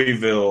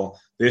Louisville.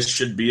 This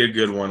should be a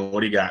good one. What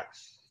do you got?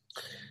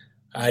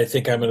 I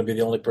think I'm going to be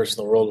the only person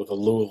in the world with a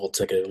Louisville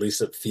ticket. At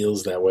least it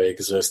feels that way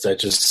because I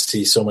just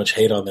see so much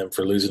hate on them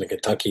for losing to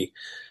Kentucky.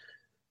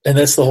 And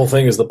that's the whole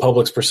thing is the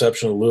public's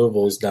perception of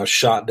Louisville is now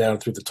shot down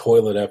through the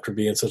toilet after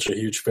being such a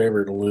huge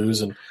favorite and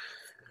lose. And,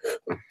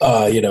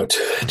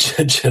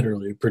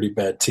 generally a pretty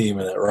bad team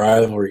in that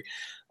rivalry.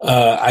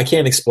 I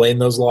can't explain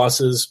those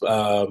losses.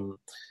 And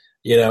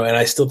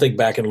I still think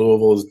back in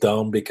Louisville is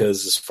dumb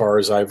because as far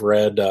as I've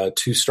read,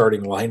 2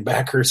 starting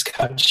linebackers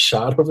got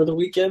shot over the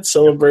weekend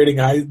celebrating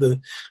the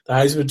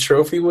Heisman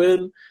Trophy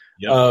win.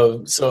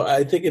 Yep. So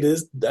I think it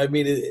is –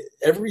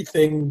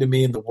 everything to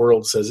me in the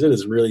world says it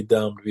is really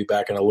dumb to be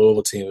back in a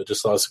Louisville team that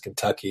just lost to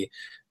Kentucky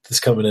that's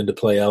coming in to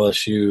play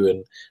LSU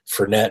and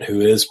Fournette who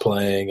is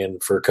playing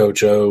and for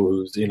Coach O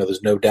who's –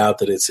 there's no doubt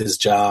that it's his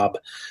job.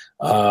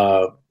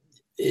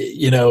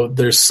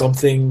 There's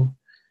something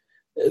 –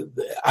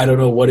 I don't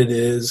know what it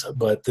is,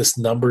 but this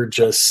number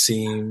just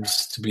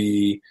seems to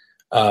be,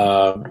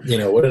 what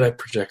did I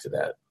project it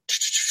at?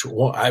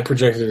 I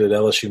projected it at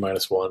LSU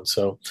 -1,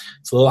 so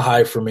it's a little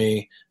high for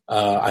me.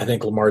 I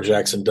think Lamar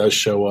Jackson does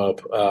show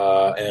up,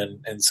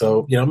 and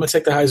so I'm going to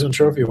take the Heisman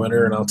Trophy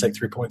winner, and I'll take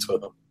 3 points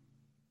with him.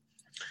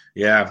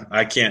 Yeah,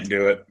 I can't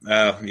do it.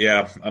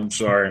 I'm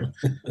sorry,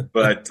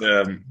 but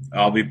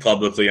I'll be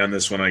publicly on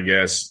this one, I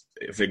guess.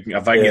 If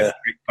I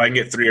can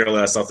get 3 or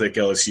less, I'll take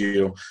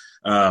LSU.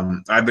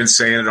 I've been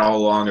saying it all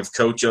along. If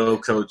Coach O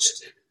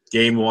coached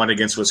game 1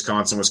 against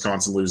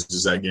Wisconsin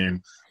loses that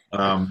game.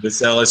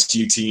 This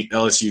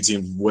LSU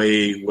team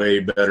way, way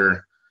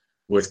better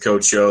with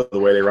Coach O, the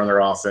way they run their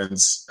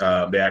offense.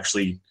 They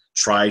actually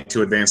try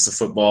to advance the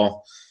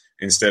football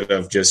instead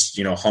of just,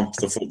 hump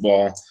the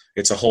football.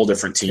 It's a whole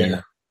different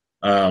team.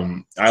 Yeah.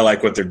 I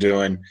like what they're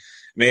doing.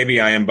 Maybe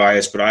I am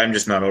biased, but I'm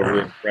just not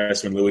overly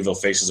impressed when Louisville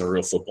faces a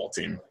real football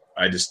team.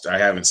 I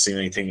haven't seen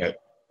anything that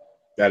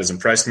has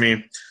impressed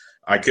me.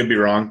 I could be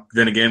wrong.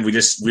 Then again, we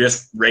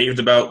just raved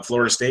about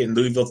Florida State, and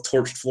Louisville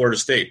torched Florida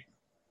State.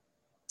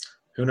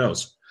 Who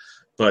knows?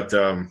 But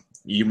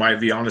you might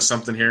be onto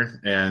something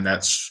here, and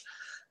that's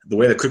the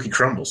way the cookie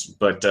crumbles.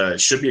 But it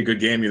should be a good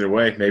game either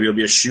way. Maybe it'll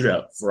be a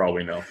shootout for all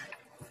we know.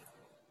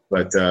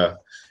 But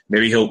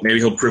maybe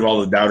he'll prove all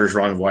the doubters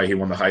wrong of why he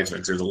won the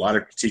Heisman. There's a lot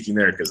of critiquing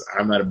there because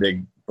I'm not a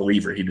big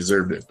believer he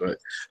deserved it, but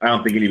I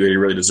don't think anybody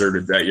really deserved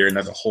it that year, and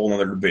that's a whole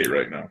other debate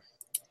right now.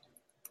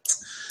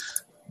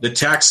 The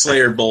Tax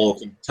Slayer Bowl,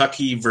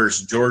 Kentucky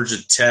versus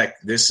Georgia Tech.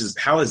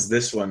 How is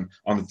this one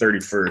on the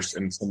 31st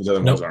and some of the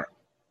other ones aren't?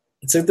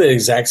 It's at the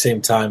exact same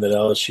time that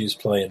LSU's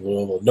playing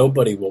Louisville.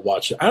 Nobody will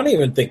watch it. I don't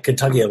even think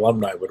Kentucky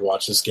alumni would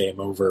watch this game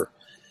over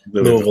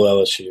Louisville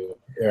LSU.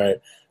 Right.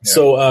 Yeah.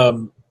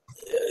 So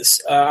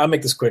I'll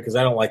make this quick because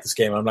I don't like this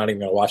game. I'm not even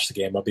going to watch the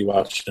game. I'll be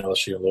watching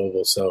LSU and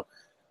Louisville. So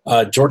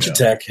Georgia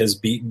Tech has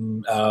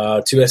beaten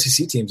 2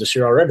 SEC teams this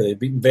year already. They've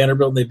beaten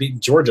Vanderbilt and they've beaten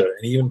Georgia,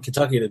 and even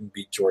Kentucky didn't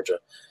beat Georgia.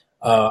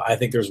 I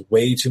think there's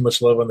way too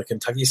much love on the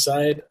Kentucky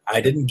side.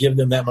 I didn't give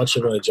them that much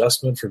of an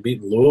adjustment for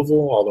beating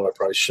Louisville, although I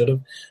probably should have.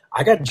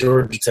 I got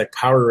Georgia Tech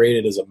power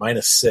rated as a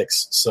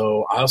 -6,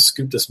 so I'll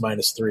scoop this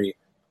 -3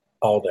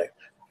 all day.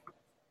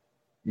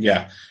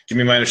 Yeah, give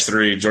me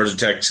 -3. Georgia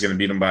Tech is going to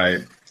beat them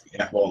by,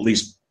 at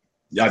least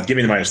give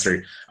me the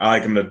 -3. I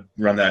like them to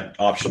run that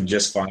option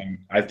just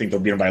fine. I think they'll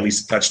beat them by at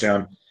least a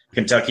touchdown.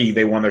 Kentucky,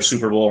 they won their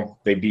Super Bowl.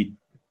 They beat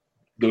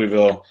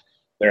Louisville.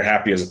 They're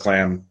happy as a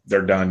clam.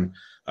 They're done.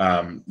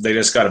 They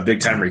just got a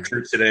big-time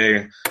recruit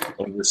today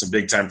over some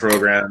big-time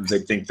programs. They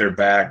think they're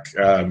back.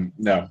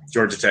 No,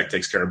 Georgia Tech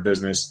takes care of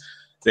business.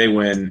 They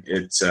win.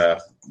 It's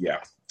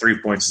 3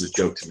 points is a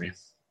joke to me.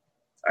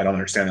 I don't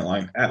understand that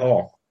line at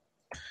all.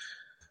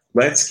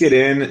 Let's get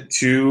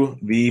into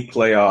the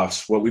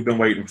playoffs, what we've been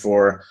waiting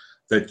for.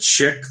 The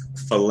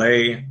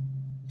Chick-fil-A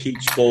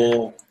Peach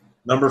Bowl,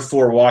 number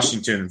 4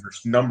 Washington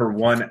versus number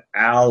 1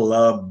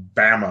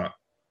 Alabama.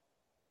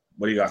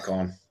 What do you got,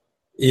 Collin?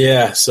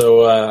 Yeah,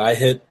 so I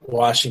hit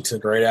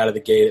Washington right out of the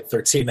gate at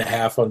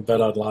 13.5 on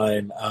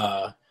BetOnline,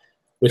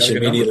 which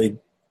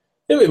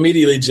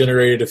immediately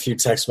generated a few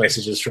text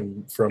messages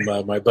from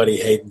my buddy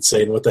Hayden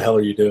saying, "What the hell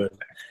are you doing?"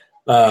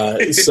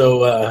 And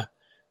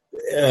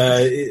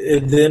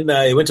then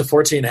it went to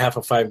 14.5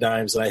 on 5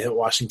 dimes, and I hit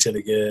Washington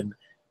again,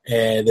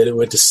 and then it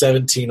went to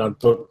 17 on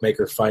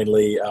Bookmaker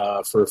finally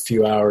for a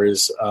few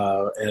hours,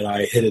 and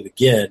I hit it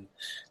again.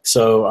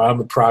 So I'm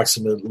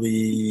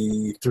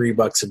approximately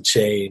 $3 and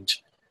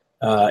change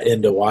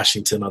into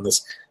Washington on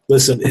this.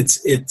 Listen,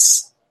 it's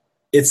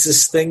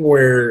this thing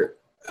where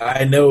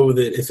I know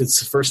that if it's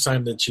the first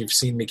time that you've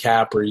seen me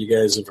cap or you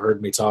guys have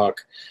heard me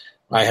talk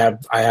I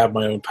have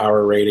my own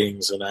power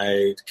ratings, and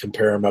I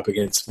compare them up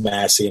against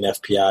Massey and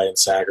FPI and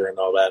Sager and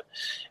all that.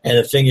 And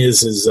the thing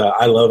is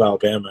I love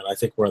Alabama, and I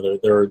think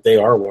they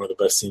are one of the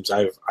best teams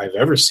I've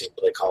ever seen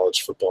play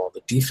college football.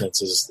 The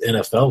defense is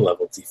NFL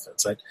level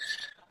defense.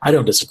 I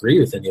don't disagree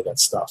with any of that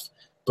stuff.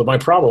 But my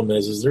problem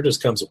is there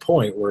just comes a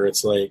point where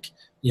it's like,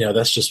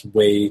 that's just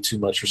way too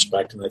much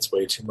respect, and that's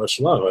way too much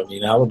love. I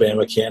mean,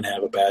 Alabama can't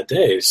have a bad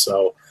day,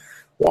 so.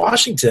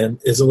 Washington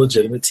is a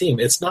legitimate team.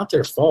 It's not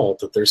their fault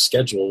that their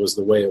schedule was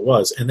the way it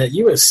was. And that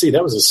USC,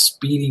 that was a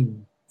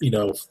speeding,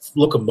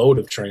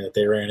 locomotive train that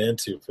they ran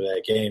into for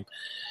that game.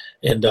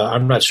 And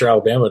I'm not sure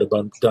Alabama would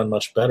have done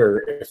much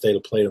better if they'd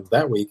have played them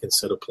that week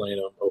instead of playing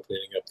them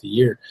opening up the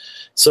year.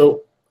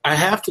 So I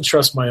have to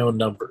trust my own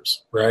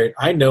numbers, right?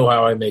 I know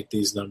how I make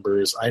these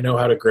numbers. I know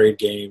how to grade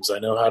games. I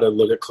know how to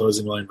look at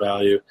closing line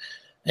value.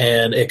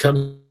 And it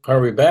comes – are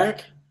we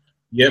back?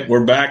 Yep,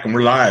 we're back and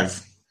we're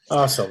live.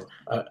 Awesome.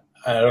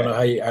 I don't know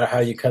how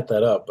you cut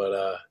that up,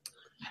 but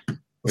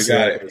we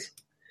got it.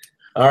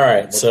 All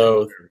right,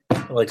 so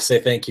I'd like to say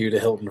thank you to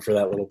Hilton for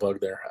that little bug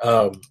there,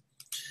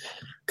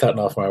 cutting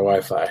off my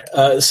Wi-Fi.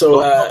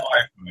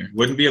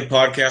 Wouldn't be a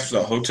podcast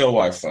without hotel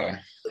Wi-Fi.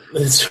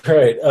 That's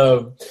right.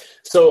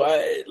 So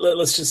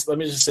let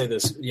me just say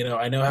this.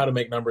 I know how to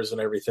make numbers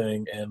and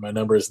everything, and my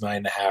number is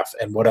 9.5.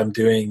 And what I'm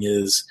doing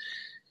is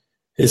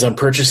I'm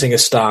purchasing a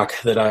stock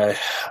that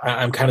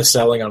I'm kind of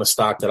selling on a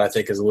stock that I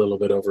think is a little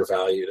bit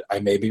overvalued. I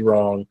may be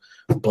wrong,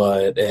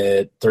 but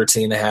at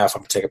 13.5, I'm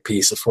going to take a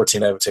piece. At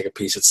 14, I'm going to take a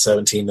piece. At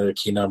 17, another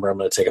key number, I'm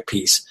going to take a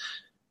piece.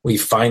 We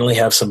finally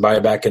have some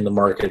buyback in the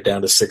market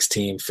down to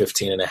 16,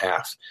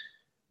 15.5.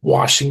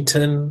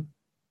 Washington,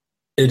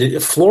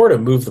 Florida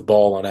moved the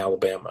ball on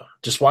Alabama.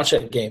 Just watch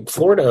that game.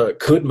 Florida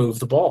could move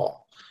the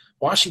ball.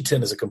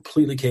 Washington is a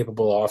completely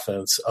capable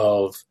offense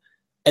of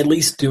at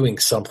least doing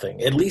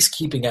something, at least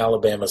keeping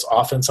Alabama's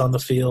offense on the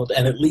field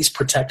and at least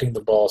protecting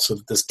the ball so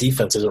that this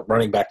defense isn't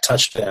running back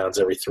touchdowns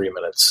every 3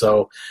 minutes.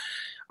 So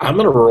I'm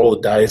going to roll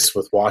the dice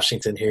with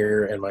Washington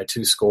here and my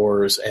two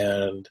scores,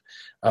 and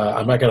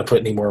I'm not going to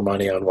put any more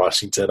money on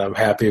Washington. I'm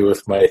happy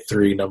with my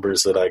three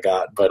numbers that I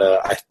got, but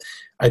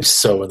I'm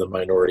so in the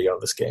minority on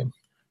this game.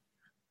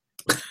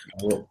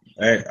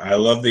 I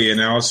love the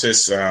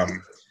analysis.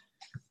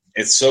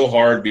 It's so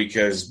hard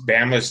because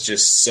Bama's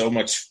just so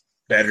much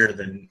better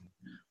than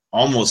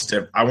almost,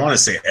 I want to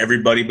say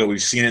everybody, but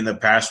we've seen it in the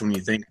past when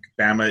you think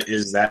Bama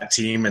is that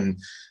team and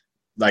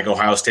like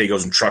Ohio State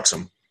goes and trucks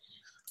them.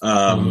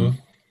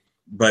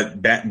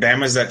 But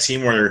Bama's that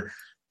team where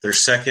their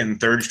second and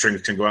third string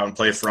can go out and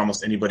play for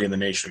almost anybody in the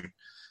nation.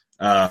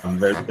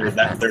 They're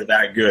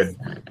that good.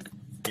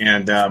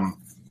 And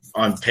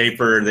on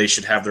paper, they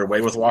should have their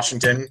way with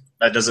Washington.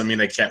 That doesn't mean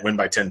they can't win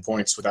by 10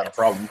 points without a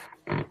problem.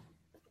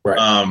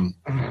 Right.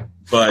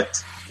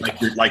 But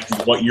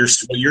what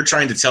you're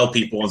trying to tell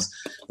people is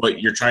what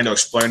you're trying to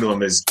explain to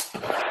them is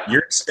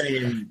you're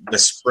saying the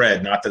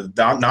spread, not that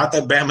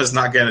Bama's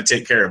not going to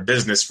take care of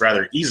business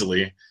rather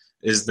easily.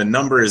 Is the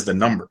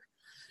number,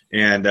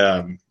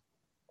 and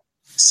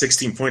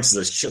 16 points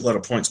is a shitload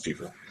of points,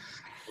 people.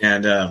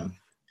 And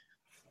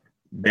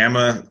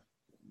Bama,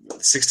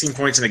 16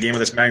 points in a game of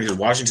this magnitude.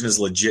 Washington is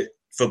a legit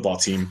football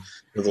team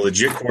with a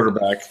legit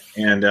quarterback,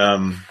 and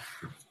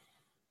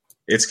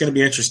it's going to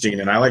be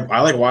interesting. And I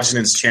like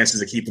Washington's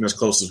chances of keeping us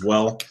close as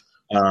well.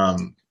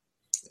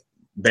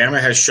 Bama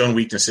has shown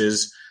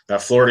weaknesses.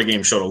 That Florida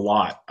game showed a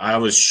lot. I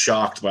was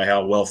shocked by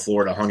how well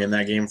Florida hung in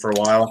that game for a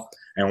while,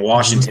 and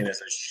Washington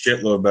is a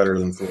shitload better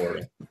than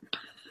Florida.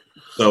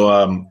 So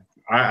I'm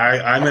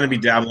going to be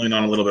dabbling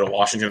on a little bit of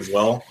Washington as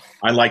well.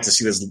 I'd like to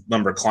see this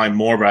number climb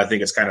more, but I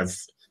think it's kind of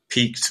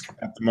peaked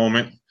at the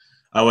moment.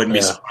 I wouldn't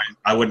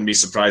be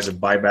surprised if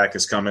buyback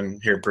is coming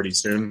here pretty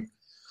soon.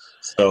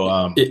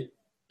 So you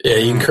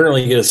can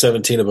currently get a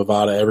 17 of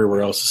Bovada.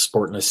 Everywhere else is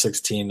sporting a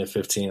 16 to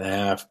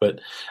 15.5.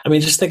 But I mean,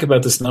 just think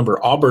about this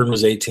number. Auburn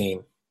was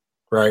 18,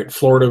 right?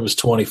 Florida was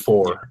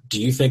 24. Do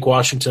you think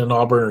Washington and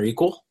Auburn are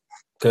equal?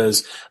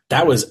 Because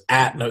that was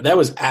at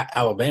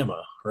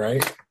Alabama,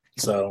 right?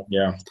 So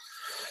yeah,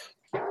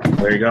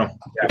 there you go.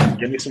 Yeah,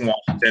 give me some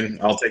Washington.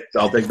 I'll take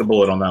the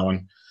bullet on that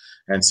one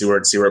and see where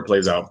it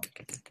plays out.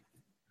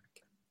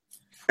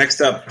 Next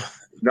up,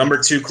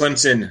 number 2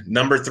 Clemson,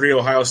 number 3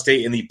 Ohio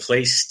State in the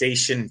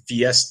PlayStation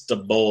Fiesta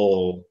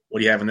Bowl. What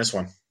do you have in this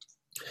one?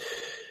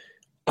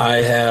 I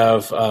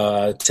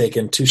have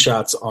taken 2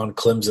 shots on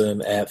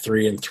Clemson at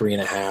 3 and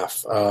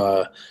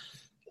 3.5.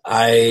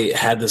 I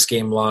had this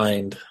game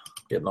lined.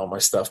 Getting all my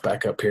stuff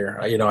back up here.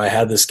 I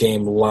had this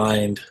game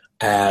lined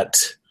at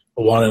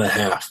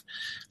 1.5.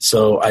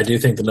 So I do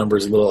think the number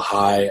is a little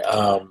high.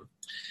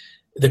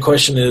 The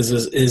question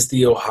is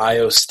the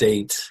Ohio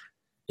State,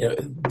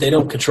 they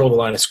don't control the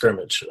line of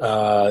scrimmage.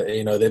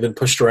 They've been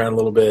pushed around a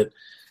little bit.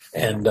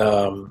 And,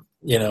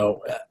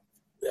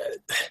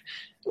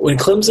 when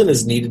Clemson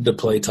is needed to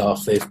play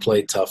tough, they've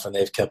played tough and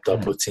they've kept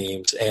up with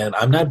teams. And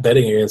I'm not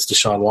betting against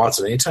Deshaun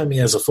Watson. Anytime he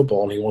has a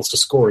football and he wants to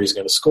score, he's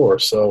going to score.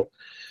 So,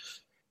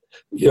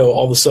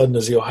 all of a sudden,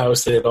 is the Ohio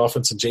State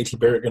offense and JT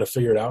Barrett going to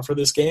figure it out for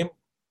this game?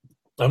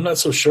 I'm not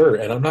so sure,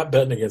 and I'm not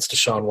betting against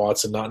Deshaun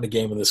Watson, not in a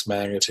game of this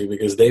magnitude,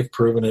 because they've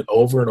proven it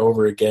over and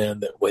over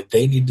again that when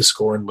they need to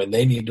score and when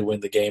they need to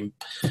win the game,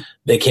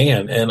 they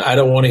can. And I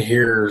don't want to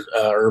hear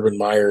Urban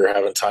Meyer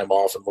having time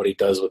off and what he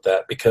does with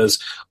that, because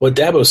what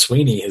Dabo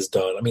Sweeney has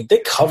done, I mean, they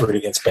covered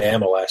against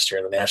Bama last year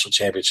in the national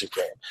championship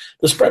game.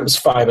 The spread was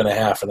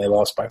 5.5, and they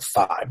lost by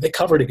 5. They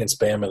covered against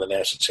Bama in the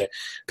national championship.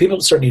 People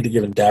start need to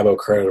give Dabo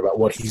credit about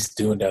what he's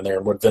doing down there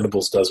and what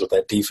Venables does with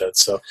that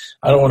defense. So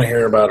I don't want to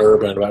hear about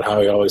Urban, about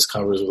how he always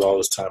covers with all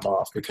his time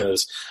off,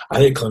 because I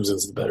think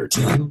Clemson's the better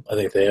team. I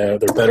think they're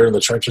better in the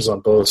trenches on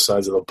both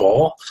sides of the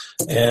ball,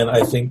 and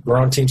I think the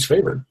wrong team's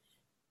favored.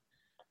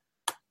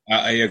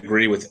 I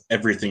agree with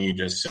everything you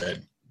just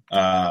said.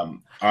 I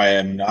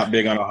am not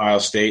big on Ohio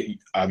State.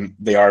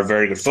 They are a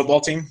very good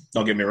football team,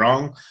 don't get me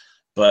wrong,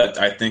 but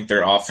I think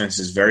their offense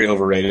is very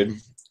overrated.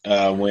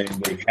 When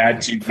they've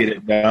had to get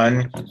it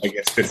done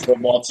against good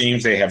football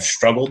teams, they have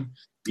struggled.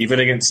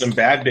 Even against some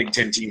bad Big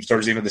Ten teams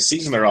towards the end of the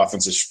season, their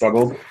offense has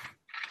struggled,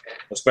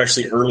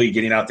 especially early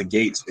getting out the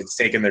gates. It's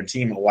taken their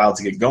team a while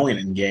to get going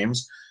in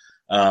games.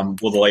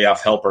 Will the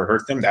layoff help or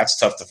hurt them? That's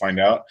tough to find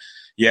out.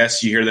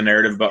 Yes, you hear the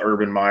narrative about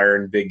Urban Meyer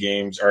in big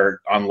games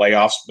or on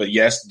layoffs, but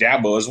yes,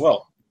 Dabo as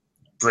well.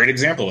 Great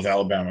example with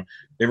Alabama.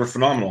 They were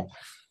phenomenal.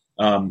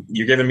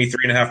 You're giving me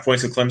 3.5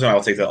 points with Clemson.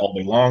 I'll take that all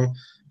day long.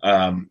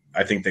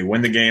 I think they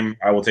win the game.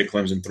 I will take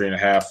Clemson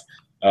 3.5.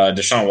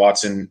 Deshaun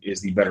Watson is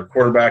the better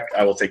quarterback.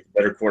 I will take the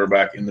better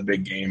quarterback in the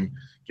big game.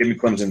 Give me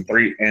Clemson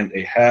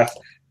 3.5.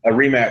 A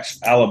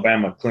rematch,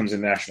 Alabama-Clemson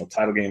national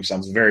title game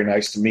sounds very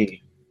nice to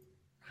me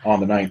on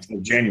the 9th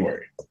of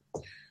January.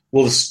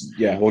 We'll get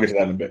to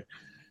that in a bit.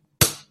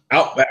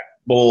 Outback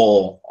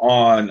Bowl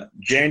on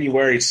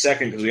January 2nd,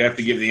 because we have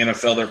to give the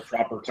NFL their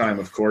proper time,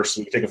 of course.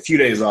 So we take a few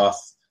days off.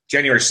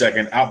 January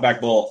 2nd,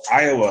 Outback Bowl,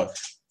 Iowa.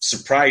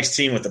 Surprise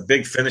team with a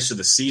big finish of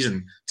the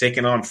season,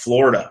 taking on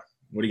Florida.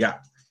 What do you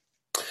got?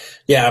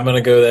 Yeah, I'm going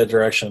to go that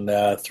direction.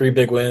 3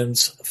 big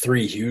wins,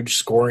 3 huge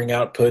scoring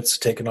outputs,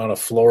 taking on a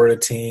Florida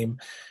team.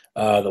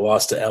 The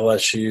loss to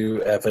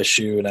LSU,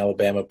 FSU, and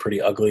Alabama,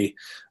 pretty ugly.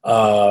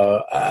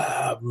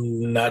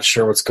 I'm not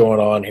sure what's going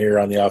on here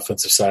on the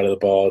offensive side of the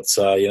ball. It's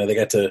they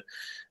got to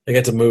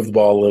move the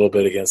ball a little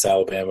bit against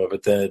Alabama,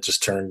 but then it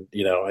just turned.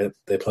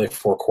 They played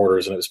 4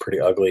 quarters and it was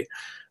pretty ugly.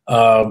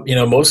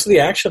 Most of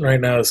the action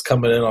right now is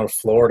coming in on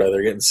Florida.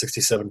 They're getting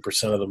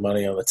 67% of the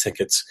money on the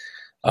tickets,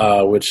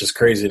 which is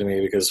crazy to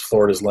me because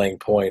Florida's laying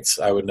points.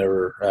 I would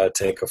never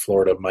take a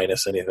Florida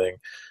minus anything.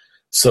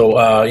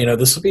 So,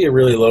 this will be a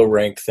really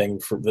low-ranked thing,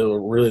 for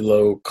really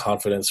low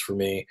confidence for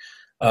me.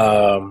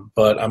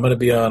 But I'm going to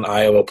be on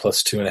Iowa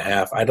plus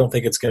 2.5. I don't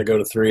think it's going to go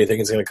to 3. I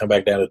think it's going to come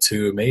back down to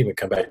 2. It may even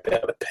come back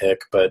down to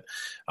pick. But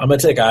I'm going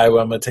to take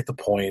Iowa. I'm going to take the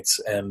points.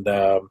 And,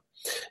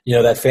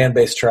 that fan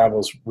base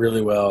travels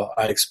really well.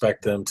 I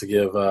expect them to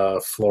give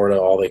Florida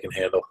all they can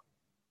handle.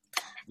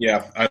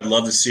 Yeah, I'd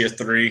love to see a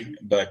 3,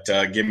 but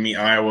give me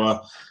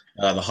Iowa.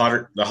 The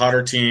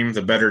hotter team,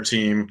 the better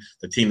team,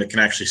 the team that can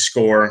actually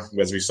score.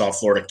 As we saw,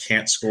 Florida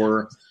can't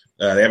score.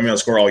 They haven't been able to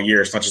score all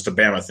year. It's not just a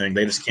Bama thing.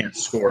 They just can't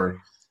score.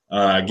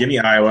 Give me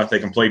Iowa. They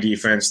can play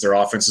defense. Their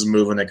offense is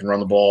moving. They can run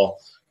the ball.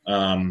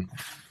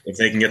 If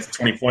they can get to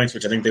 20 points,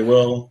 which I think they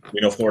will, we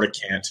know Florida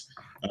can't.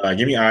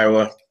 Give me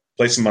Iowa.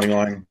 Play some money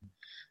line.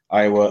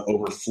 Iowa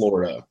over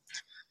Florida.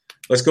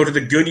 Let's go to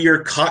the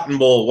Goodyear Cotton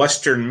Bowl,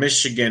 Western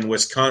Michigan,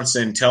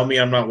 Wisconsin. Tell me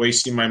I'm not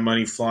wasting my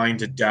money flying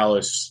to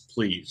Dallas,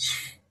 please.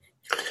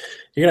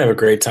 You're going to have a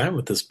great time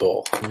with this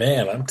bowl.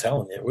 Man, I'm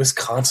telling you,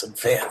 Wisconsin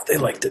fans, they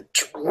like to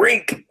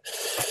drink.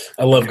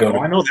 I love going.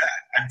 I know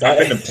that. I've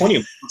been to plenty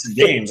of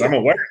games. I'm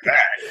aware of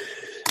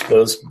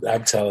that.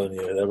 I'm telling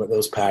you,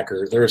 those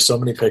Packers, there are so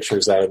many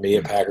pictures out of me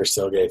at Packers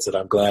tailgates that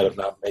I'm glad have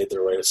not made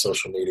their way to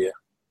social media.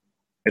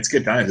 It's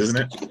good times, isn't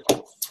it?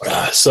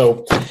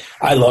 So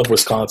I love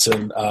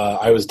Wisconsin.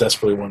 I was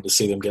desperately wanting to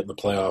see them get in the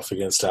playoff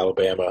against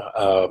Alabama.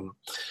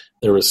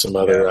 There was some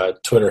other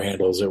Twitter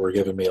handles that were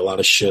giving me a lot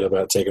of shit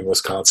about taking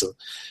Wisconsin.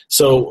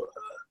 So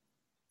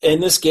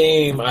in this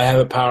game, I have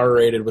it power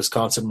rated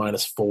Wisconsin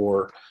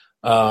 -4.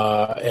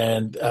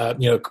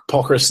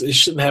 Paul Chris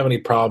shouldn't have any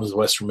problems with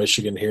Western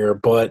Michigan here,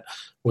 but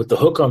with the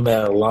hook on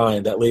that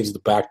line, that leaves the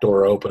back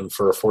door open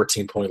for a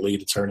 14-point lead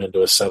to turn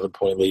into a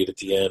 7-point lead at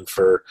the end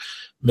for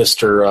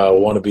Mr.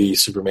 Wannabe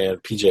Superman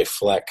PJ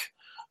Fleck,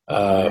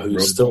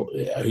 who's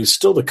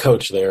still the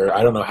coach there.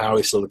 I don't know how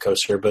he's still the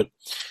coach here, but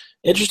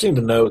interesting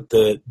to note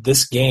that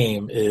this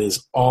game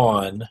is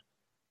on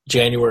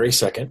January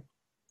 2nd.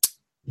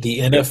 The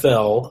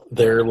NFL,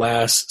 their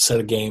last set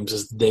of games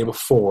is the day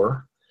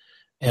before,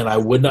 and I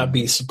would not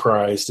be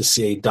surprised to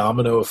see a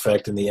domino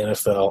effect in the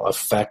NFL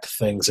affect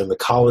things in the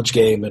college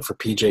game and for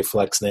PJ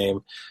Fleck's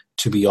name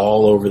to be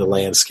all over the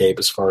landscape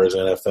as far as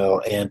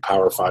NFL and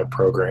Power 5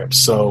 programs.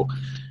 So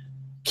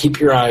keep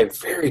your eye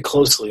very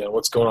closely on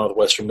what's going on with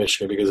Western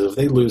Michigan, because if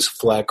they lose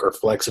Fleck or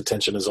Fleck's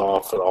attention is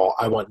off at all,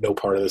 I want no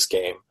part of this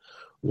game.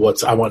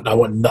 I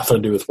want nothing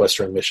to do with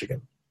Western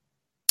Michigan.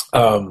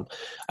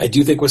 I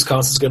do think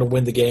Wisconsin's going to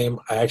win the game.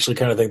 I actually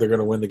kind of think they're going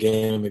to win the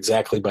game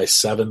exactly by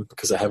 7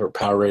 because I have it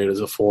power rated as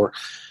a 4.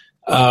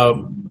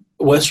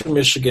 Western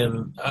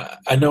Michigan.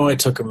 I know I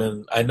took them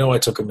in. I know I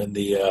took them in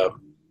the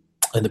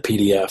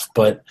PDF,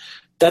 but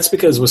that's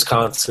because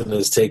Wisconsin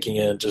is taking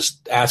in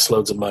just ass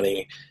loads of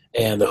money,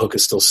 and the hook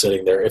is still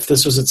sitting there. If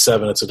this was at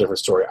 7, it's a different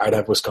story. I'd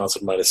have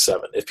Wisconsin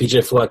 -7. If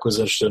PJ Fleck was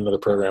interested in the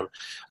program,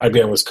 I'd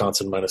be on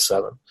Wisconsin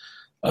 -7.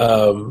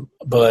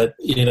 But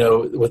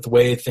with the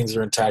way things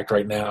are intact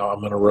right now, I'm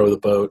going to row the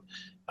boat.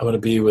 I'm going to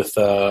be with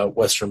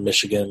Western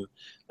Michigan.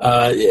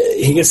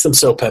 He gets them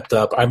so pepped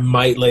up. I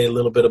might lay a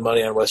little bit of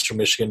money on Western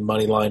Michigan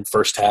money line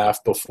first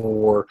half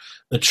before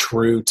the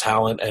true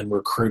talent and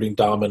recruiting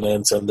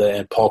dominance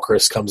and Paul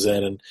Chris comes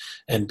in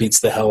and beats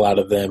the hell out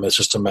of them. It's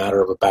just a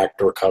matter of a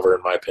backdoor cover,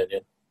 in my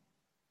opinion.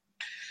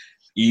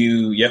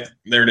 Yep,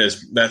 there it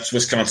is. That's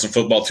Wisconsin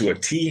football to a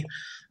T.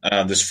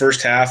 This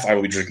first half, I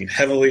will be drinking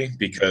heavily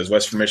because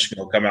Western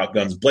Michigan will come out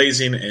guns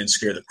blazing and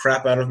scare the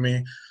crap out of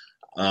me.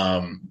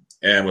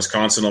 And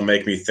Wisconsin will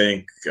make me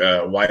think,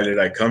 why did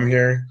I come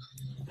here?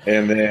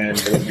 And then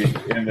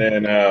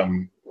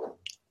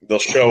they'll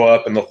show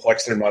up and they'll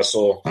flex their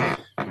muscle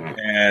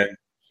and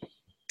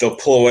they'll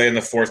pull away in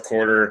the fourth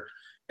quarter.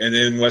 And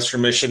then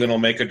Western Michigan will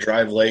make a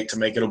drive late to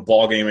make it a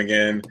ball game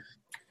again.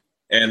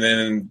 And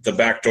then the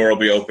back door will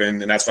be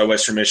open. And that's why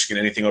Western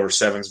Michigan, anything over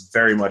 7 is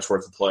very much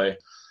worth the play.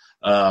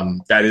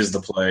 That is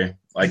the play,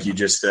 like you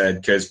just said,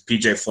 because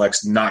PJ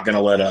Fleck's not going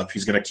to let up.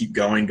 He's going to keep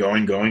going.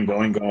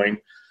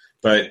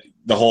 But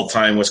the whole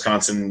time,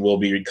 Wisconsin will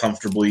be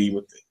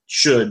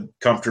should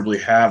comfortably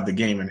have the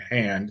game in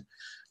hand,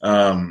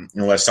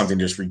 unless something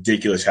just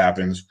ridiculous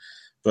happens.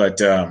 But,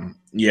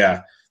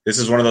 this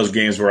is one of those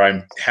games where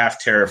I'm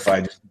half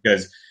terrified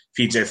because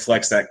PJ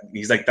Fleck's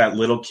he's like that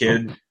little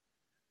kid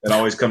that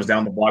always comes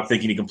down the block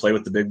thinking he can play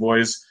with the big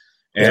boys.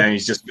 And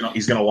he's going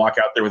to walk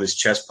out there with his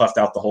chest puffed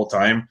out the whole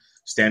time,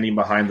 standing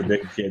behind the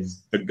big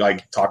kids,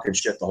 talking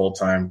shit the whole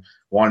time,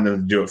 wanting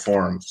them to do it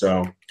for him.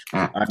 So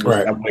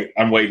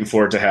I'm waiting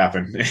for it to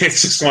happen.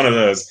 It's just one of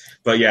those.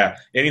 But, yeah,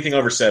 anything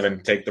over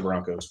 7, take the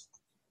Broncos.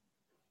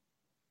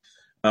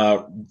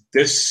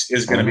 This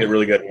is going to be a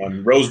really good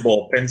one. Rose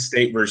Bowl, Penn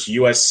State versus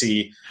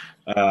USC.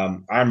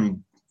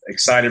 I'm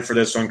excited for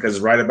this one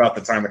because right about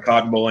the time the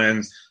Cotton Bowl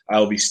ends, I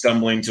will be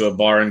stumbling to a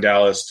bar in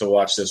Dallas to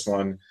watch this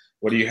one.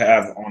 What do you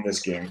have on this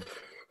game?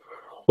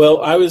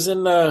 Well, I was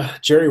in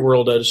Jerry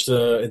World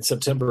in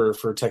September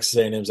for Texas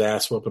A&M's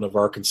ass whooping of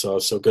Arkansas,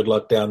 so good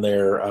luck down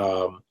there.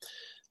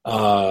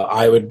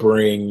 I would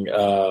bring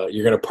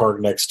you're going to park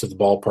next to the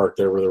ballpark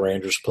there where the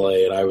Rangers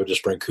play, and I would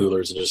just bring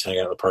coolers and just hang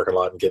out in the parking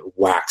lot and get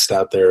waxed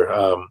out there.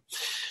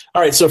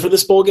 All right, so for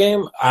this bowl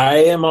game, I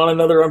am on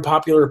another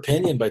unpopular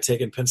opinion by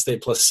taking Penn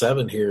State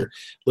 +7 here.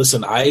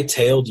 Listen, I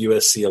tailed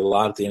USC a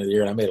lot at the end of the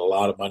year, and I made a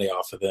lot of money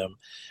off of them.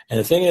 And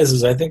the thing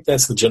is I think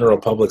that's the general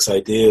public's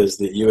idea is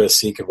that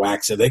USC could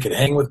wax it. They could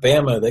hang with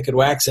Bama. They could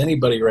wax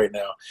anybody right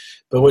now.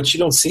 But what you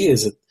don't see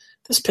is that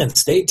this Penn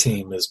State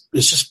team is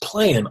just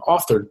playing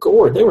off their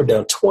gourd. They were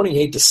down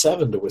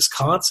 28-7 to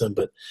Wisconsin.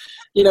 But,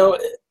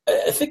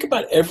 I think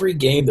about every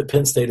game that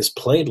Penn State has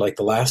played like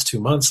the last 2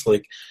 months,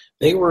 like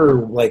they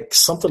were like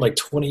something like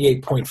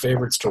 28-point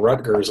favorites to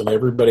Rutgers, and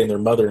everybody and their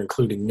mother,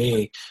 including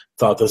me,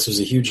 thought this was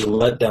a huge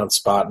letdown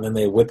spot, and then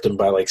they whipped them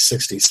by like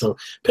 60. So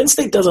Penn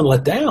State doesn't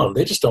let down.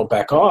 They just don't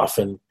back off.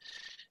 And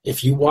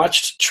if you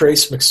watched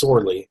Trace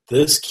McSorley,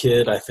 this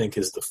kid I think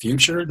is the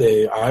future.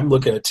 I'm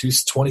looking at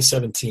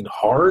 2017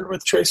 hard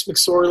with Trace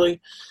McSorley.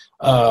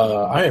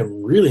 I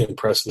am really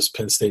impressed with this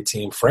Penn State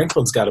team.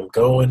 Franklin's got him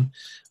going.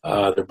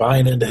 They're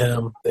buying into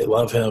him. They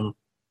love him.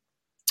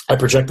 I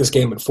project this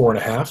game at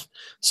 4.5,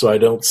 so I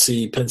don't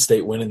see Penn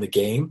State winning the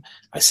game.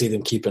 I see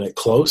them keeping it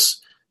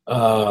close.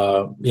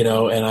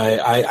 And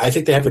I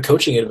think they have the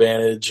coaching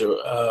advantage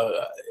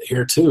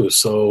here too.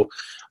 So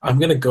I'm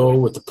going to go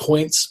with the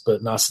points,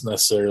 but not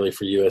necessarily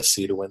for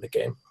USC to win the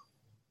game.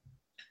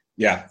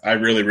 Yeah, I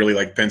really, really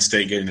like Penn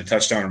State getting a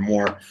touchdown or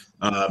more.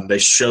 They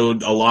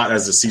showed a lot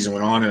as the season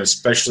went on, and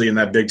especially in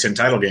that Big Ten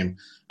title game.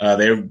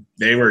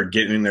 They were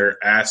getting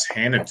their ass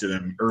handed to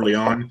them early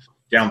on,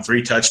 down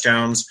 3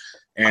 touchdowns,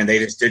 and they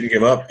just didn't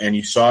give up. And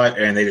you saw it,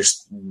 and they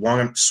just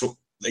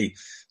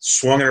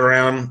swung it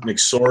around.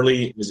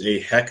 McSorley is a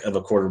heck of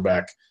a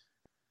quarterback.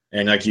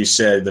 And like you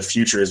said, the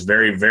future is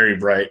very, very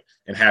bright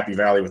in Happy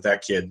Valley with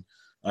that kid.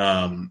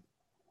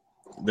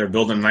 They're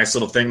building a nice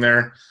little thing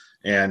there,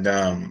 and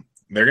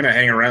they're going to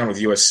hang around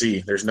with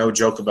USC. There's no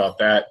joke about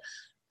that.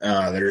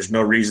 There's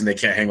no reason they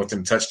can't hang with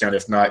them touchdown,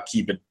 if not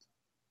keep it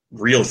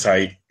real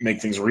tight,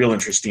 make things real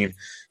interesting.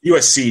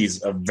 USC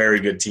is a very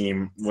good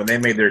team. When they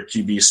made their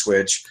QB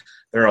switch,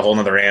 they're a whole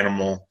other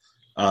animal.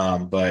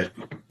 But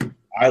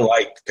I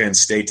like Penn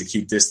State to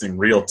keep this thing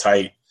real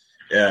tight,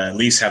 at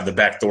least have the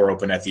back door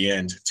open at the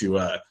end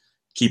to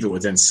keep it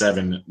within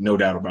 7, no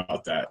doubt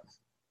about that.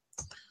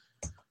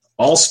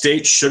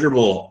 All-State Sugar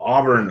Bowl,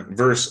 Auburn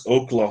versus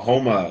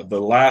Oklahoma,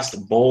 the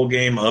last bowl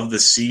game of the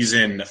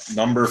season,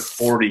 number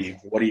 40.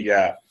 What do you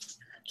got?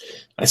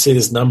 I see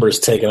this number is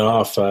taken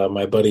off.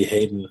 My buddy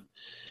Hayden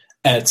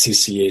at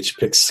CCH.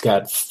 Pick's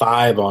got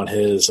 5 on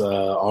his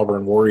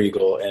Auburn War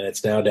Eagle, and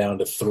it's now down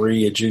to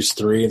 3, a juice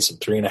 3 and some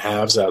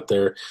 3.5s out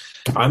there.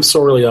 I'm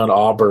sorely on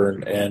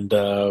Auburn, and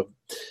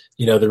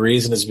the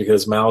reason is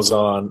because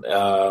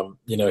Malzahn,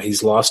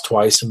 he's lost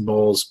twice in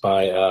bowls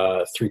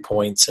by 3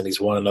 points, and he's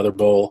won another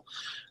bowl.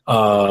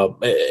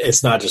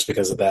 It's not just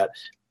because of that.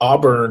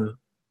 Auburn,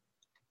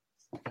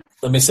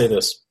 let me say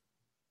this.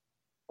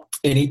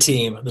 Any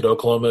team that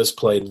Oklahoma has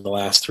played in the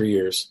last 3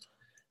 years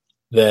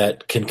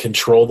that can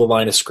control the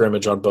line of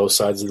scrimmage on both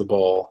sides of the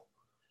ball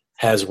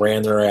has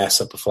ran their ass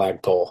up a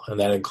flagpole,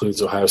 and that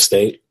includes Ohio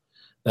State.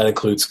 That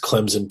includes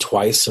Clemson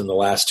twice in the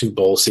last 2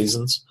 bowl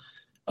seasons.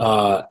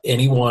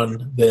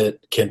 Anyone that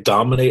can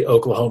dominate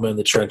Oklahoma in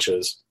the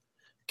trenches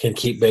can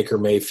keep Baker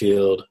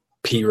Mayfield,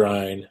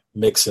 Pirine,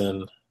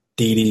 Mixon,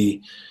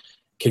 Dede,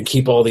 can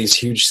keep all these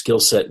huge skill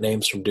set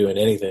names from doing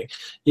anything.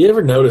 You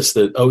ever notice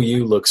that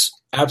OU looks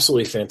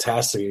absolutely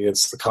fantastic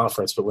against the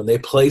conference, but when they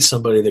play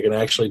somebody that can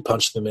actually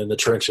punch them in the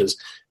trenches,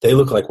 they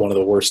look like one of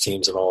the worst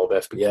teams in all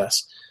of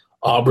FBS.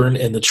 Auburn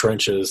in the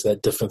trenches,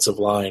 that defensive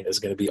line is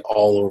going to be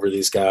all over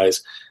these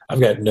guys. I've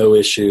got no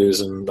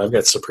issues, and I've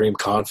got supreme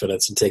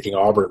confidence in taking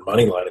Auburn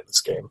money line in this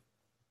game.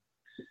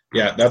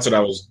 Yeah, that's what I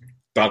was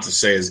about to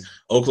say is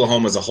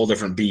Oklahoma is a whole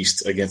different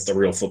beast against the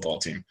real football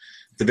team.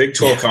 The Big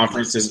 12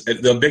 conference is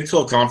the Big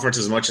 12 conference,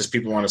 as much as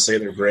people want to say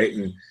they're great,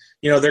 and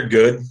they're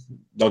good.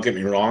 Don't get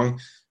me wrong,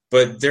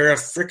 but they're a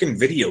freaking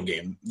video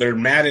game. They're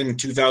Madden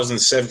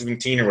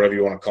 2017 or whatever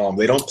you want to call them.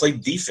 They don't play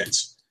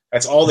defense.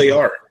 That's all they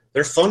are.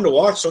 They're fun to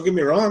watch. Don't get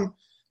me wrong.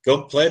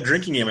 Go play a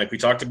drinking game like we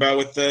talked about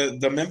with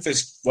the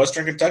Memphis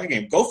Western Kentucky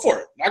game. Go for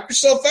it. Knock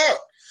yourself out.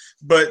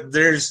 But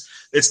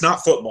it's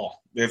not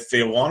football. If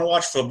you want to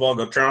watch football,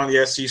 go turn on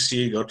the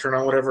SEC. Go turn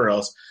on whatever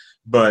else.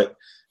 But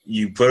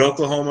you put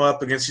Oklahoma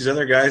up against these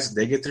other guys,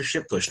 they get their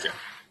shit pushed in.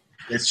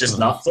 It's just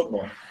not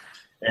football.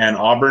 And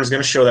Auburn is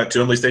going to show that to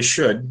them. At least they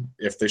should.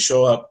 If they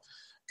show up,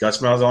 Gus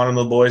Malzahn and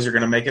the boys are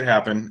going to make it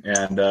happen.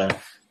 And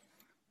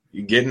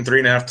getting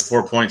 3.5 to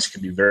 4 points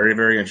could be very,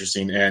 very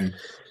interesting. And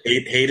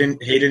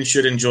Hayden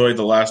should enjoy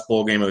the last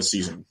bowl game of the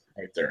season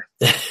right there.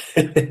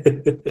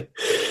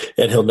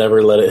 And he'll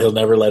never let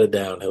it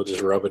down. He'll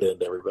just rub it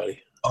into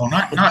everybody. Oh,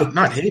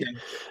 not Hayden.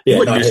 Yeah, you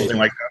wouldn't do Hayden. something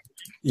like that.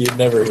 You'd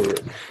never hear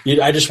it.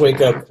 I just wake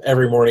up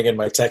every morning in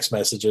my text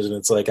messages, and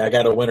it's like, I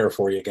got a winner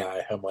for you,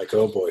 guy. I'm like,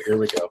 oh, boy, here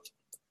we go.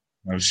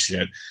 Oh,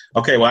 shit.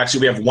 Okay, well,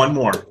 actually, we have one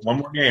more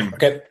game.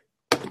 Okay.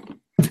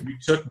 We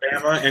took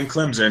Bama and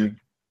Clemson.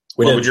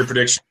 What was your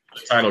prediction for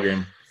the title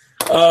game?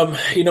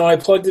 I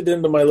plugged it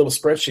into my little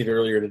spreadsheet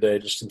earlier today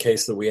just in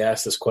case that we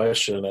asked this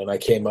question, and I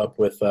came up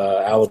with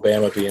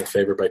Alabama being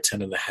favored by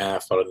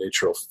 10.5 on a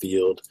neutral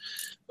field.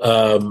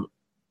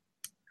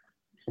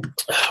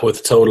 With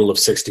a total of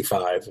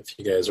 65, if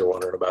you guys are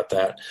wondering about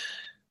that.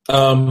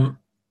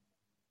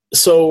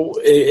 So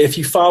if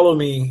you follow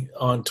me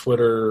on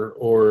Twitter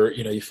or,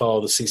 you follow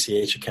the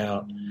CCH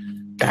account,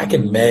 back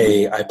in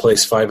May, I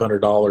placed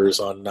 $500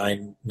 on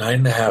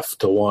 9.5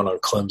 to 1 on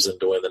Clemson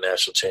to win the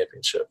national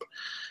championship.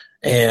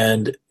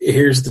 And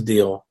here's the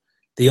deal.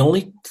 The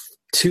only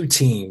 2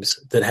 teams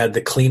that had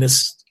the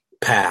cleanest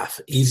path,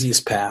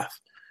 easiest path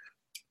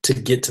to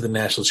get to the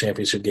national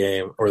championship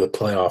game or the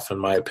playoff, in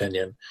my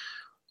opinion,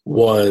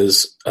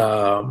 was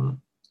Clemson,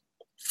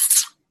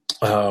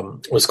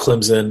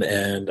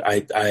 and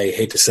I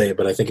hate to say it,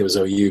 but I think it was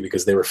OU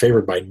because they were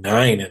favored by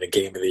 9 in a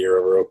game of the year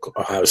over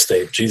Ohio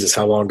State. Jesus,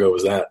 how long ago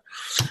was that?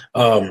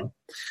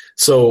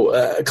 So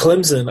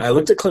Clemson, I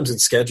looked at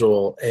Clemson's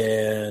schedule,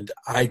 and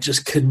I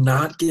just could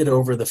not get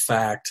over the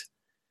fact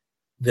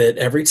that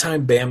every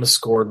time Bama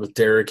scored with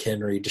Derrick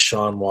Henry,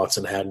 Deshaun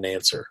Watson had an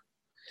answer.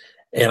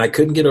 And I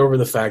couldn't get over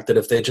the fact that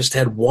if they just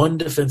had one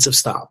defensive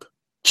stop,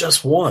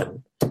 just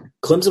one,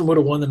 Clemson would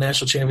have won the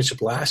national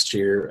championship last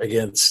year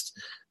against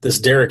this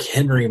Derrick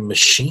Henry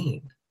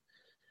machine.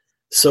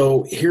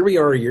 So here we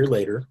are a year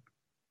later.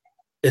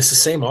 It's the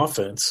same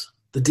offense.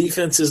 The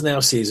defense is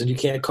now seasoned. You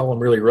can't call them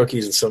really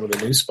rookies in some of the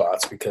new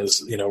spots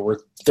because, we're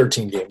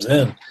 13 games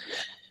in.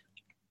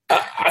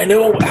 I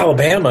know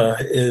Alabama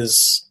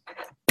is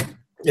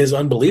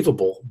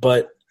unbelievable,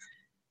 but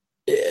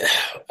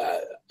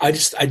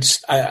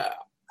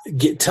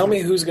tell me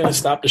who's going to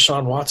stop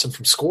Deshaun Watson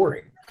from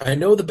scoring. I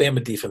know the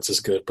Bama defense is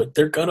good, but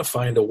they're going to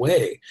find a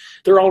way.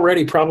 They're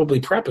already probably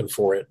prepping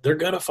for it. They're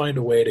going to find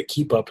a way to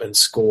keep up and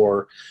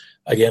score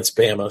against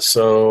Bama.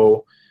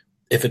 So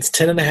if it's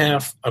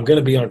 10.5, I'm going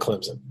to be on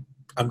Clemson.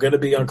 I'm going to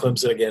be on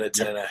Clemson again at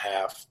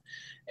 10.5.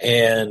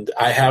 And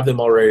I have them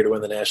already to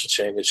win the national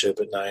championship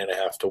at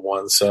 9.5 to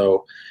 1.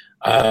 So,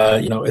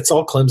 it's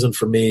all Clemson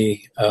for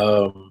me,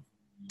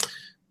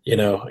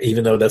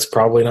 even though that's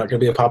probably not going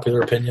to be a popular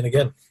opinion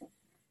again.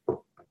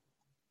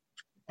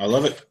 I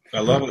love it.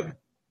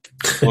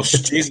 Well,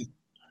 geez,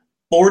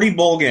 40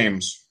 bowl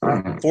games,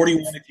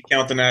 41 if you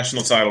count the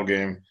national title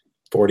game.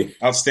 40.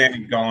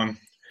 Outstanding, Collin.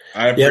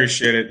 I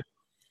appreciate it.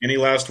 Any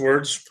last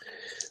words?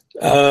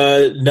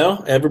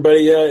 No.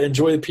 Everybody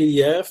enjoy the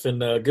PDF,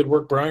 and good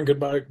work, Brian.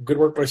 Good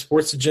work by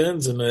Sports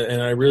Gens, and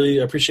I really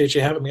appreciate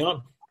you having me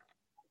on.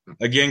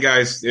 Again,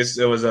 guys,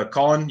 it was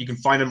Collin. You can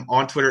find him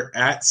on Twitter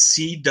at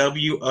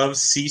CW of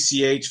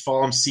CCH.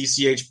 Follow him,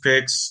 CCH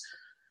Picks,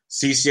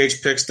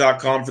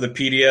 cchpicks.com for the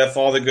PDF,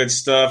 all the good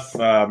stuff.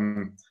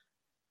 On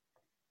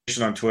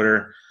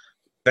Twitter.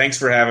 Thanks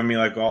for having me,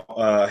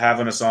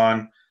 having us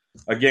on.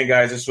 Again,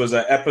 guys, this was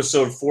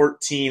episode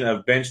 14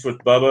 of Benched with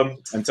Bubba.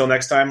 Until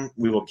next time,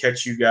 we will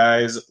catch you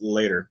guys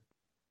later.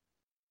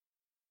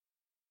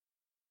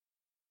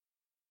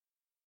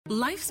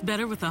 Life's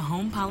better with a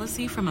home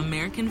policy from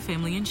American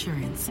Family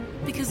Insurance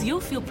because you'll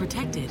feel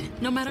protected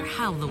no matter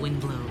how the wind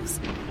blows.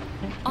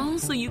 All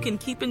so you can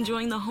keep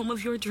enjoying the home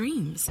of your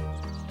dreams.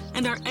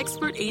 And our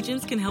expert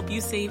agents can help you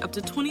save up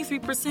to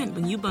 23%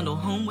 when you bundle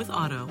home with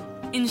auto.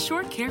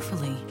 Insure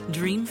carefully,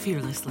 dream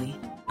fearlessly.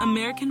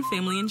 American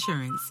Family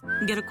Insurance.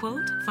 Get a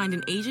quote? Find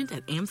an agent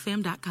at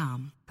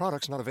amfam.com.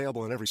 Products not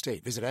available in every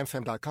state. Visit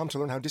amfam.com to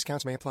learn how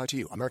discounts may apply to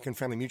you. American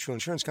Family Mutual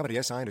Insurance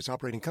Company, SI, and its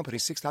operating company,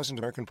 6000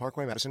 American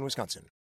Parkway, Madison, Wisconsin.